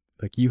back up.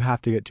 Like you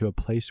have to get to a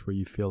place where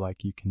you feel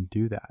like you can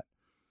do that,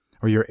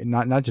 or you're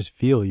not just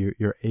feel,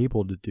 you're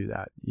able to do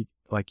that.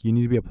 You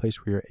need to be a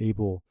place where you're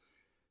able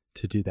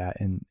to do that.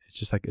 And it's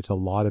just like, it's a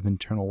lot of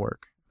internal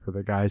work for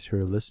the guys who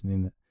are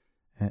listening.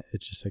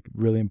 It's just like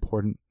really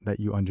important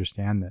that you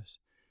understand this.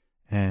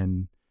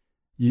 And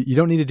you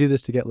don't need to do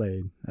this to get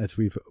laid, as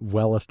we've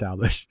well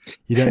established.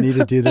 You don't need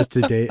to do this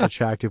to date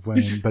attractive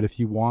women. But if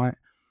you want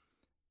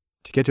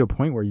to get to a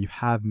point where you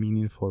have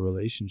meaningful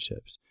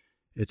relationships,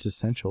 it's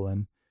essential.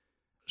 And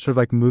sort of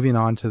like moving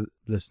on to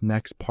this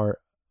next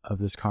part of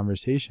this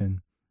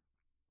conversation,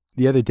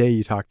 the other day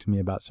you talked to me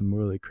about some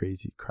really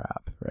crazy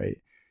crap,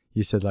 right?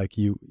 You said like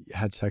you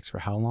had sex for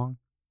how long?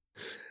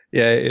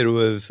 Yeah, it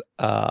was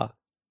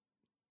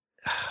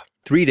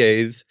 3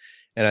 days.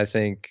 And I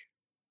think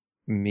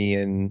me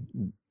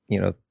and,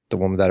 the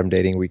woman that I'm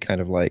dating, we kind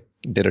of like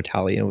did a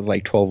tally, and it was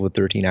like 12 or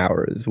 13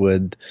 hours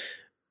with,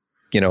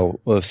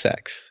 of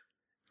sex.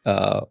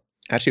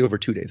 Actually over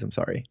 2 days, I'm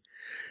sorry,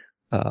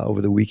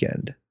 over the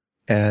weekend.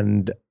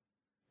 And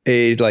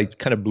it like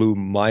kind of blew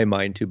my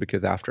mind too,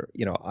 because after,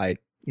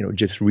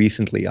 just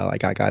recently, I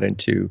got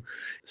into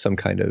some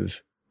kind of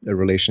a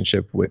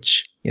relationship,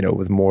 which,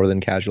 was more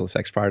than casual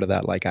sex. Prior to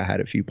that, like I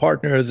had a few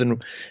partners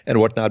and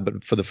whatnot,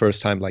 but for the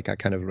first time, like I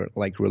kind of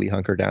like really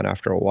hunkered down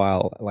after a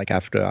while, like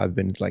after I've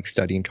been like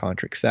studying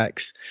tantric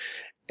sex.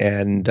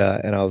 And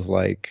I was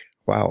like,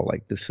 wow,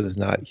 like this is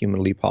not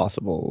humanly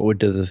possible. What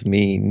does this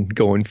mean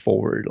going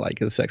forward?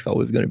 Like is sex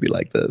always going to be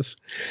like this?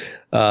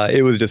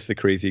 It was just a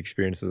crazy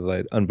experience. It was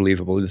like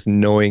unbelievable. Just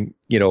knowing,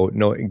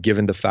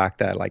 given the fact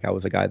that like I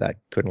was a guy that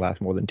couldn't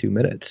last more than 2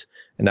 minutes,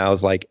 and I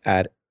was like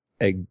at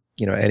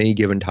any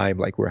given time,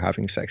 like we're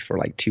having sex for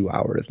like 2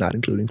 hours, not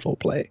including full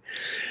play.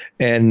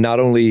 And not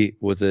only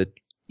was it,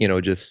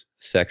 just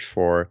sex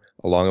for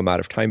a long amount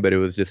of time, but it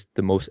was just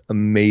the most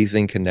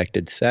amazing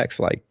connected sex.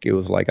 Like it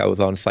was like I was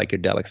on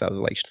psychedelics. I was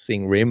like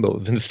seeing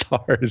rainbows and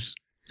stars.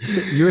 So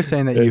you were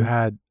saying that you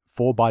had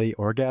full body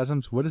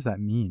orgasms. What does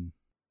that mean?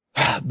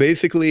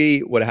 Basically,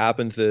 what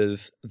happens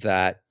is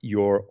that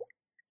your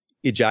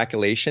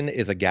ejaculation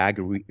is a gag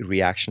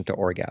reaction to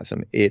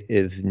orgasm. It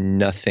is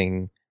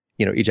nothing.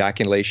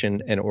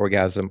 Ejaculation and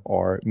orgasm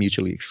are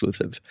mutually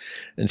exclusive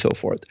and so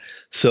forth.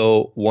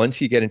 So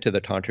once you get into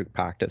the tantric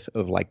practice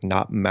of like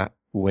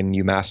when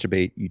you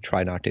masturbate, you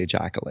try not to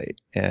ejaculate.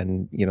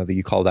 And,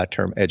 you call that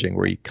term edging,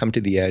 where you come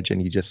to the edge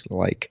and you just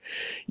like,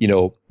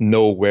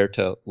 know where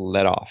to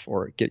let off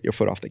or get your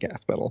foot off the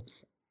gas pedal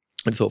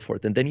and so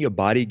forth. And then your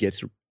body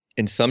gets,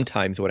 and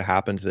sometimes what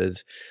happens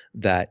is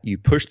that you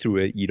push through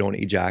it, you don't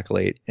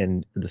ejaculate,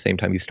 and at the same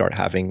time you start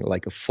having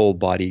like a full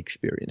body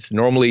experience.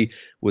 Normally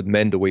with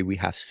men, the way we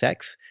have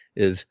sex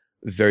is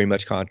very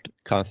much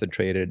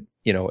concentrated,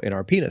 in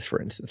our penis,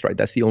 for instance, right?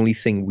 That's the only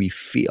thing we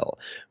feel,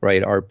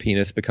 right? Our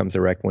penis becomes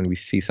erect when we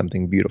see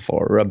something beautiful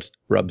or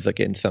rubs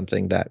against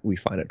something that we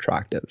find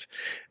attractive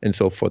and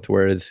so forth.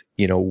 Whereas,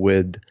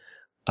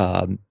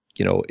 but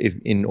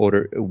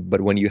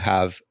when you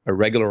have a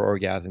regular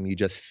orgasm, you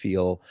just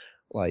feel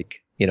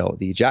like,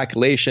 the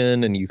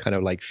ejaculation, and you kind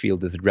of like feel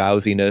this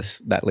drowsiness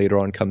that later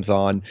on comes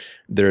on.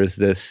 There's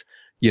this,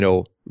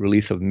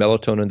 release of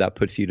melatonin that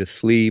puts you to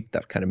sleep,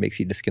 that kind of makes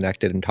you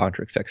disconnected. And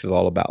tantric sex is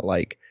all about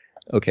like,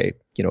 okay,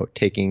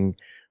 taking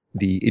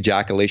the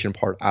ejaculation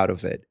part out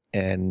of it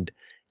and,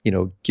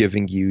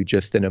 giving you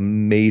just an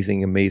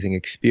amazing, amazing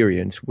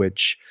experience,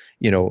 which,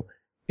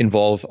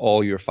 involves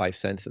all your five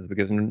senses.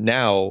 Because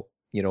now,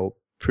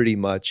 pretty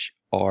much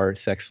our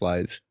sex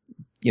lives,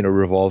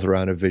 revolves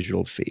around a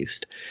visual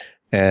feast.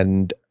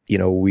 And,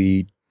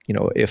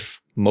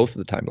 if most of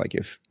the time, like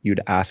if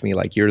you'd ask me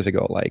like years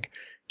ago, like,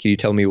 can you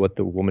tell me what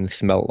the woman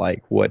smelled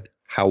like?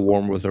 How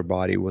warm was her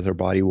body? Was her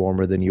body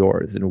warmer than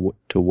yours? And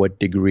to what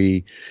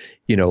degree,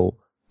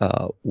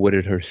 what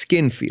did her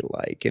skin feel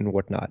like and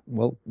whatnot?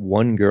 Well,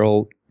 one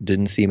girl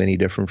didn't seem any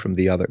different from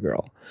the other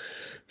girl.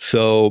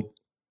 So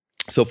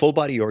full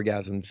body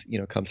orgasms,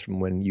 comes from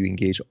when you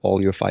engage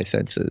all your five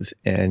senses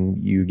and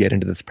you get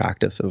into this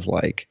practice of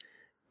like,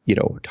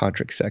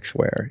 tantric sex,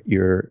 where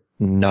you're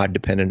not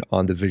dependent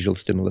on the visual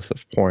stimulus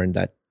of porn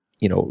that,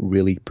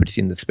 really puts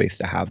you in the space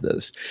to have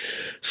this.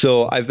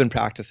 So I've been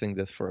practicing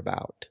this for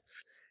about,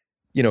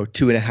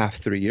 2.5,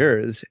 3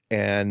 years.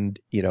 And,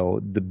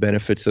 the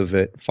benefits of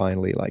it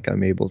finally, like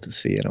I'm able to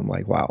see it. I'm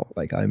like, wow,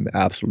 like I'm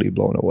absolutely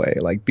blown away,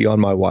 like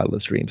beyond my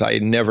wildest dreams. I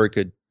never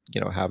could,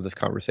 have this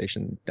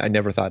conversation. I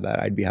never thought that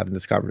I'd be having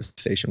this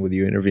conversation with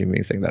you, interviewing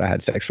me, saying that I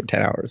had sex for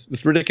 10 hours.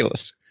 It's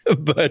ridiculous,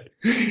 but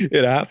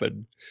it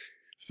happened.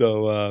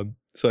 So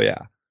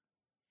yeah.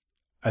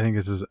 I think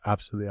this is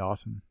absolutely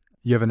awesome.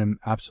 You have an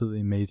absolutely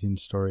amazing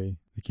story.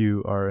 Like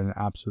you are an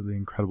absolutely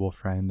incredible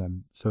friend.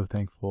 I'm so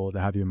thankful to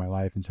have you in my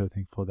life, and so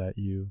thankful that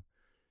you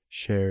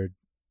shared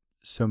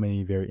so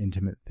many very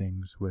intimate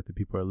things with the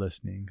people who are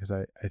listening. Because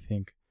I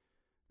think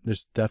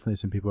there's definitely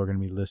some people who are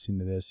going to be listening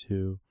to this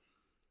who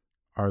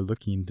are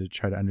looking to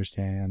try to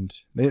understand.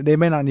 They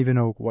may not even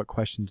know what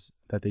questions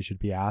that they should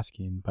be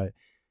asking, but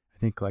I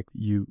think like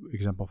you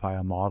exemplify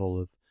a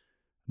model of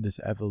this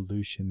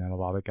evolution that a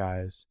lot of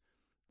guys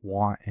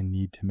want and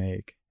need to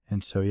make.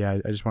 And so, yeah,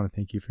 I just want to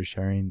thank you for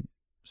sharing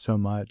so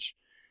much.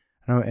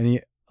 I don't know,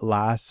 any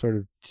last sort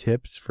of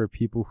tips for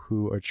people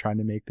who are trying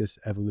to make this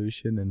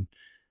evolution and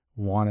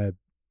want to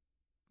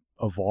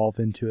evolve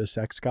into a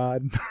sex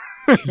god?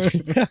 Well,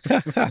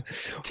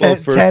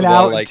 10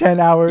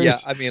 hours. Yeah,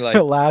 I mean, like,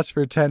 it lasts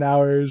for 10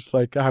 hours.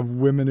 Like, I have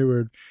women who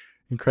are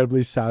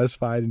incredibly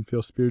satisfied and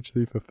feel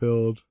spiritually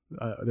fulfilled.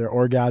 They're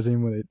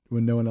orgasming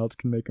when no one else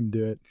can make them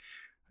do it.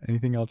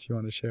 Anything else you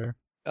want to share?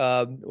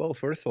 Well,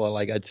 first of all,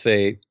 like I'd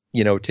say,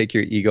 take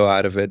your ego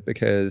out of it,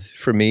 because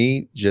for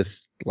me,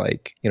 just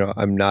like,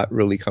 I'm not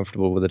really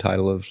comfortable with the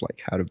title of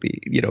like how to be,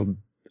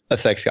 a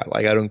sex guy.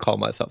 Like I don't call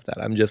myself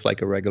that. I'm just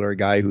like a regular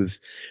guy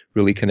who's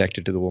really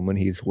connected to the woman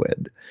he's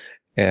with,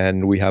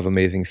 and we have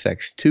amazing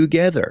sex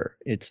together.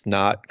 It's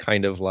not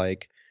kind of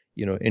like,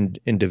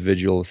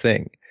 individual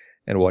thing.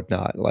 and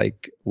whatnot.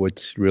 Like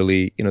what's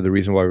really, the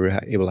reason why we were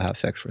able to have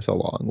sex for so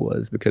long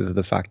was because of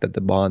the fact that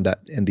the bond that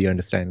and the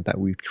understanding that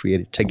we've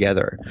created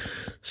together.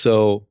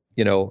 So,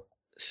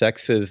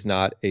 sex is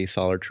not a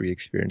solitary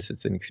experience.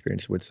 It's an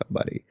experience with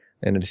somebody,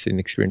 and it's an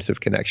experience of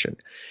connection.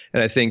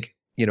 And I think,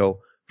 and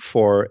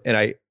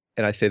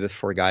I say this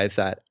for guys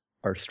that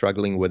are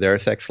struggling with their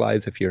sex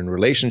lives. If you're in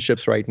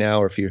relationships right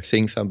now, or if you're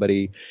seeing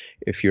somebody,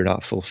 if you're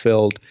not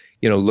fulfilled,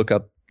 look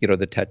up,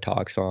 the TED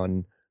Talks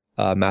on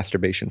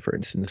masturbation, for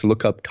instance.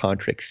 Look up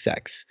tantric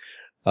sex,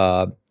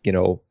 and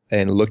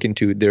look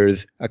into,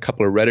 there's a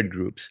couple of Reddit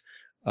groups,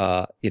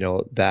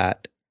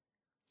 that,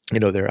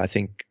 they're, I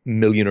think, 1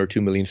 million or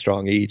 2 million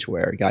strong each,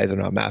 where guys are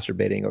not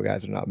masturbating or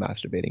guys are not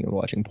masturbating and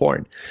watching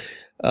porn,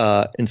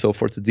 and so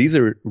forth. So these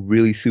are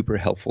really super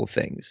helpful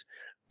things.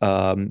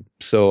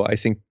 So I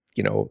think,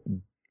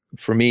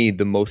 for me,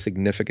 the most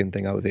significant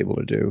thing I was able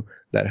to do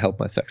that helped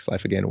my sex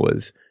life again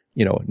was,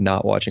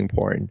 not watching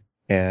porn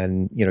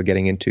and,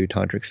 getting into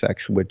tantric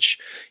sex, which,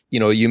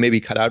 you may be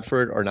cut out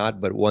for it or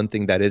not. But one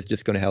thing that is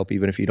just going to help,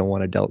 even if you don't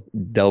want to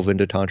delve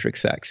into tantric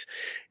sex,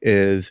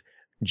 is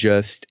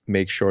just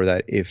make sure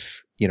that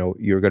if,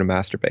 you're going to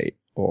masturbate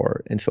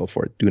and so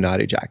forth, do not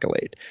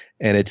ejaculate.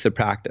 And it's a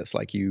practice,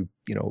 like you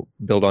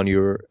build on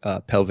your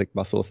pelvic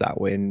muscles that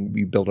way, and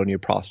you build on your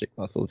prostate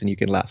muscles, and you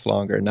can last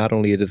longer. Not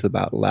only it is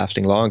about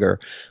lasting longer,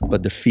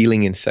 but the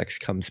feeling in sex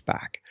comes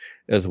back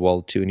as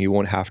well too. And you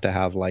won't have to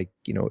have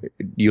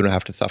you don't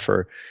have to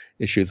suffer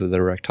issues with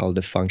erectile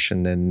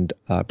dysfunction and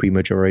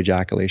premature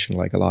ejaculation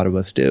like a lot of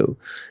us do.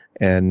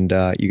 And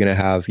you're going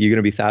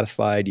to be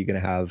satisfied. You're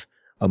going to have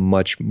a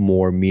much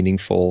more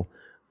meaningful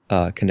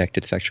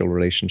connected sexual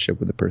relationship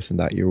with the person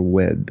that you're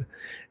with.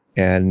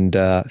 And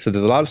so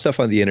there's a lot of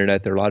stuff on the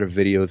internet. There are a lot of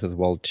videos as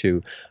well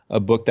too. A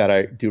book that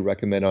I do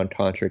recommend on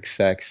tantric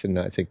sex, and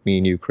I think me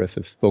and you, Chris,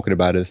 have spoken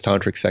about it, is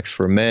Tantric Sex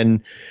for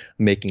Men,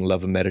 Making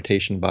Love a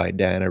Meditation by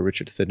Diana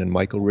Richardson and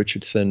Michael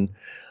Richardson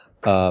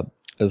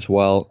as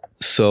well.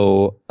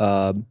 So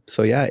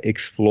yeah,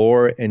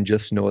 explore and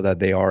just know that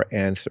they are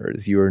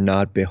answers. You are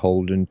not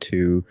beholden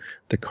to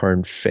the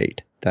current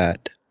fate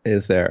that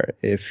is there.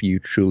 If you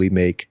truly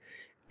make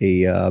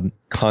a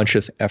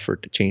conscious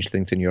effort to change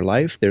things in your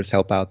life, there's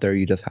help out there.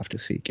 You just have to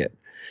seek it.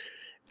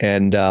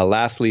 And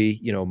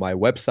lastly, my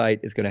website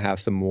is going to have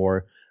some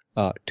more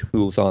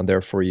tools on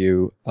there for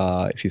you.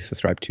 If you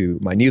subscribe to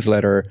my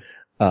newsletter,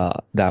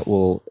 that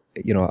will,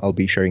 I'll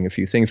be sharing a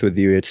few things with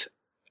you. It's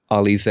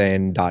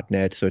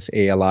alizain.net. So it's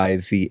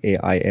alizain.net.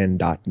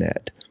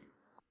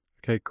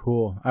 Okay,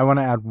 cool. I want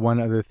to add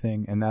one other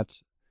thing, and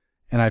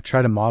I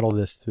try to model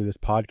this through this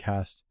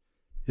podcast,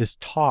 is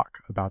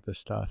talk about this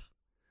stuff.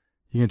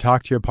 You can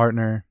talk to your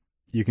partner.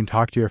 You can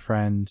talk to your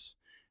friends.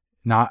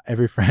 Not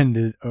every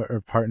friend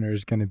or partner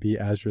is going to be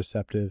as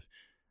receptive,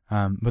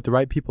 but the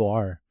right people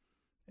are.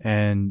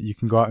 And you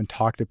can go out and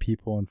talk to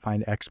people and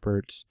find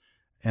experts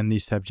in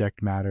these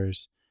subject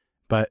matters,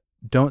 but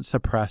don't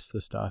suppress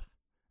the stuff.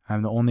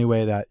 The only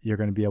way that you're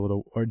going to be able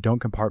to, or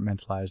don't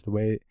compartmentalize.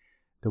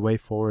 The way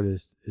forward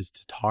is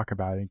to talk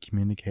about it and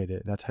communicate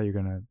it. That's how you're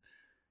going to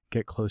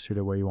get closer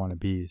to where you want to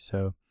be.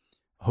 So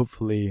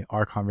hopefully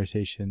our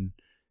conversation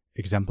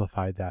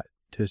exemplified that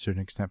to a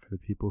certain extent for the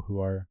people who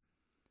are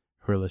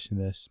listening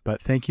to this.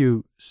 But thank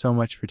you so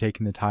much for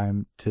taking the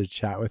time to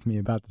chat with me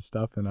about this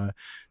stuff in a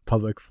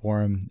public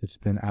forum. It's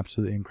been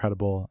absolutely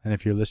incredible. And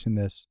if you're listening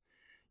to this,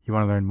 you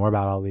want to learn more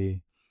about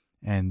Ali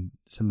and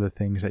some of the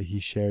things that he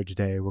shared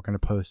today, we're going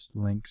to post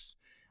links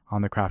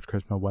on the Craft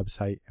Charisma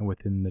website and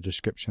within the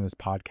description of this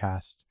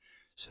podcast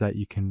so that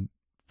you can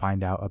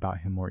find out about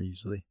him more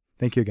easily.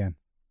 Thank you again.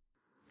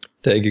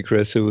 Thank you,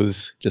 Chris. It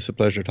was just a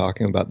pleasure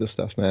talking about this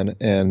stuff, man.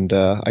 And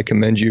I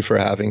commend you for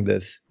having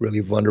this really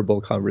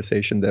vulnerable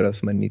conversation that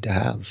us men need to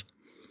have.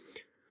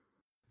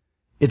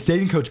 It's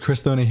dating coach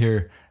Chris Thona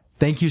here.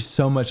 Thank you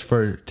so much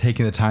for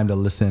taking the time to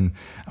listen.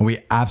 And we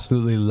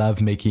absolutely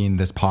love making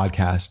this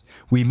podcast.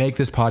 We make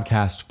this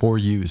podcast for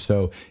you.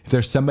 So if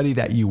there's somebody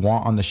that you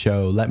want on the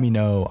show, let me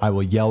know. I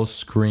will yell,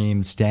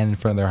 scream, stand in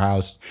front of their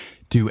house,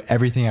 do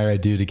everything I gotta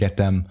do to get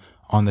them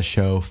on the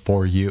show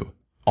for you.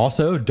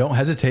 Also, don't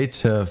hesitate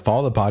to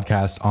follow the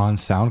podcast on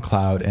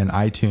SoundCloud and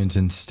iTunes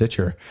and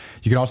Stitcher.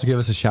 You can also give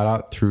us a shout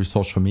out through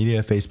social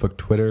media, Facebook,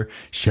 Twitter,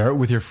 share it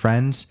with your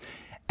friends.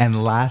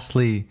 And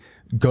lastly,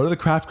 go to the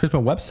Craft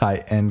Charisma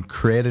website and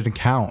create an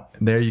account.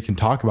 There you can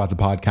talk about the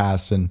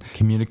podcast and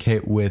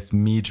communicate with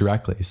me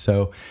directly.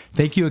 So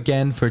thank you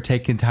again for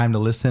taking time to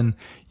listen.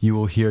 You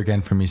will hear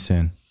again from me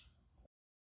soon.